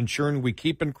 ensuring we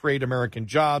keep and create American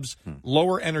jobs,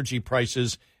 lower energy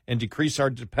prices, and decrease our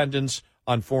dependence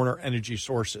on foreign energy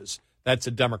sources. That's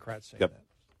a Democrat saying that.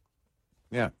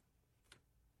 Yeah.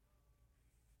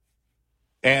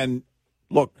 And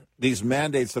look, these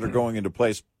mandates that are going into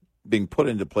place, being put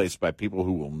into place by people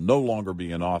who will no longer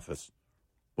be in office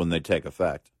when they take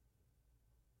effect,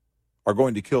 are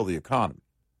going to kill the economy.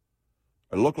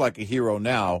 I look like a hero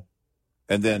now,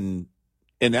 and then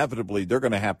inevitably they're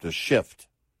going to have to shift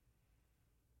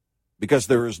because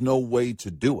there is no way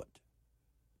to do it.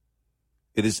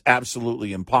 It is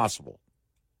absolutely impossible.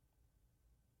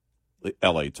 The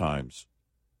LA Times.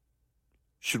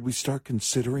 Should we start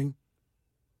considering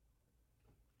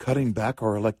cutting back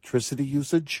our electricity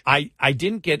usage? I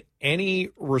didn't get any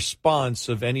response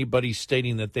of anybody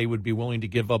stating that they would be willing to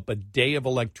give up a day of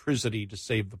electricity to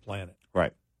save the planet.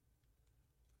 Right.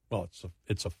 Well,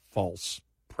 it's a false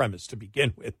premise to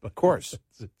begin with. But of course.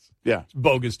 It's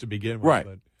bogus to begin with. Right.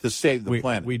 But to save the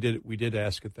planet. We did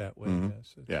ask it that way.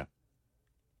 Yes. Yeah.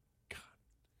 God,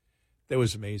 that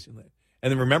was amazing.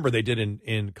 And then remember, they did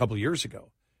in a couple of years ago,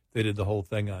 they did the whole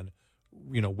thing on,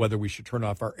 whether we should turn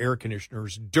off our air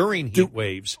conditioners during heat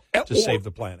waves to save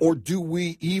the planet. Or do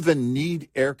we even need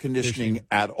air conditioning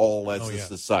at all as a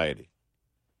society?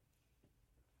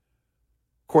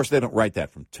 Of course, they don't write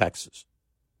that from Texas.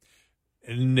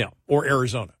 No, or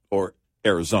Arizona.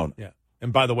 Yeah.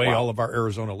 And by the way, Wow. all of our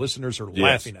Arizona listeners are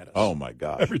laughing at us. Oh, my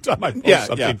gosh. Every time I post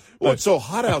something. Yeah. Well, it's so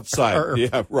hot outside.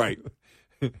 Yeah, right.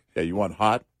 Yeah, you want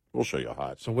hot? We'll show you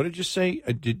hot. So what did you say?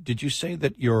 Did you say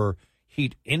that your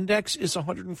heat index is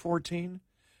 114?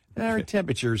 Our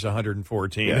temperature is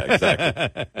 114. Yeah,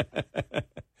 exactly.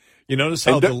 You notice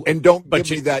how don't give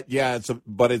me that. Yeah,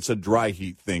 it's a dry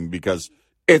heat thing because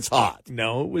it's hot.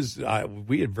 No, it was.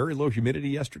 We had very low humidity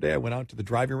yesterday. I went out to the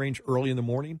driving range early in the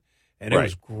morning, and it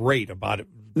was great. About it.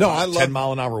 No, I love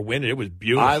 10-mile-an-hour wind. It was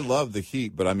beautiful. I love the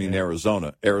heat, but I mean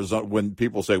Arizona. When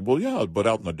people say, "Well, yeah, but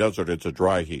out in the desert it's a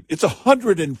dry heat," it's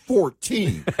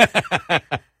 114.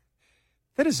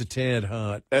 That is a tad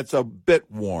hot. That's a bit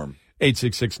warm.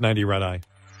 866-90 Red Eye.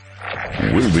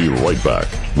 We'll be right back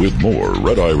with more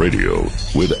Red Eye Radio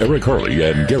with Eric Harley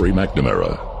and Gary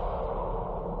McNamara.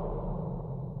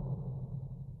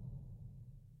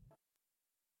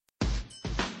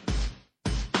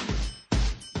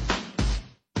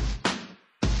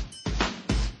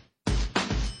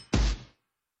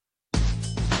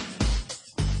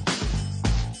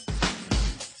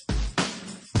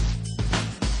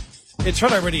 It's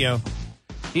Red Eye Radio.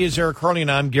 He is Eric Harley,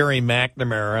 and I'm Gary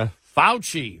McNamara.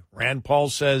 Fauci, Rand Paul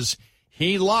says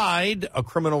he lied. A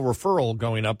criminal referral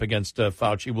going up against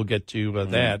Fauci. We'll get to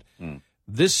that.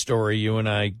 This story, you and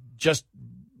I just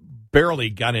barely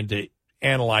got into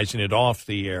analyzing it off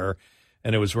the air,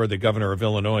 and it was where the governor of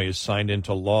Illinois has signed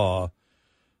into law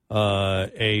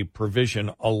a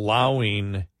provision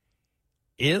allowing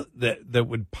that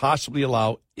would possibly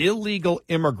allow illegal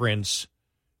immigrants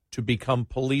to become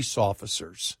police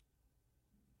officers.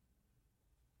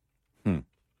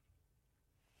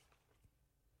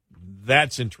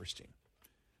 That's interesting.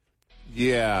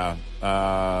 Yeah.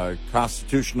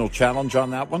 Constitutional challenge on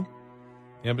that one?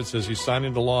 Yeah, but it says he signed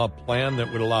into law a plan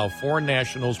that would allow foreign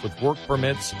nationals with work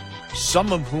permits,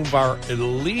 some of whom are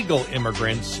illegal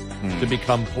immigrants, to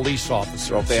become police officers.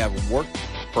 So if they have a work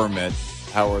permit,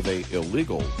 how are they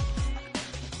illegal?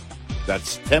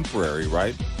 That's temporary,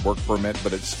 right? Work permit,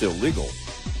 but it's still legal.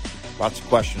 Lots of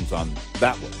questions on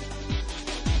that one.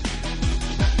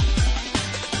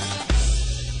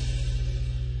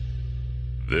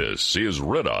 This is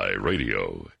Red Eye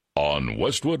Radio on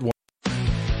Westwood One.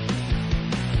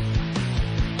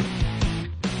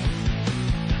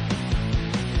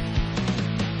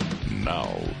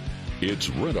 Now, it's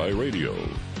Red Eye Radio.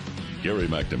 Gary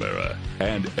McNamara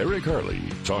and Eric Harley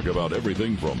talk about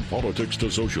everything from politics to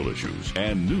social issues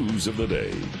and news of the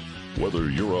day. Whether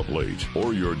you're up late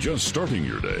or you're just starting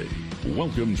your day,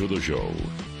 welcome to the show.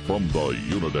 From the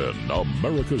Uniden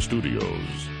America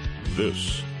Studios,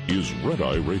 this is Red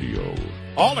Eye Radio.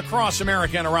 All across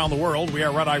America and around the world, we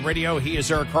are Red Eye Radio. He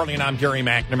is Eric Harley, and I'm Gary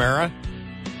McNamara.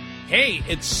 Hey,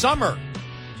 it's summer.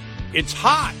 It's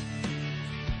hot.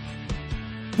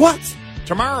 What?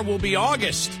 Tomorrow will be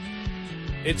August.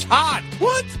 It's hot.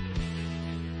 What?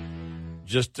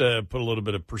 Just put a little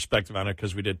bit of perspective on it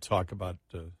because we did talk about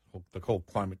the whole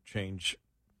climate change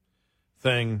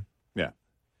thing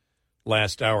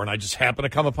last hour, and I just happened to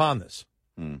come upon this.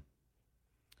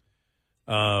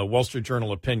 Wall Street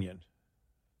Journal opinion.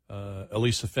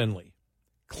 Elisa Finley.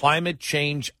 Climate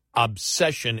change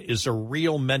obsession is a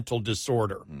real mental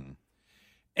disorder.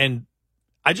 And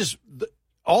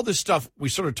all this stuff we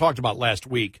sort of talked about last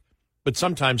week, but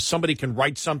sometimes somebody can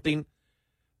write something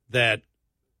that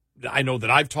I know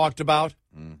that I've talked about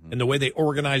and the way they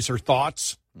organize their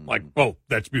thoughts, like, oh,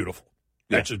 that's beautiful.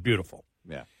 That's just beautiful.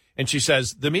 Yeah. And she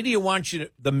says, the media wants you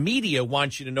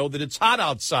to know that it's hot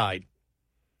outside.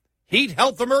 Heat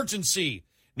health emergency.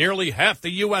 Nearly half the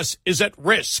U.S. is at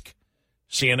risk.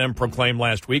 CNN proclaimed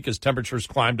last week as temperatures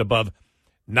climbed above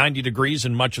 90 degrees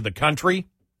in much of the country.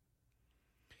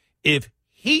 If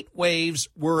heat waves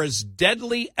were as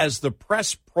deadly as the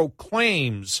press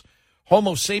proclaims,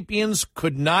 Homo sapiens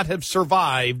could not have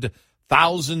survived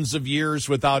thousands of years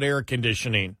without air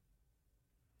conditioning.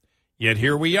 Yet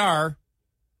here we are.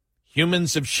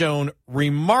 Humans have shown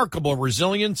remarkable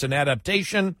resilience and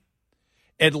adaptation,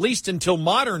 at least until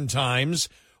modern times,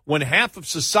 when half of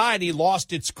society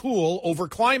lost its cool over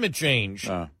climate change.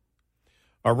 A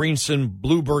recent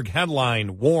Bloomberg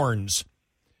headline warns,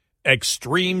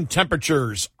 extreme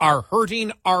temperatures are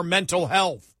hurting our mental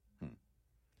health.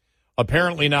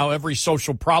 Apparently now every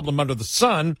social problem under the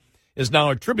sun is now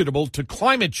attributable to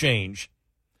climate change.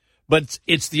 But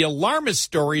it's the alarmist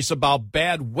stories about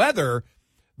bad weather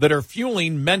that are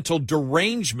fueling mental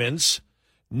derangements,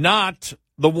 not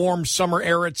the warm summer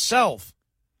air itself.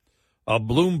 A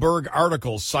Bloomberg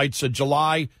article cites a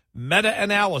July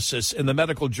meta-analysis in the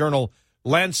medical journal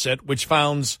Lancet, which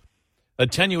found a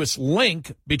tenuous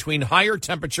link between higher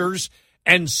temperatures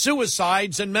and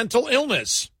suicides and mental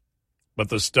illness. But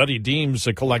the study deems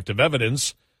the collective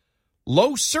evidence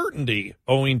low certainty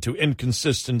owing to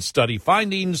inconsistent study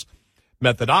findings,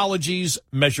 methodologies,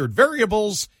 measured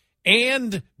variables,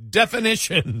 and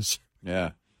definitions.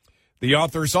 Yeah. The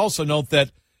authors also note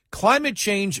that climate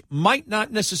change might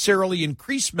not necessarily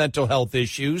increase mental health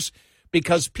issues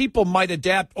because people might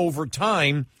adapt over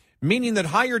time, meaning that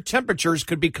higher temperatures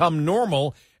could become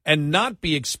normal and not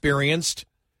be experienced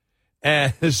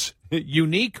as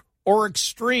unique or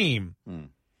extreme.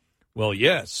 Well,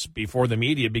 yes, before the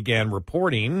media began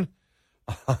reporting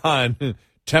on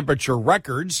temperature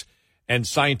records and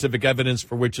scientific evidence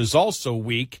for which is also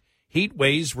weak, heat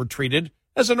waves were treated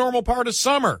as a normal part of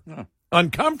summer.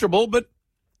 Uncomfortable, but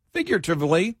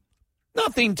figuratively,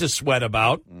 nothing to sweat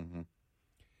about.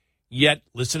 Yet,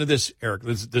 listen to this, Eric.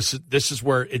 This is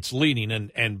where it's leading,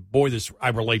 and boy, I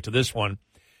relate to this one.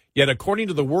 Yet, according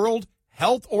to the World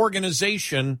Health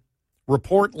Organization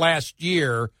report last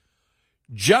year,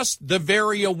 just the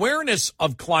very awareness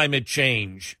of climate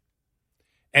change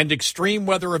and extreme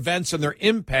weather events and their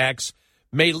impacts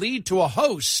may lead to a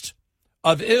host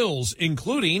of ills,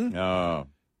 including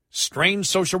strained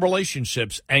social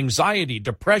relationships, anxiety,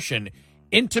 depression,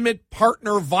 intimate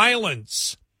partner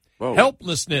violence,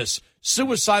 helplessness,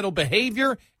 suicidal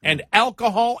behavior, and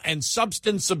alcohol and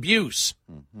substance abuse.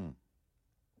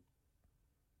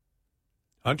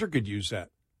 Hunter could use that.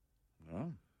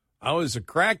 I was a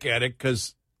crack addict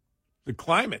because the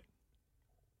climate.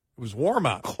 It was warm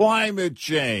out. Climate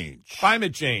change.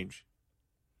 Climate change.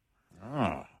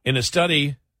 In a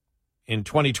study in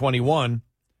 2021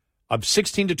 of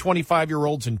 16 to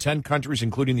 25-year-olds in 10 countries,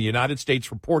 including the United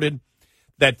States, reported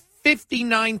that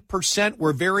 59%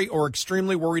 were very or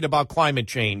extremely worried about climate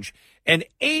change, and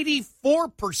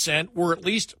 84% were at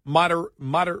least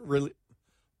moderately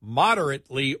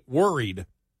worried.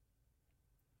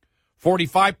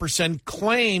 45%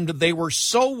 claimed they were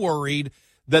so worried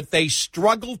that they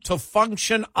struggled to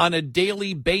function on a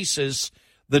daily basis,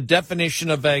 the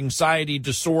definition of anxiety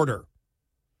disorder.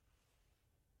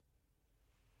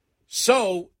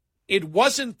 So it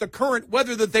wasn't the current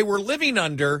weather that they were living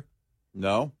under.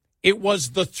 No. It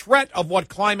was the threat of what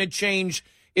climate change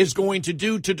is going to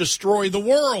do to destroy the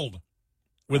world,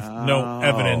 with no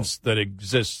evidence that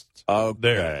exists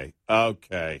there.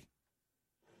 Okay.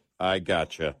 I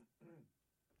gotcha.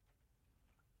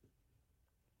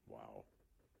 Wow.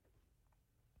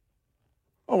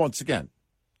 Well, once again,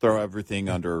 throw everything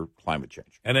under climate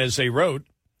change. And as they wrote,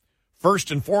 first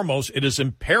and foremost, it is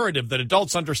imperative that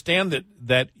adults understand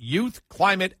that youth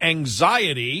climate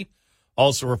anxiety,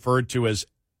 also referred to as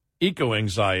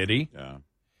eco-anxiety,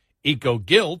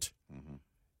 eco-guilt,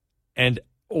 and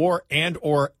or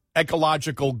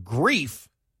ecological grief.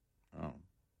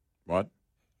 What?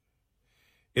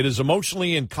 It is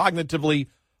emotionally and cognitively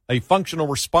a functional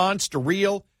response to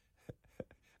real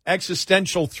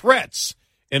existential threats,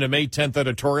 in a May 10th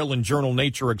editorial in journal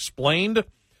Nature explained.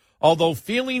 Although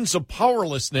feelings of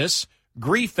powerlessness,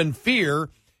 grief, and fear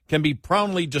can be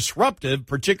profoundly disruptive,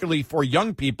 particularly for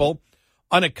young people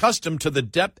unaccustomed to the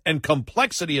depth and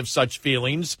complexity of such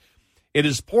feelings, it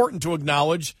is important to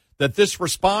acknowledge that this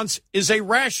response is a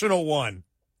rational one.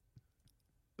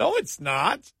 No, it's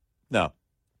not. No.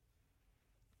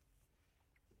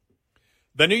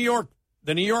 The New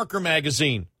Yorker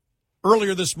magazine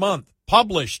earlier this month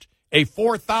published a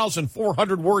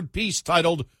 4,400-word piece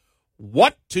titled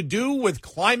 "What to Do with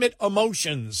Climate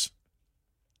Emotions."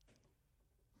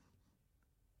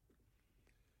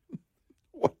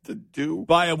 What to do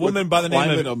by a woman by the name of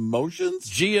climate emotions?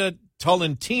 Gia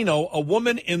Tolentino, a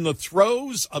woman in the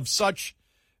throes of such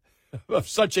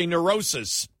a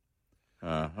neurosis.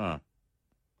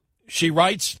 She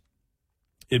writes,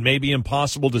 "It may be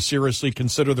impossible to seriously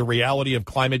consider the reality of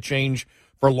climate change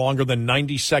for longer than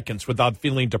 90 seconds without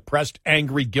feeling depressed,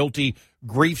 angry, guilty,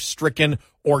 grief-stricken,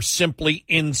 or simply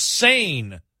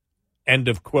insane." End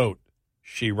of quote,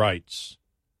 she writes.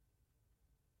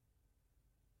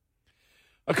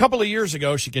 A couple of years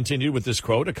ago, she continued with this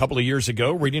quote, a couple of years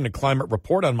ago, reading a climate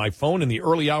report on my phone in the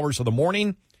early hours of the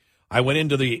morning, I went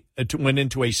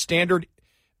into a standard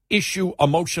issue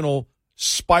emotional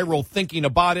spiral thinking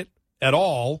about it at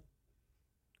all.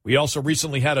 We also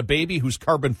recently had a baby whose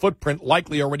carbon footprint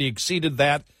likely already exceeded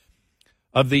that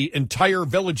of the entire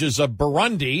villages of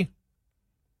Burundi.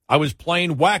 I was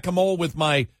playing whack-a-mole with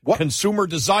my consumer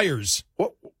desires.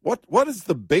 What is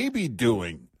the baby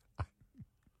doing?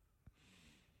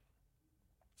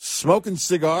 Smoking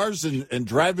cigars and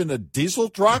driving a diesel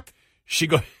truck? She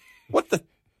go. What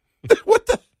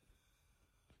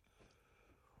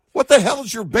What the hell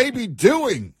is your baby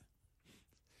doing?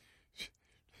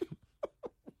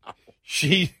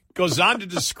 She goes on to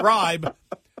describe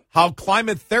how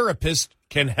climate therapists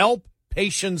can help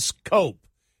patients cope.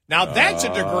 Now, that's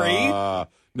a degree.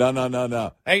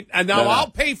 No. Hey, and now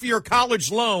I'll pay for your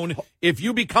college loan if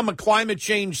you become a climate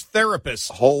change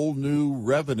therapist. Whole new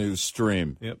revenue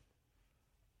stream. Yep.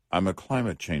 I'm a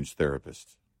climate change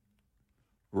therapist.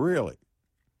 Really?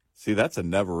 See, that's a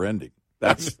never ending.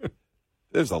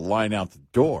 There's a line out the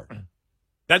door.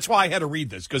 That's why I had to read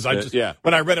this, because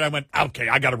when I read it, I went, okay,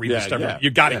 I got to read this stuff. Yeah,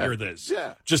 you got to hear this.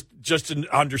 Yeah. Just to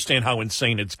understand how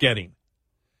insane it's getting.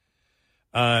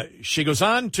 She goes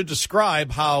on to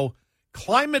describe how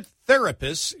climate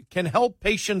therapists can help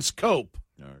patients cope.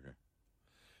 Okay.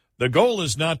 The goal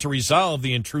is not to resolve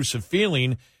the intrusive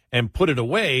feeling and put it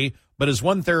away, but as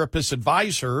one therapist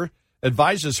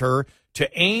advises her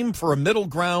to aim for a middle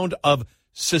ground of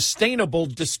sustainable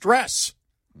distress.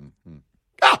 Mm-hmm.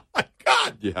 Oh, my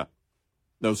God. Yeah.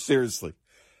 No, seriously.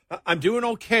 I'm doing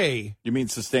okay. You mean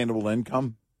sustainable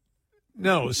income?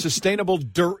 No, sustainable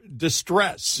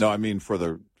distress. No, I mean for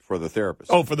the therapist.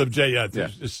 Oh, for the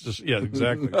It's just,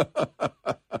 exactly.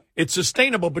 It's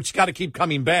sustainable, but you got to keep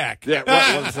coming back. Yeah, right.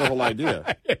 Well, that's the whole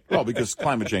idea. Well, because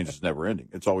climate change is never ending.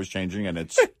 It's always changing, and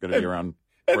it's going to be around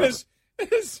forever.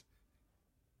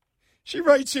 She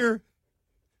writes here,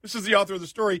 this is the author of the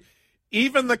story,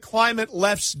 even the climate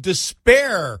left's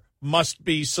despair must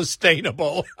be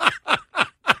sustainable.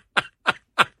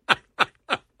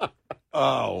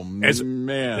 Oh, man.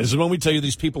 This is when we tell you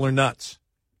these people are nuts.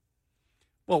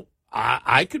 Well,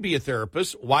 I could be a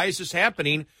therapist. Why is this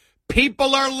happening?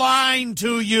 People are lying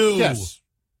to you. Yes.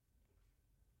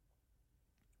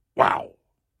 Wow.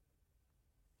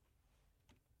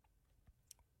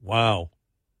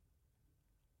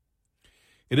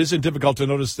 It isn't difficult to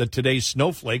notice that today's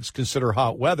snowflakes consider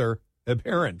hot weather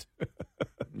apparent.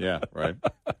 Yeah, right.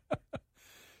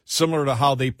 Similar to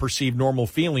how they perceive normal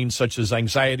feelings such as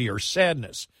anxiety or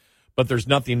sadness. But there's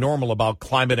nothing normal about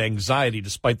climate anxiety,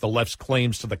 despite the left's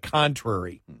claims to the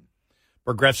contrary.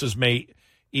 Progressives may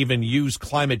even use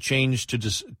climate change to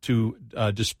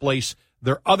displace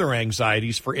their other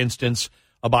anxieties. For instance,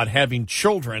 about having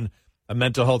children. A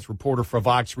mental health reporter for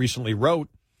Vox recently wrote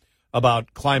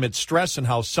about climate stress and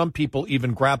how some people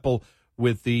even grapple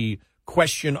with the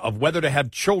question of whether to have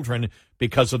children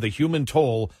because of the human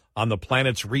toll on the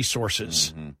planet's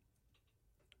resources. Mm-hmm.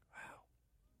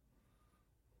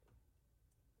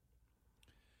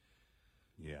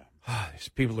 Yeah. These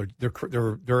people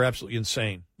they're absolutely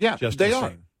insane. Yeah, just they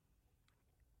insane.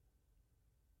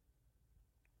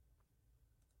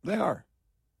 are. They are.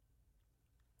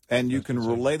 And you can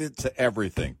relate it to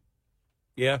everything.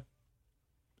 Yeah.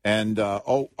 And,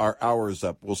 our hour is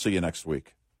up. We'll see you next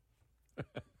week.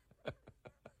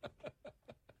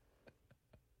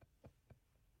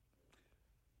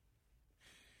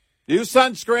 Use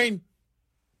sunscreen.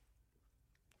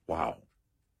 Wow.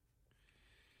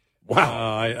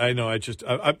 I know.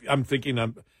 I'm thinking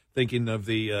of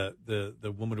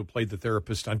the woman who played the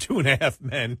therapist on 2.5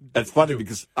 Men. That's funny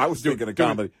because I was thinking of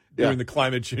comedy. Doing the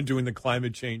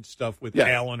climate change stuff with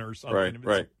Alan or something.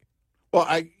 Right. Well,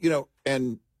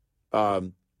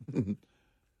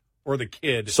 or the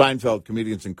kid. Seinfeld,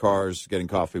 Comedians in Cars, getting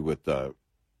coffee with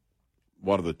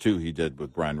one of the two he did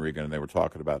with Brian Regan, and they were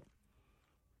talking about,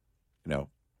 the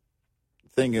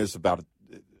thing is about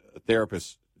a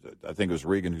therapist. I think it was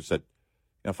Regan who said,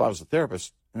 if I was a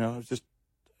therapist,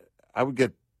 I would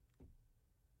get,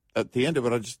 at the end of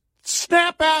it, I'd just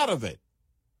snap out of it.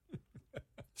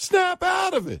 Snap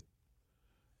out of it.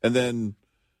 And then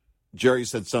Jerry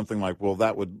said something like, well,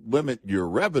 that would limit your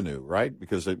revenue, right?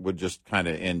 Because it would just kind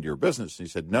of end your business. And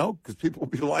he said, no, because people will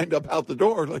be lined up out the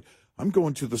door. Like, I'm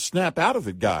going to the snap out of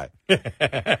it guy.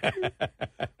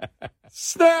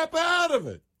 Snap out of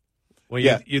it. Well,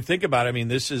 you think about it. I mean,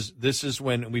 this is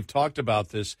when we've talked about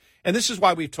this, and this is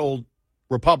why we've told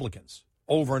Republicans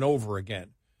over and over again,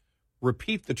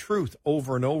 repeat the truth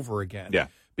over and over again. Yeah.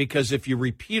 Because if you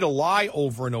repeat a lie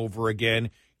over and over again,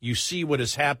 you see what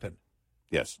has happened.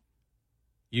 Yes.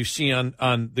 You see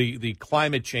on the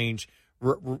climate change,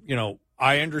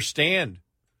 I understand.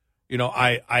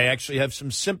 I actually have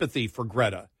some sympathy for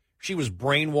Greta. She was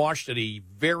brainwashed at a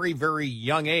very, very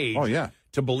young age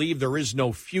to believe there is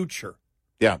no future.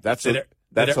 Yeah, that's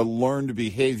a learned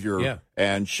behavior. Yeah.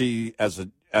 And she, as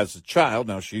a child,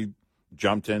 now she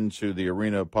jumped into the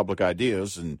arena of public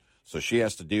ideas, and so she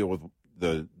has to deal with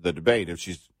the debate if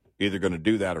she's either going to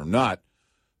do that or not.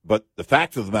 But the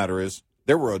fact of the matter is,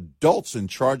 there were adults in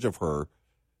charge of her,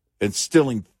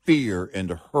 instilling fear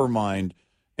into her mind,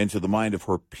 into the mind of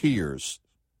her peers,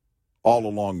 all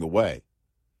along the way.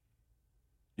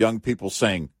 young people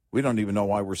saying, we don't even know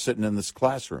why we're sitting in this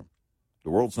classroom. The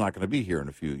world's not going to be here in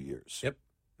a few years. Yep.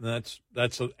 That's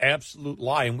an absolute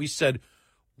lie. And we said,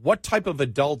 what type of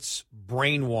adults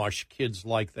brainwash kids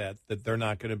like that they're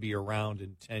not going to be around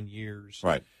in 10 years?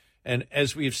 Right. And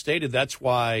as we've stated, that's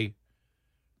why,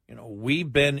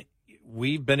 we've been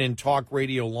in talk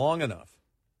radio long enough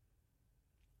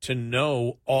to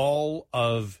know all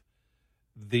of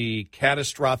the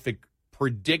catastrophic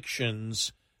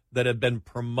predictions that have been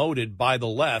promoted by the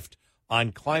left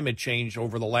on climate change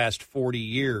over the last 40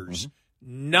 years.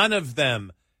 Mm-hmm. None of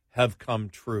them have come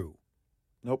true.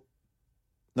 Nope.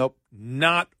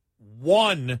 Not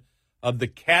one of the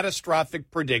catastrophic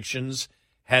predictions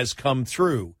has come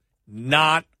true.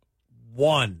 Not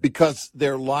one. Because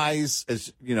their lies,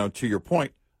 as to your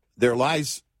point, their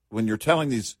lies, when you're telling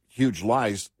these huge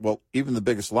lies, well, even the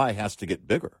biggest lie has to get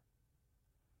bigger.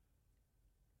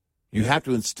 You have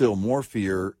to instill more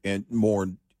fear and more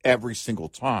every single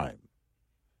time.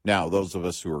 Now, those of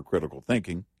us who are critical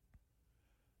thinking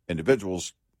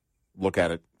individuals look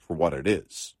at it for what it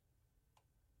is.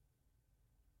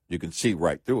 You can see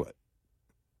right through it.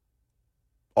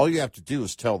 All you have to do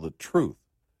is tell the truth.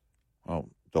 Well,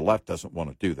 the left doesn't want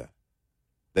to do that.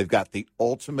 They've got the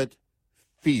ultimate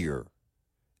fear.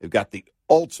 They've got the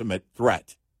ultimate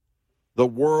threat. The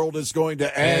world is going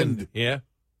to end. Yeah,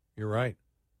 you're right.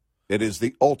 It is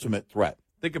the ultimate threat.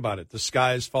 Think about it. The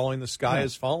sky is falling. The sky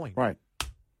is falling. Right.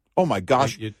 Oh, my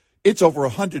gosh. It's over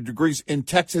 100 degrees in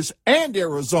Texas and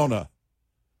Arizona.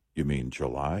 You mean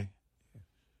July?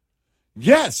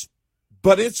 Yes,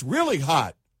 but it's really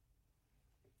hot.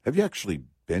 Have you actually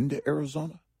been to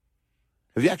Arizona?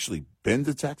 Have you actually been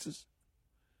to Texas?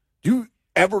 Do you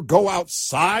ever go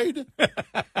outside?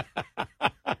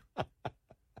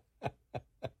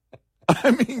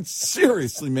 I mean,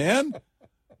 seriously, man.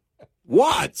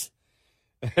 What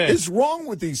is wrong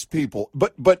with these people?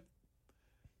 But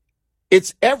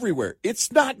it's everywhere. It's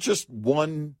not just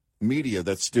one media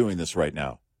that's doing this right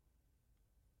now.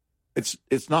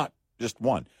 It's not just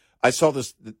one. I saw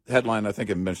this headline, I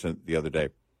think I mentioned it the other day,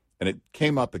 and it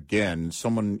came up again.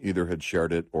 Someone either had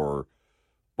shared it or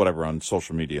whatever on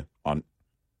social media, on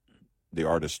the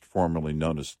artist formerly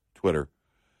known as Twitter.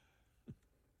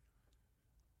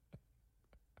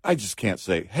 I just can't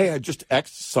say, hey, I just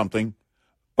X'd something,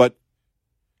 but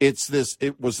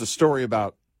it was a story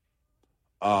about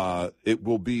it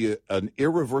will be an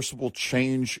irreversible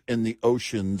change in the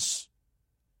oceans.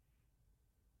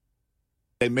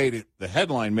 The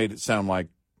headline made it sound like,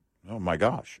 oh my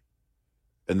gosh.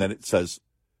 And then it says,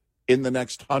 in the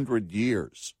next 100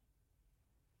 years.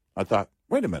 I thought,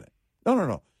 wait a minute.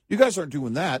 No. You guys aren't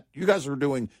doing that. You guys are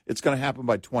doing, it's going to happen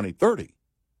by 2030.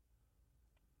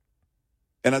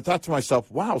 And I thought to myself,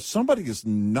 wow, somebody is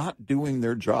not doing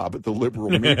their job at the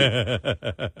liberal media.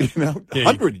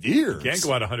 100 years. You can't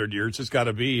go out 100 years. It's got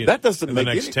to be that doesn't in make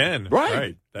the next 10.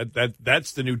 Right.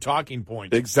 That's the new talking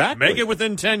point. Exactly. Make it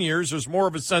within 10 years. There's more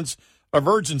of a sense of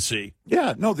urgency.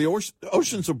 Yeah, no, the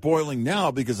oceans are boiling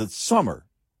now because it's summer.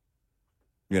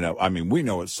 We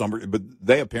know it's summer, but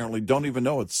they apparently don't even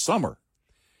know it's summer.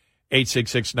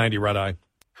 866-90-RED-I.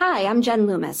 Hi, I'm Jen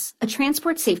Loomis, a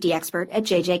transport safety expert at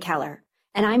J.J. Keller,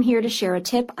 and I'm here to share a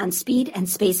tip on speed and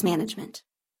space management.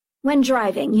 When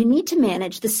driving, you need to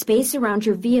manage the space around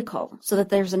your vehicle so that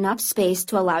there's enough space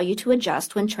to allow you to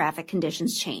adjust when traffic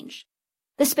conditions change.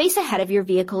 The space ahead of your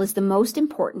vehicle is the most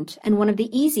important and one of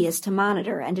the easiest to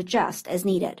monitor and adjust as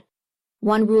needed.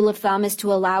 One rule of thumb is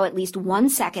to allow at least 1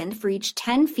 second for each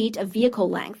 10 feet of vehicle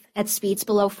length at speeds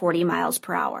below 40 miles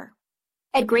per hour.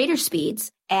 At greater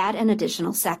speeds, add an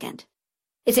additional second.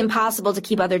 It's impossible to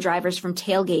keep other drivers from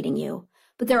tailgating you,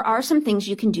 but there are some things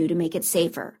you can do to make it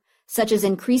safer, such as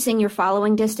increasing your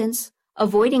following distance,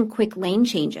 avoiding quick lane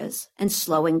changes, and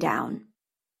slowing down.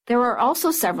 There are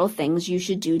also several things you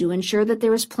should do to ensure that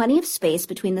there is plenty of space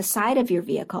between the side of your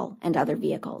vehicle and other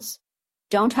vehicles.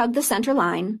 Don't hug the center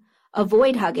line,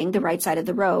 avoid hugging the right side of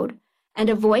the road, and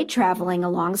avoid traveling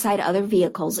alongside other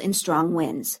vehicles in strong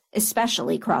winds,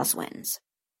 especially crosswinds.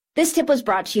 This tip was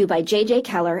brought to you by J.J.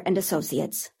 Keller and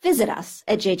Associates. Visit us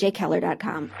at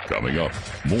jjkeller.com. Coming up,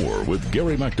 more with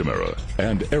Gary McNamara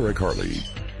and Eric Harley.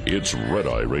 It's Red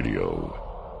Eye Radio.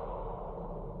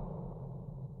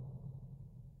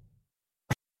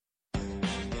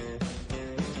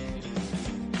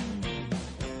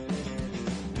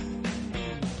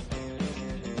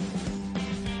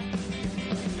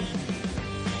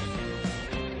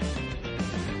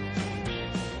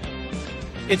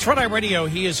 It's Red Eye Radio.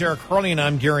 He is Eric Harley, and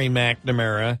I'm Gary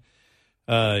McNamara.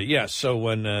 So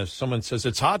when someone says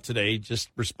it's hot today, just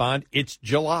respond, it's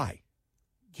July.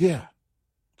 Yeah,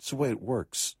 it's the way it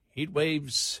works. Heat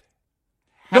waves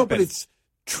happen. No, but it's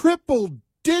triple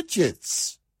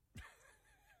digits.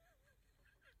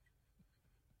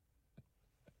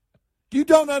 You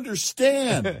don't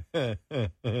understand.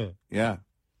 Yeah.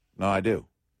 No, I do.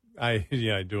 I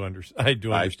do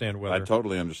understand weather. I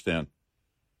totally understand.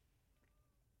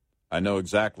 I know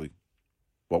exactly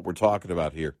what we're talking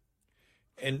about here.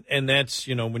 And that's,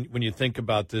 when you think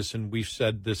about this, and we've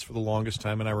said this for the longest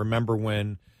time, and I remember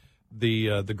when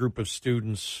the group of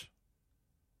students,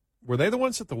 were they the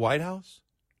ones at the White House?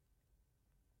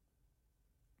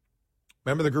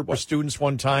 Remember the group of students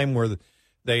one time where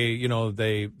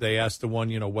they asked the one,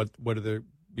 what are they,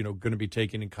 going to be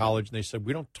taking in college? And they said,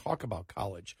 we don't talk about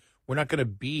college. We're not going to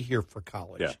be here for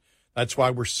college. Yeah. That's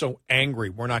why we're so angry.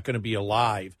 We're not going to be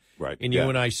alive. Right. And you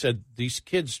and I said, these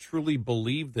kids truly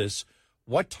believe this.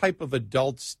 What type of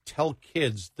adults tell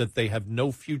kids that they have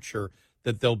no future,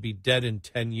 that they'll be dead in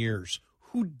 10 years?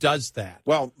 Who does that?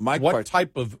 Well, what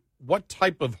type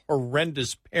of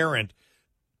horrendous parent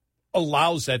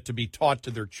allows that to be taught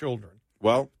to their children?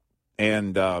 Well,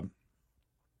 and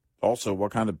also,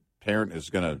 what kind of parent is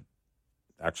going to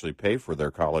actually pay for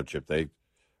their college if they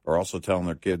are also telling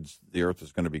their kids the earth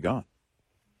is going to be gone?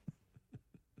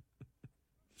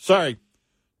 Sorry,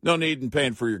 no need in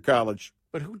paying for your college.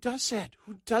 But who does that?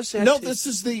 Who does that? No, this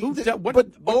is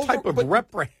what type of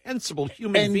reprehensible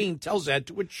human being tells that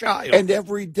to a child? And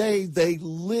every day they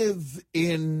live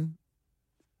and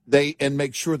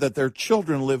make sure that their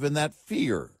children live in that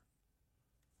fear.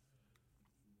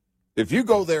 If you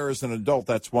go there as an adult,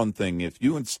 that's one thing. If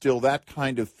you instill that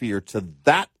kind of fear to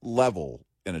that level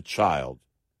in a child,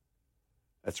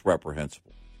 that's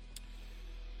reprehensible.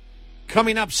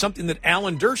 Coming up, something that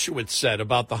Alan Dershowitz said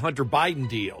about the Hunter Biden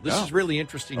deal. This is really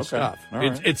interesting stuff.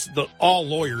 All all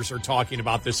lawyers are talking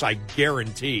about this, I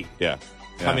guarantee. Yeah.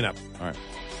 Coming up. All right.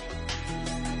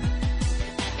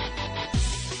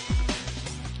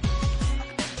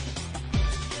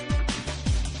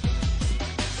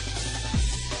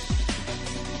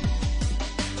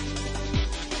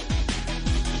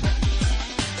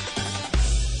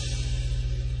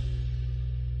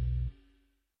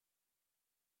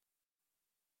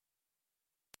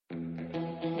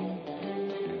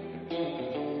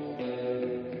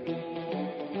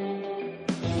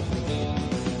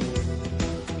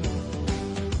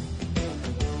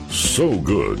 So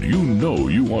good, you know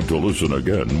you want to listen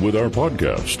again with our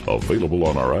podcast, available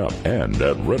on our app and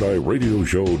at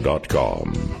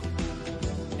RedEyeRadioShow.com.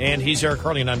 And he's Eric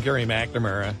Harley, and I'm Gary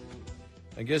McNamara.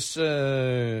 I guess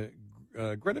Greta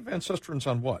Van Sustren's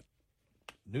on what?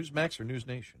 Newsmax or News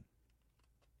Nation?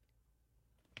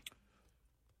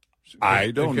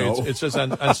 I don't know. It says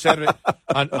on Saturday,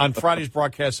 on Friday's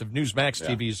broadcast of Newsmax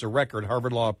TV is a record.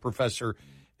 Harvard Law professor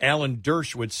Alan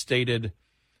Dershowitz stated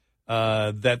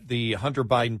that the Hunter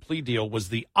Biden plea deal was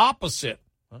the opposite,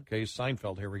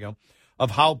 Seinfeld, here we go,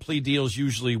 of how plea deals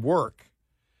usually work,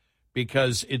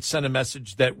 because it sent a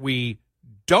message that we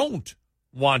don't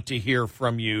want to hear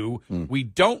from you. We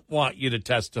don't want you to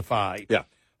testify. Yeah.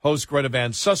 Host Greta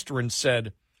Van Susteren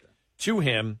said to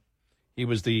him, he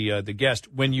was the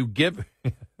guest, when you give,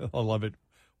 I love it,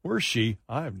 where's she?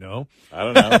 I don't know.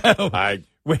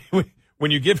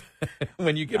 When you give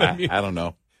I don't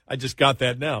know. I just got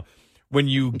that now. When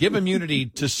you give immunity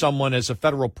to someone as a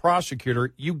federal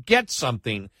prosecutor, you get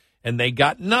something, and they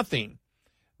got nothing.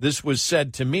 This was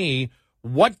said to me.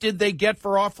 What did they get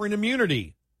for offering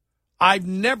immunity? I've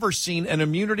never seen an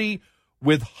immunity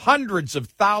with hundreds of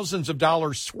thousands of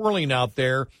dollars swirling out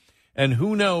there, and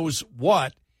who knows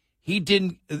what. He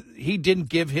didn't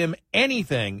give him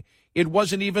anything. It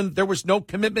wasn't even, there was no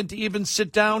commitment to even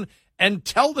sit down and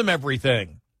tell them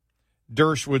everything.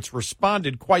 Dershowitz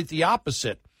responded quite the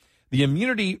opposite. The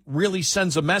immunity really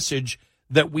sends a message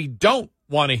that we don't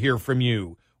want to hear from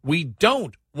you. We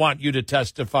don't want you to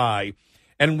testify,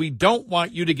 and we don't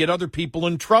want you to get other people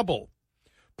in trouble.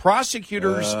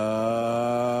 Prosecutors... Oh,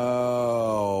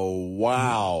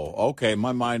 wow. Okay,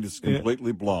 my mind is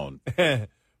completely blown.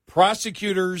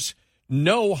 Prosecutors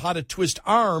know how to twist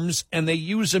arms, and they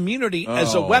use immunity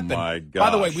as a weapon. My gosh. By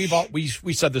the way, we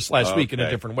said this last week in a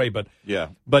different way, but yeah.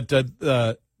 But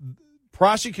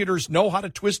prosecutors know how to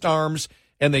twist arms,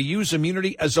 and they use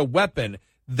immunity as a weapon.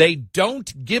 They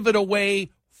don't give it away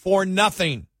for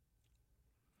nothing.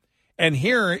 And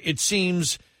here it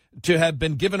seems to have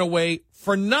been given away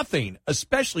for nothing,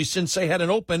 especially since they had an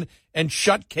open and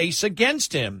shut case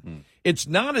against him. It's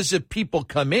not as if people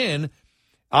come in.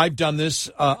 I've done this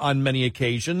on many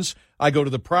occasions. I go to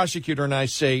the prosecutor and I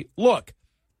say, look,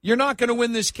 you're not going to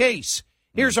win this case.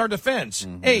 Here's our defense,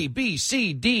 A, B,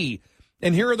 C, D,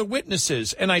 and here are the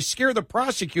witnesses. And I scare the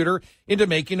prosecutor into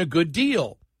making a good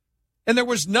deal. And there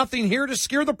was nothing here to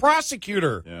scare the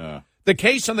prosecutor. Yeah. The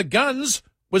case on the guns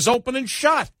was open and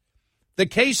shut. The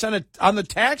case on the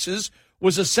taxes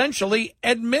was essentially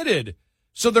admitted.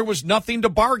 So there was nothing to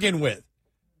bargain with.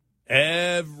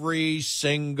 Every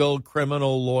single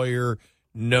criminal lawyer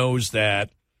knows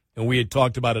that. And we had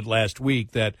talked about it last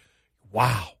week that,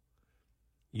 wow,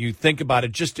 you think about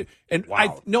it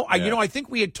I think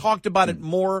we had talked about it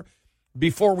more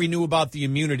before we knew about the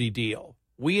immunity deal.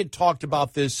 We had talked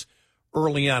about this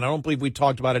early on. I don't believe we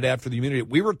talked about it after the immunity.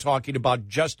 We were talking about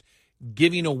just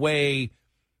giving away,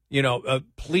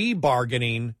 plea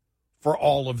bargaining for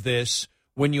all of this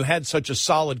when you had such a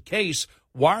solid case.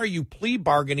 Why are you plea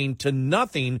bargaining to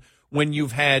nothing when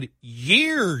you've had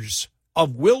years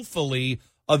of willfully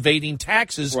evading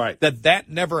taxes? Right. That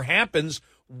never happens.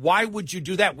 Why would you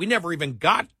do that? We never even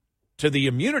got to the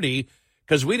immunity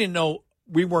because we didn't know,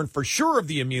 we weren't for sure of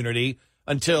the immunity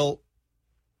until,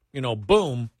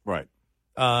 boom. Right.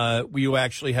 You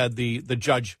actually had the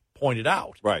judge pointed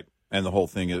out. Right. And the whole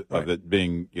thing of it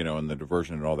being, in the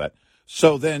diversion and all that.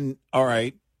 So then, all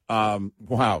right,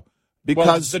 wow.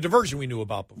 Because the diversion we knew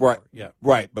about before. Right. Yeah.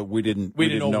 Right. But we didn't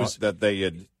know was, that they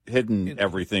had hidden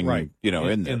everything, right.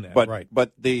 In there. That, but, right.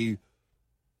 But the,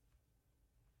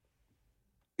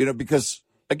 because,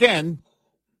 again,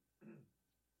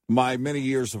 my many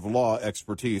years of law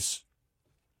expertise,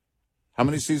 how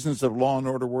many seasons of Law and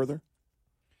Order were there?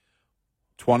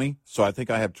 20. So I think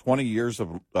I have 20 years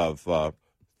of 30.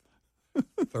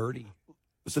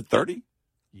 Was it 30?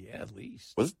 Yeah, at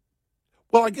least. Was it?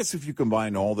 Well, I guess if you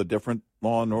combine all the different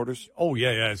Law and Orders. Oh,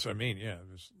 yeah. That's what I mean. Yeah.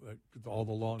 All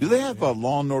the Law and Do they have a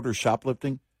Law and Order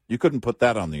shoplifting? You couldn't put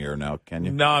that on the air now, can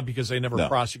you? No, because they never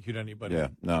prosecute anybody. Yeah,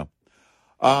 no.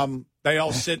 They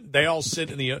all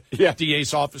sit in the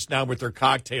DA's office now with their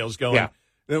cocktails going,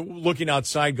 looking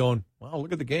outside going, wow,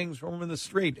 look at the gangs roaming the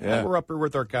street. Yeah. We're up here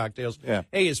with our cocktails. Yeah.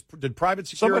 Hey, did private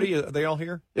security, are they all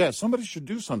here? Yeah, somebody should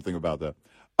do something about that.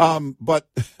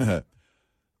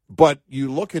 But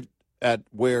you look at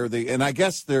where and I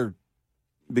guess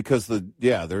because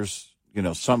there's,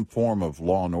 some form of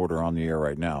Law and Order on the air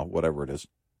right now, whatever it is,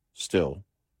 still.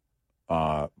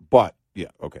 But,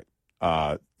 yeah, okay.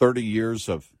 30 years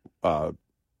of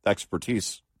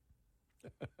expertise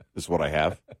is what I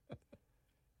have.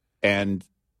 And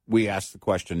we asked the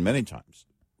question many times,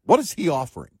 what is he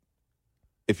offering?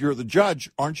 If you're the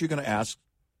judge, aren't you going to ask,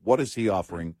 what is he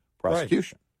offering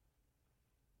prosecution?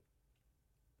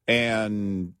 Right.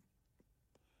 And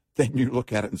then you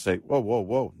look at it and say,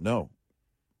 whoa, no.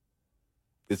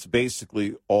 It's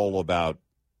basically all about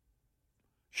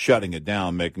shutting it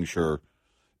down, making sure.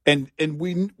 And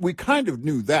we kind of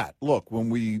knew that. Look, when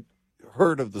we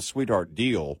heard of the sweetheart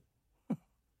deal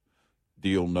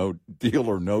or no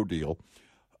deal,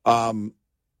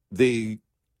 the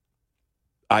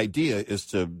idea is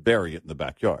to bury it in the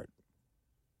backyard.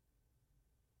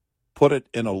 Put it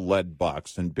in a lead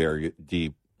box and bury it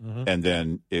deep, and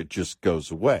then it just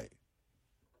goes away.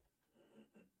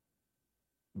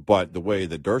 But the way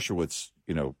that Dershowitz,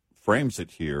 frames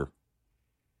it here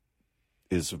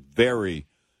is very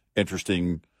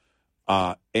interesting.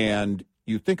 And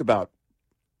you think about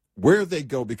where they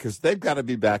go, because they've got to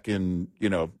be back in,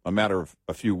 a matter of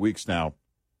a few weeks now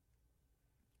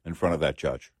in front of that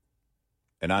judge.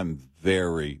 And I'm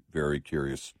very, very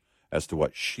curious as to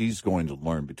what she's going to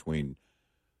learn between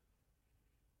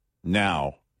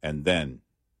now and then.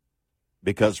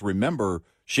 Because remember,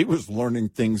 she was learning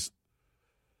things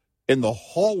in the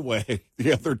hallway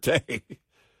the other day.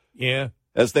 Yeah.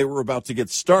 As they were about to get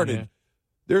started. Yeah.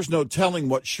 There's no telling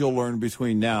what she'll learn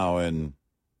between now and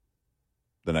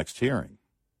the next hearing.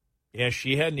 Yeah,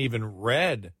 she hadn't even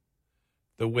read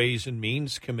the Ways and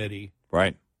Means Committee.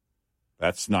 Right.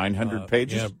 That's 900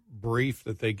 pages. Yeah, brief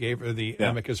that they gave her, the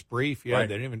amicus brief. Yeah, right.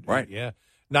 They didn't even. Right. Yeah,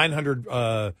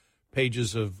 900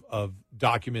 pages of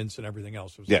documents and everything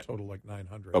else. It was a total like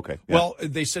 900. Okay. Yeah. Well,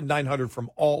 they said 900 from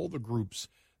all the groups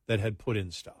that had put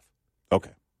in stuff.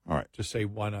 Okay. All right. To say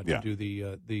why not to do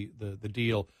the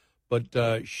deal,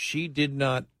 but she did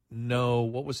not know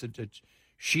what was it.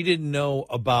 She didn't know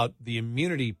about the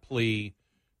immunity plea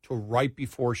till right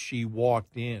before she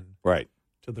walked in. Right.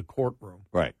 To the courtroom.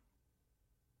 Right.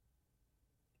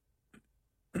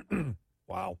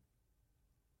 Wow.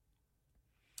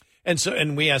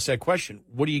 And we asked that question: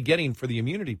 what are you getting for the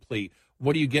immunity plea?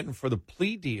 What are you getting for the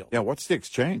plea deal? Yeah, what's the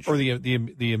exchange? Or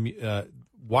the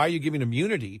why are you giving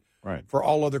immunity for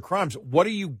all other crimes? What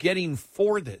are you getting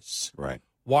for this? Right.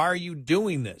 Why are you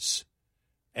doing this?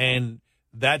 And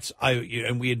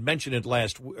and we had mentioned it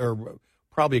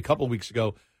probably a couple of weeks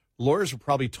ago. Lawyers were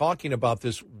probably talking about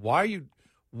this. Why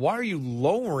are you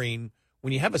lowering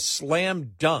when you have a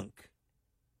slam dunk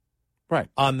Right.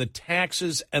 On the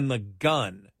taxes and the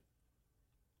gun.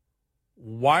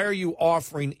 Why are you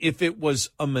offering, if it was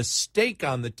a mistake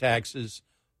on the taxes,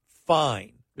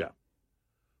 fine. Yeah.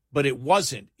 But it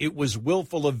wasn't. It was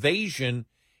willful evasion.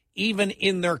 Even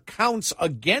in their counts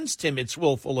against him, it's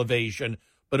willful evasion,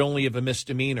 but only of a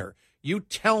misdemeanor. You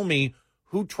tell me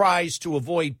who tries to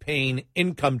avoid paying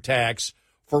income tax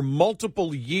for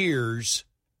multiple years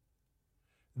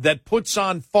that puts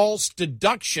on false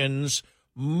deductions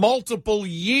multiple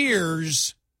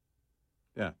years.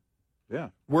 Yeah.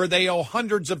 Where they owe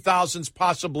hundreds of thousands,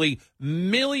 possibly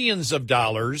millions of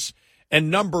dollars.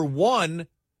 And number one,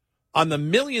 on the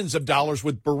millions of dollars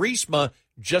with Burisma,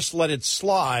 just let it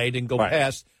slide and go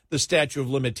past the statute of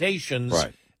limitations.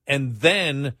 Right. And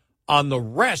then on the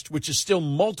rest, which is still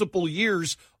multiple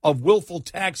years of willful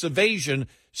tax evasion,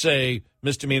 say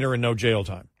misdemeanor and no jail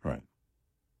time. Right.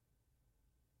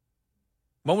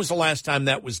 When was the last time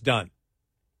that was done?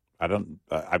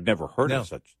 I've never heard of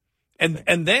such.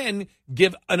 And then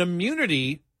give an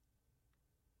immunity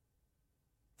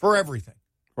for everything.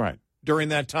 Right. During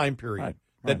that time period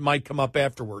that might come up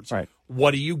afterwards. Right.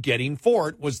 What are you getting for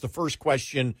it was the first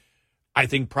question I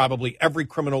think probably every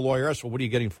criminal lawyer asked. Well, what are you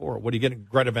getting for it? What are you getting?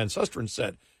 Greta Van Susteren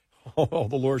said, oh,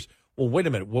 the lawyers, well, wait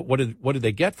a minute. What did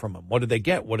they get from him? What did they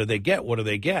get? What did they get? What do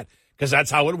they get? Because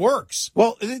that's how it works.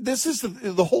 Well, this is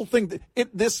the whole thing.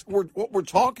 What we're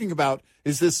talking about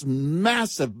is this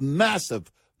massive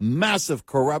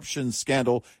corruption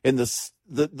scandal, and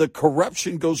the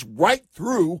corruption goes right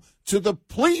through to the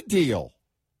plea deal.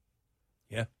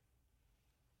 Yeah.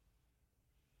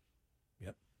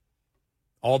 Yep.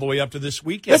 All the way up to this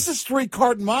weekend. This is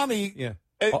three-card money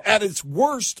at its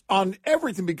worst on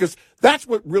everything, because that's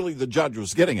what really the judge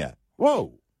was getting at.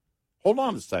 Whoa, hold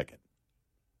on a second.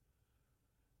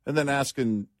 And then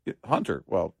asking Hunter,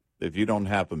 well, if you don't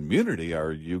have immunity,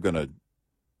 are you going to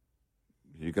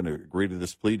agree to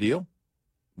this plea deal?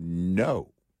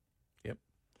 No. Yep.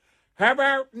 How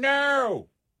about no?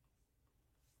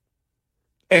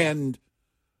 And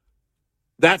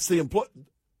that's the important.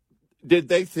 Did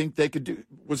they think they could do?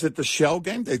 Was it the shell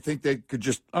game? They think they could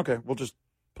just, okay, we'll just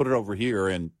put it over here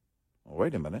and, oh,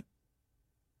 wait a minute.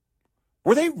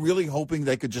 Were they really hoping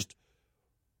they could just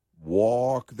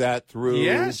walk that through?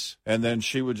 Yes. And then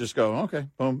she would just go, okay,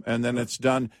 boom, and then it's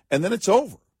done, and then it's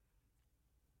over.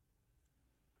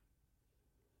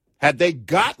 Had they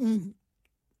gotten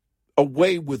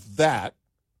away with that,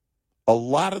 a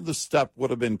lot of the stuff would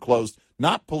have been closed,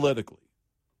 not politically.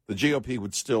 The GOP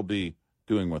would still be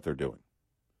doing what they're doing.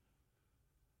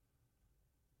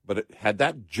 But had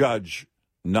that judge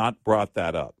not brought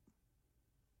that up,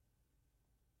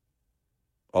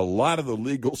 a lot of the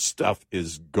legal stuff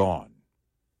is gone.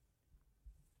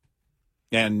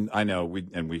 And I know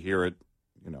we hear it,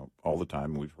 all the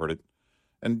time. We've heard it.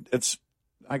 And it's,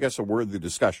 I guess, a worthy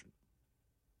discussion.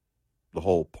 The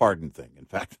whole pardon thing. In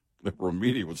fact,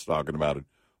 Romiti was talking about it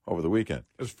over the weekend.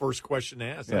 It was first question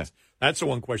asked. Yeah. That's the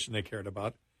one question they cared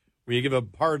about. Will you give a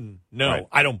pardon? No, Right.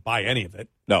 I don't buy any of it.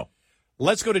 No.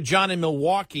 Let's go to John in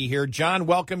Milwaukee here. John,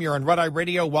 welcome. You're on Red Eye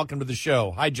Radio. Welcome to the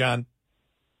show. Hi, John.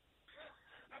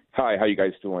 Hi, how you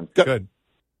guys doing? Good.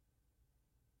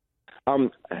 I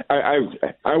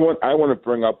want to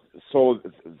bring up, so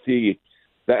the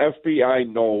FBI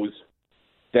knows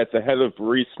that the head of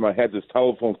Burisma had this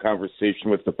telephone conversation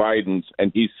with the Bidens,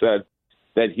 and he said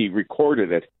that he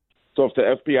recorded it. So if the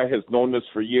FBI has known this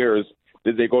for years,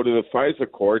 did they go to the FISA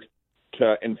court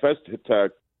to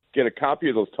get a copy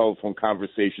of those telephone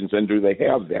conversations, and do they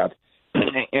have that?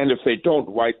 And if they don't,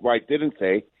 why didn't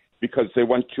they? Because they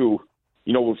went to,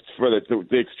 for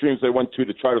the extremes they went to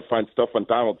try to find stuff on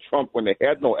Donald Trump when they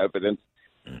had no evidence.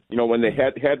 When they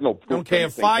had no proof. Okay,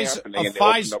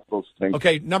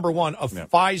 okay, number one, a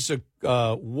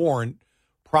FISA warrant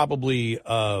probably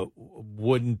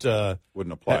wouldn't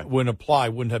apply.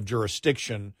 Wouldn't have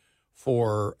jurisdiction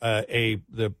for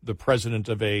the president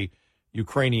of a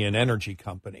Ukrainian energy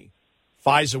company.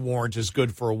 FISA warrant is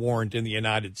good for a warrant in the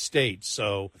United States.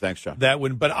 So thanks, John.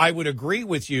 But I would agree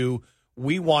with you.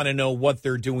 We want to know what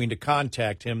they're doing to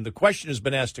contact him. The question has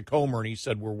been asked to Comer, and he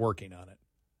said we're working on it.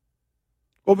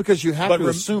 Well, because you have to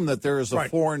assume that there is a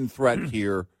foreign threat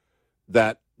here,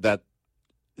 that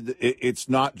it's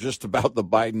not just about the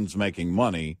Bidens making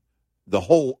money. The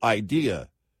whole idea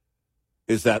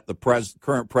is that the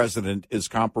current president is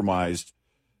compromised,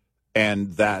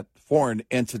 and that foreign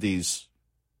entities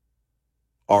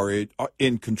are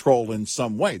in control in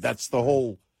some way. That's the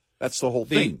whole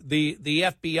thing. The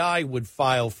FBI would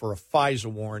file for a FISA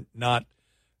warrant, not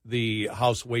the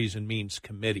House Ways and Means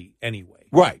Committee anyway.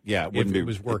 Right, yeah. It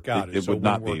wouldn't work out. It would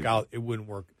not work be out. It wouldn't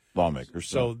work. Lawmakers.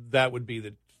 So that would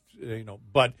be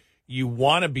but you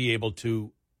want to be able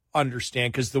to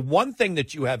understand, because the one thing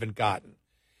that you haven't gotten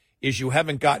is you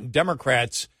haven't gotten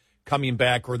Democrats coming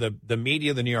back, or the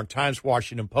media, the New York Times,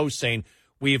 Washington Post, saying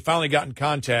we have finally gotten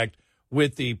contact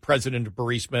with the president of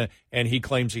Burisma, and he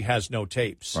claims he has no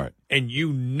tapes. Right. And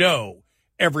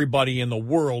everybody in the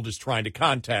world is trying to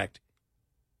contact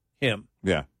him.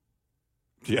 Yeah.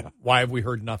 Yeah. Why have we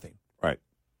heard nothing? Right.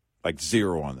 Like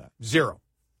zero on that. Zero.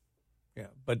 Yeah.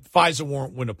 But FISA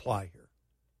warrant wouldn't apply here.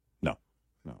 No.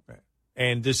 Right.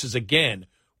 And this is, again,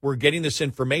 we're getting this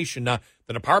information. Now,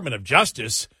 the Department of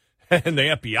Justice and the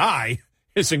FBI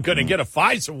isn't going to get a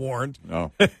FISA warrant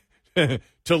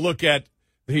to look at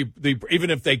even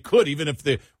if they could, even if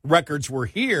the records were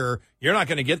here, you're not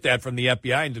going to get that from the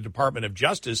FBI and the Department of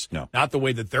Justice. No. Not the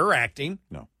way that they're acting.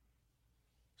 No.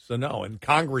 So, no, and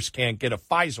Congress can't get a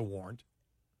FISA warrant.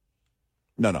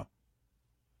 No,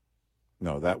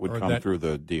 that would come through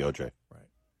the DOJ.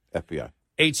 Right. FBI.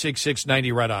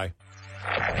 866-90-RED-I.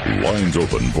 Lines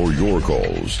open for your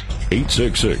calls.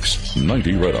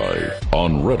 866-90-RED-I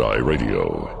on Red Eye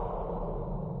Radio.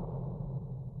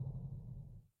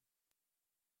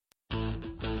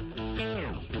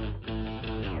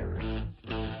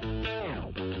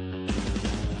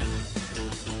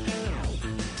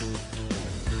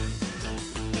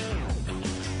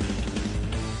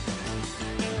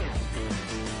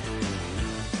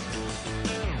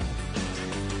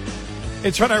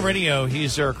 It's Red Eye Radio.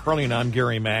 He's Eric Hurley, and I'm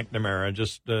Gary McNamara.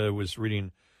 Just was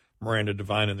reading Miranda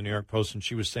Devine in the New York Post, and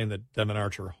she was saying that Devin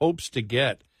Archer hopes to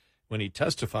get, when he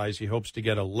testifies, he hopes to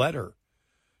get a letter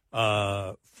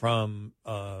from,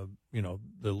 the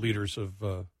leaders of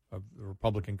the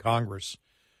Republican Congress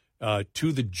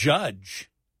to the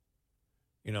judge,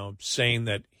 saying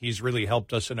that he's really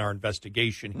helped us in our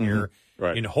investigation here,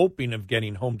 right, in hoping of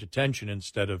getting home detention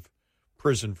instead of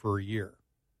prison for a year.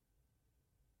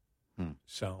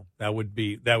 So that would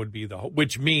be the hope,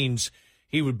 which means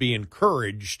he would be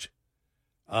encouraged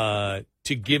to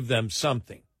give them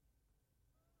something.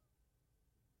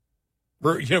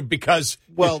 Because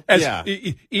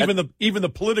even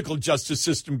the political justice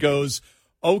system goes,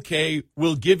 okay,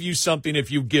 we'll give you something if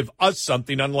you give us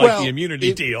something, unlike the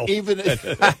immunity deal.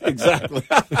 Exactly.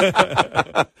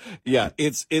 Yeah,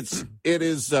 it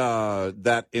is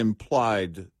that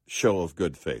implied show of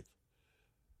good faith.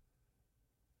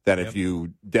 That if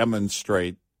you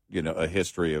demonstrate, a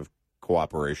history of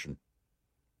cooperation,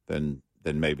 then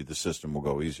maybe the system will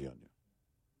go easy on you.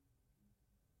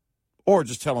 Or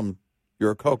just tell them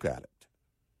you're a coke addict.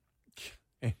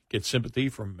 Get sympathy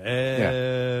from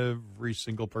every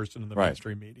single person in the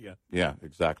mainstream media. Yeah,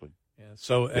 exactly. Yeah.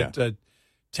 So at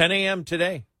 10 a.m.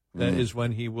 today, that is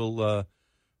when he will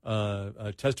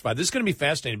testify. This is going to be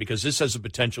fascinating because this has the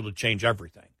potential to change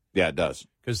everything. Yeah, it does.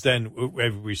 Because then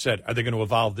we said, are they going to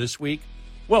evolve this week?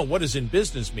 Well, what does in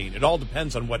business mean? It all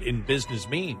depends on what in business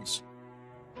means.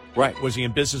 Right. Was he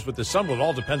in business with the sun? Well, it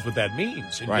all depends what that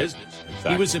means in business.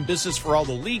 Exactly. He was in business for all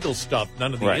the legal stuff,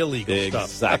 none of the illegal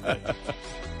stuff. Exactly.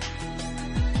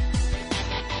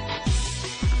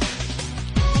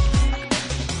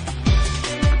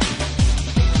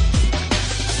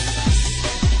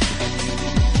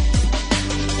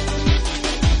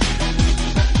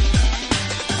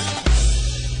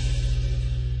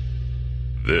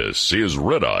 This is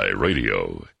Red Eye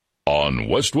Radio on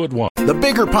Westwood One. The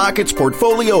Bigger Pockets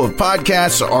portfolio of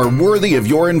podcasts are worthy of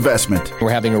your investment.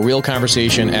 We're having a real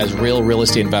conversation as real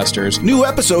estate investors. New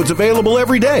episodes available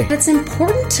every day. It's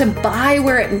important to buy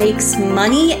where it makes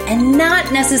money and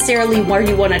not necessarily where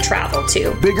you want to travel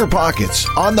to. Bigger Pockets,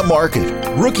 On the Market,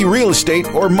 Rookie Real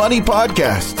Estate, or Money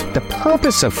Podcast. The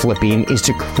purpose of flipping is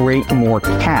to create more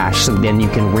cash so then you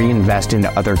can reinvest into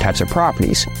other types of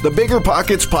properties. The Bigger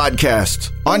Pockets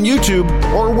Podcast on YouTube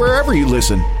or wherever you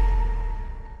listen.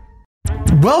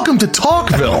 Welcome to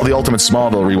Talkville, the ultimate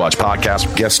Smallville rewatch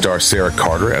podcast. Guest star Sarah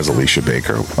Carter as Alicia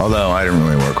Baker, although I didn't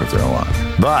really work with her a lot.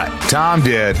 But Tom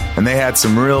did, and they had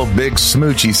some real big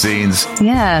smoochy scenes.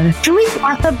 Yeah. Can we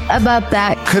talk about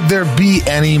that? Could there be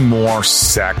any more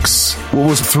sex? What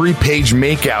was a 3-page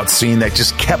makeout scene that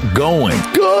just kept going?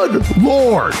 Good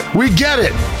Lord, we get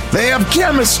it. They have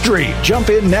chemistry. Jump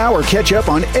in now or catch up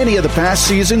on any of the past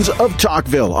seasons of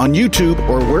Talkville on YouTube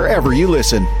or wherever you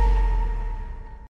listen.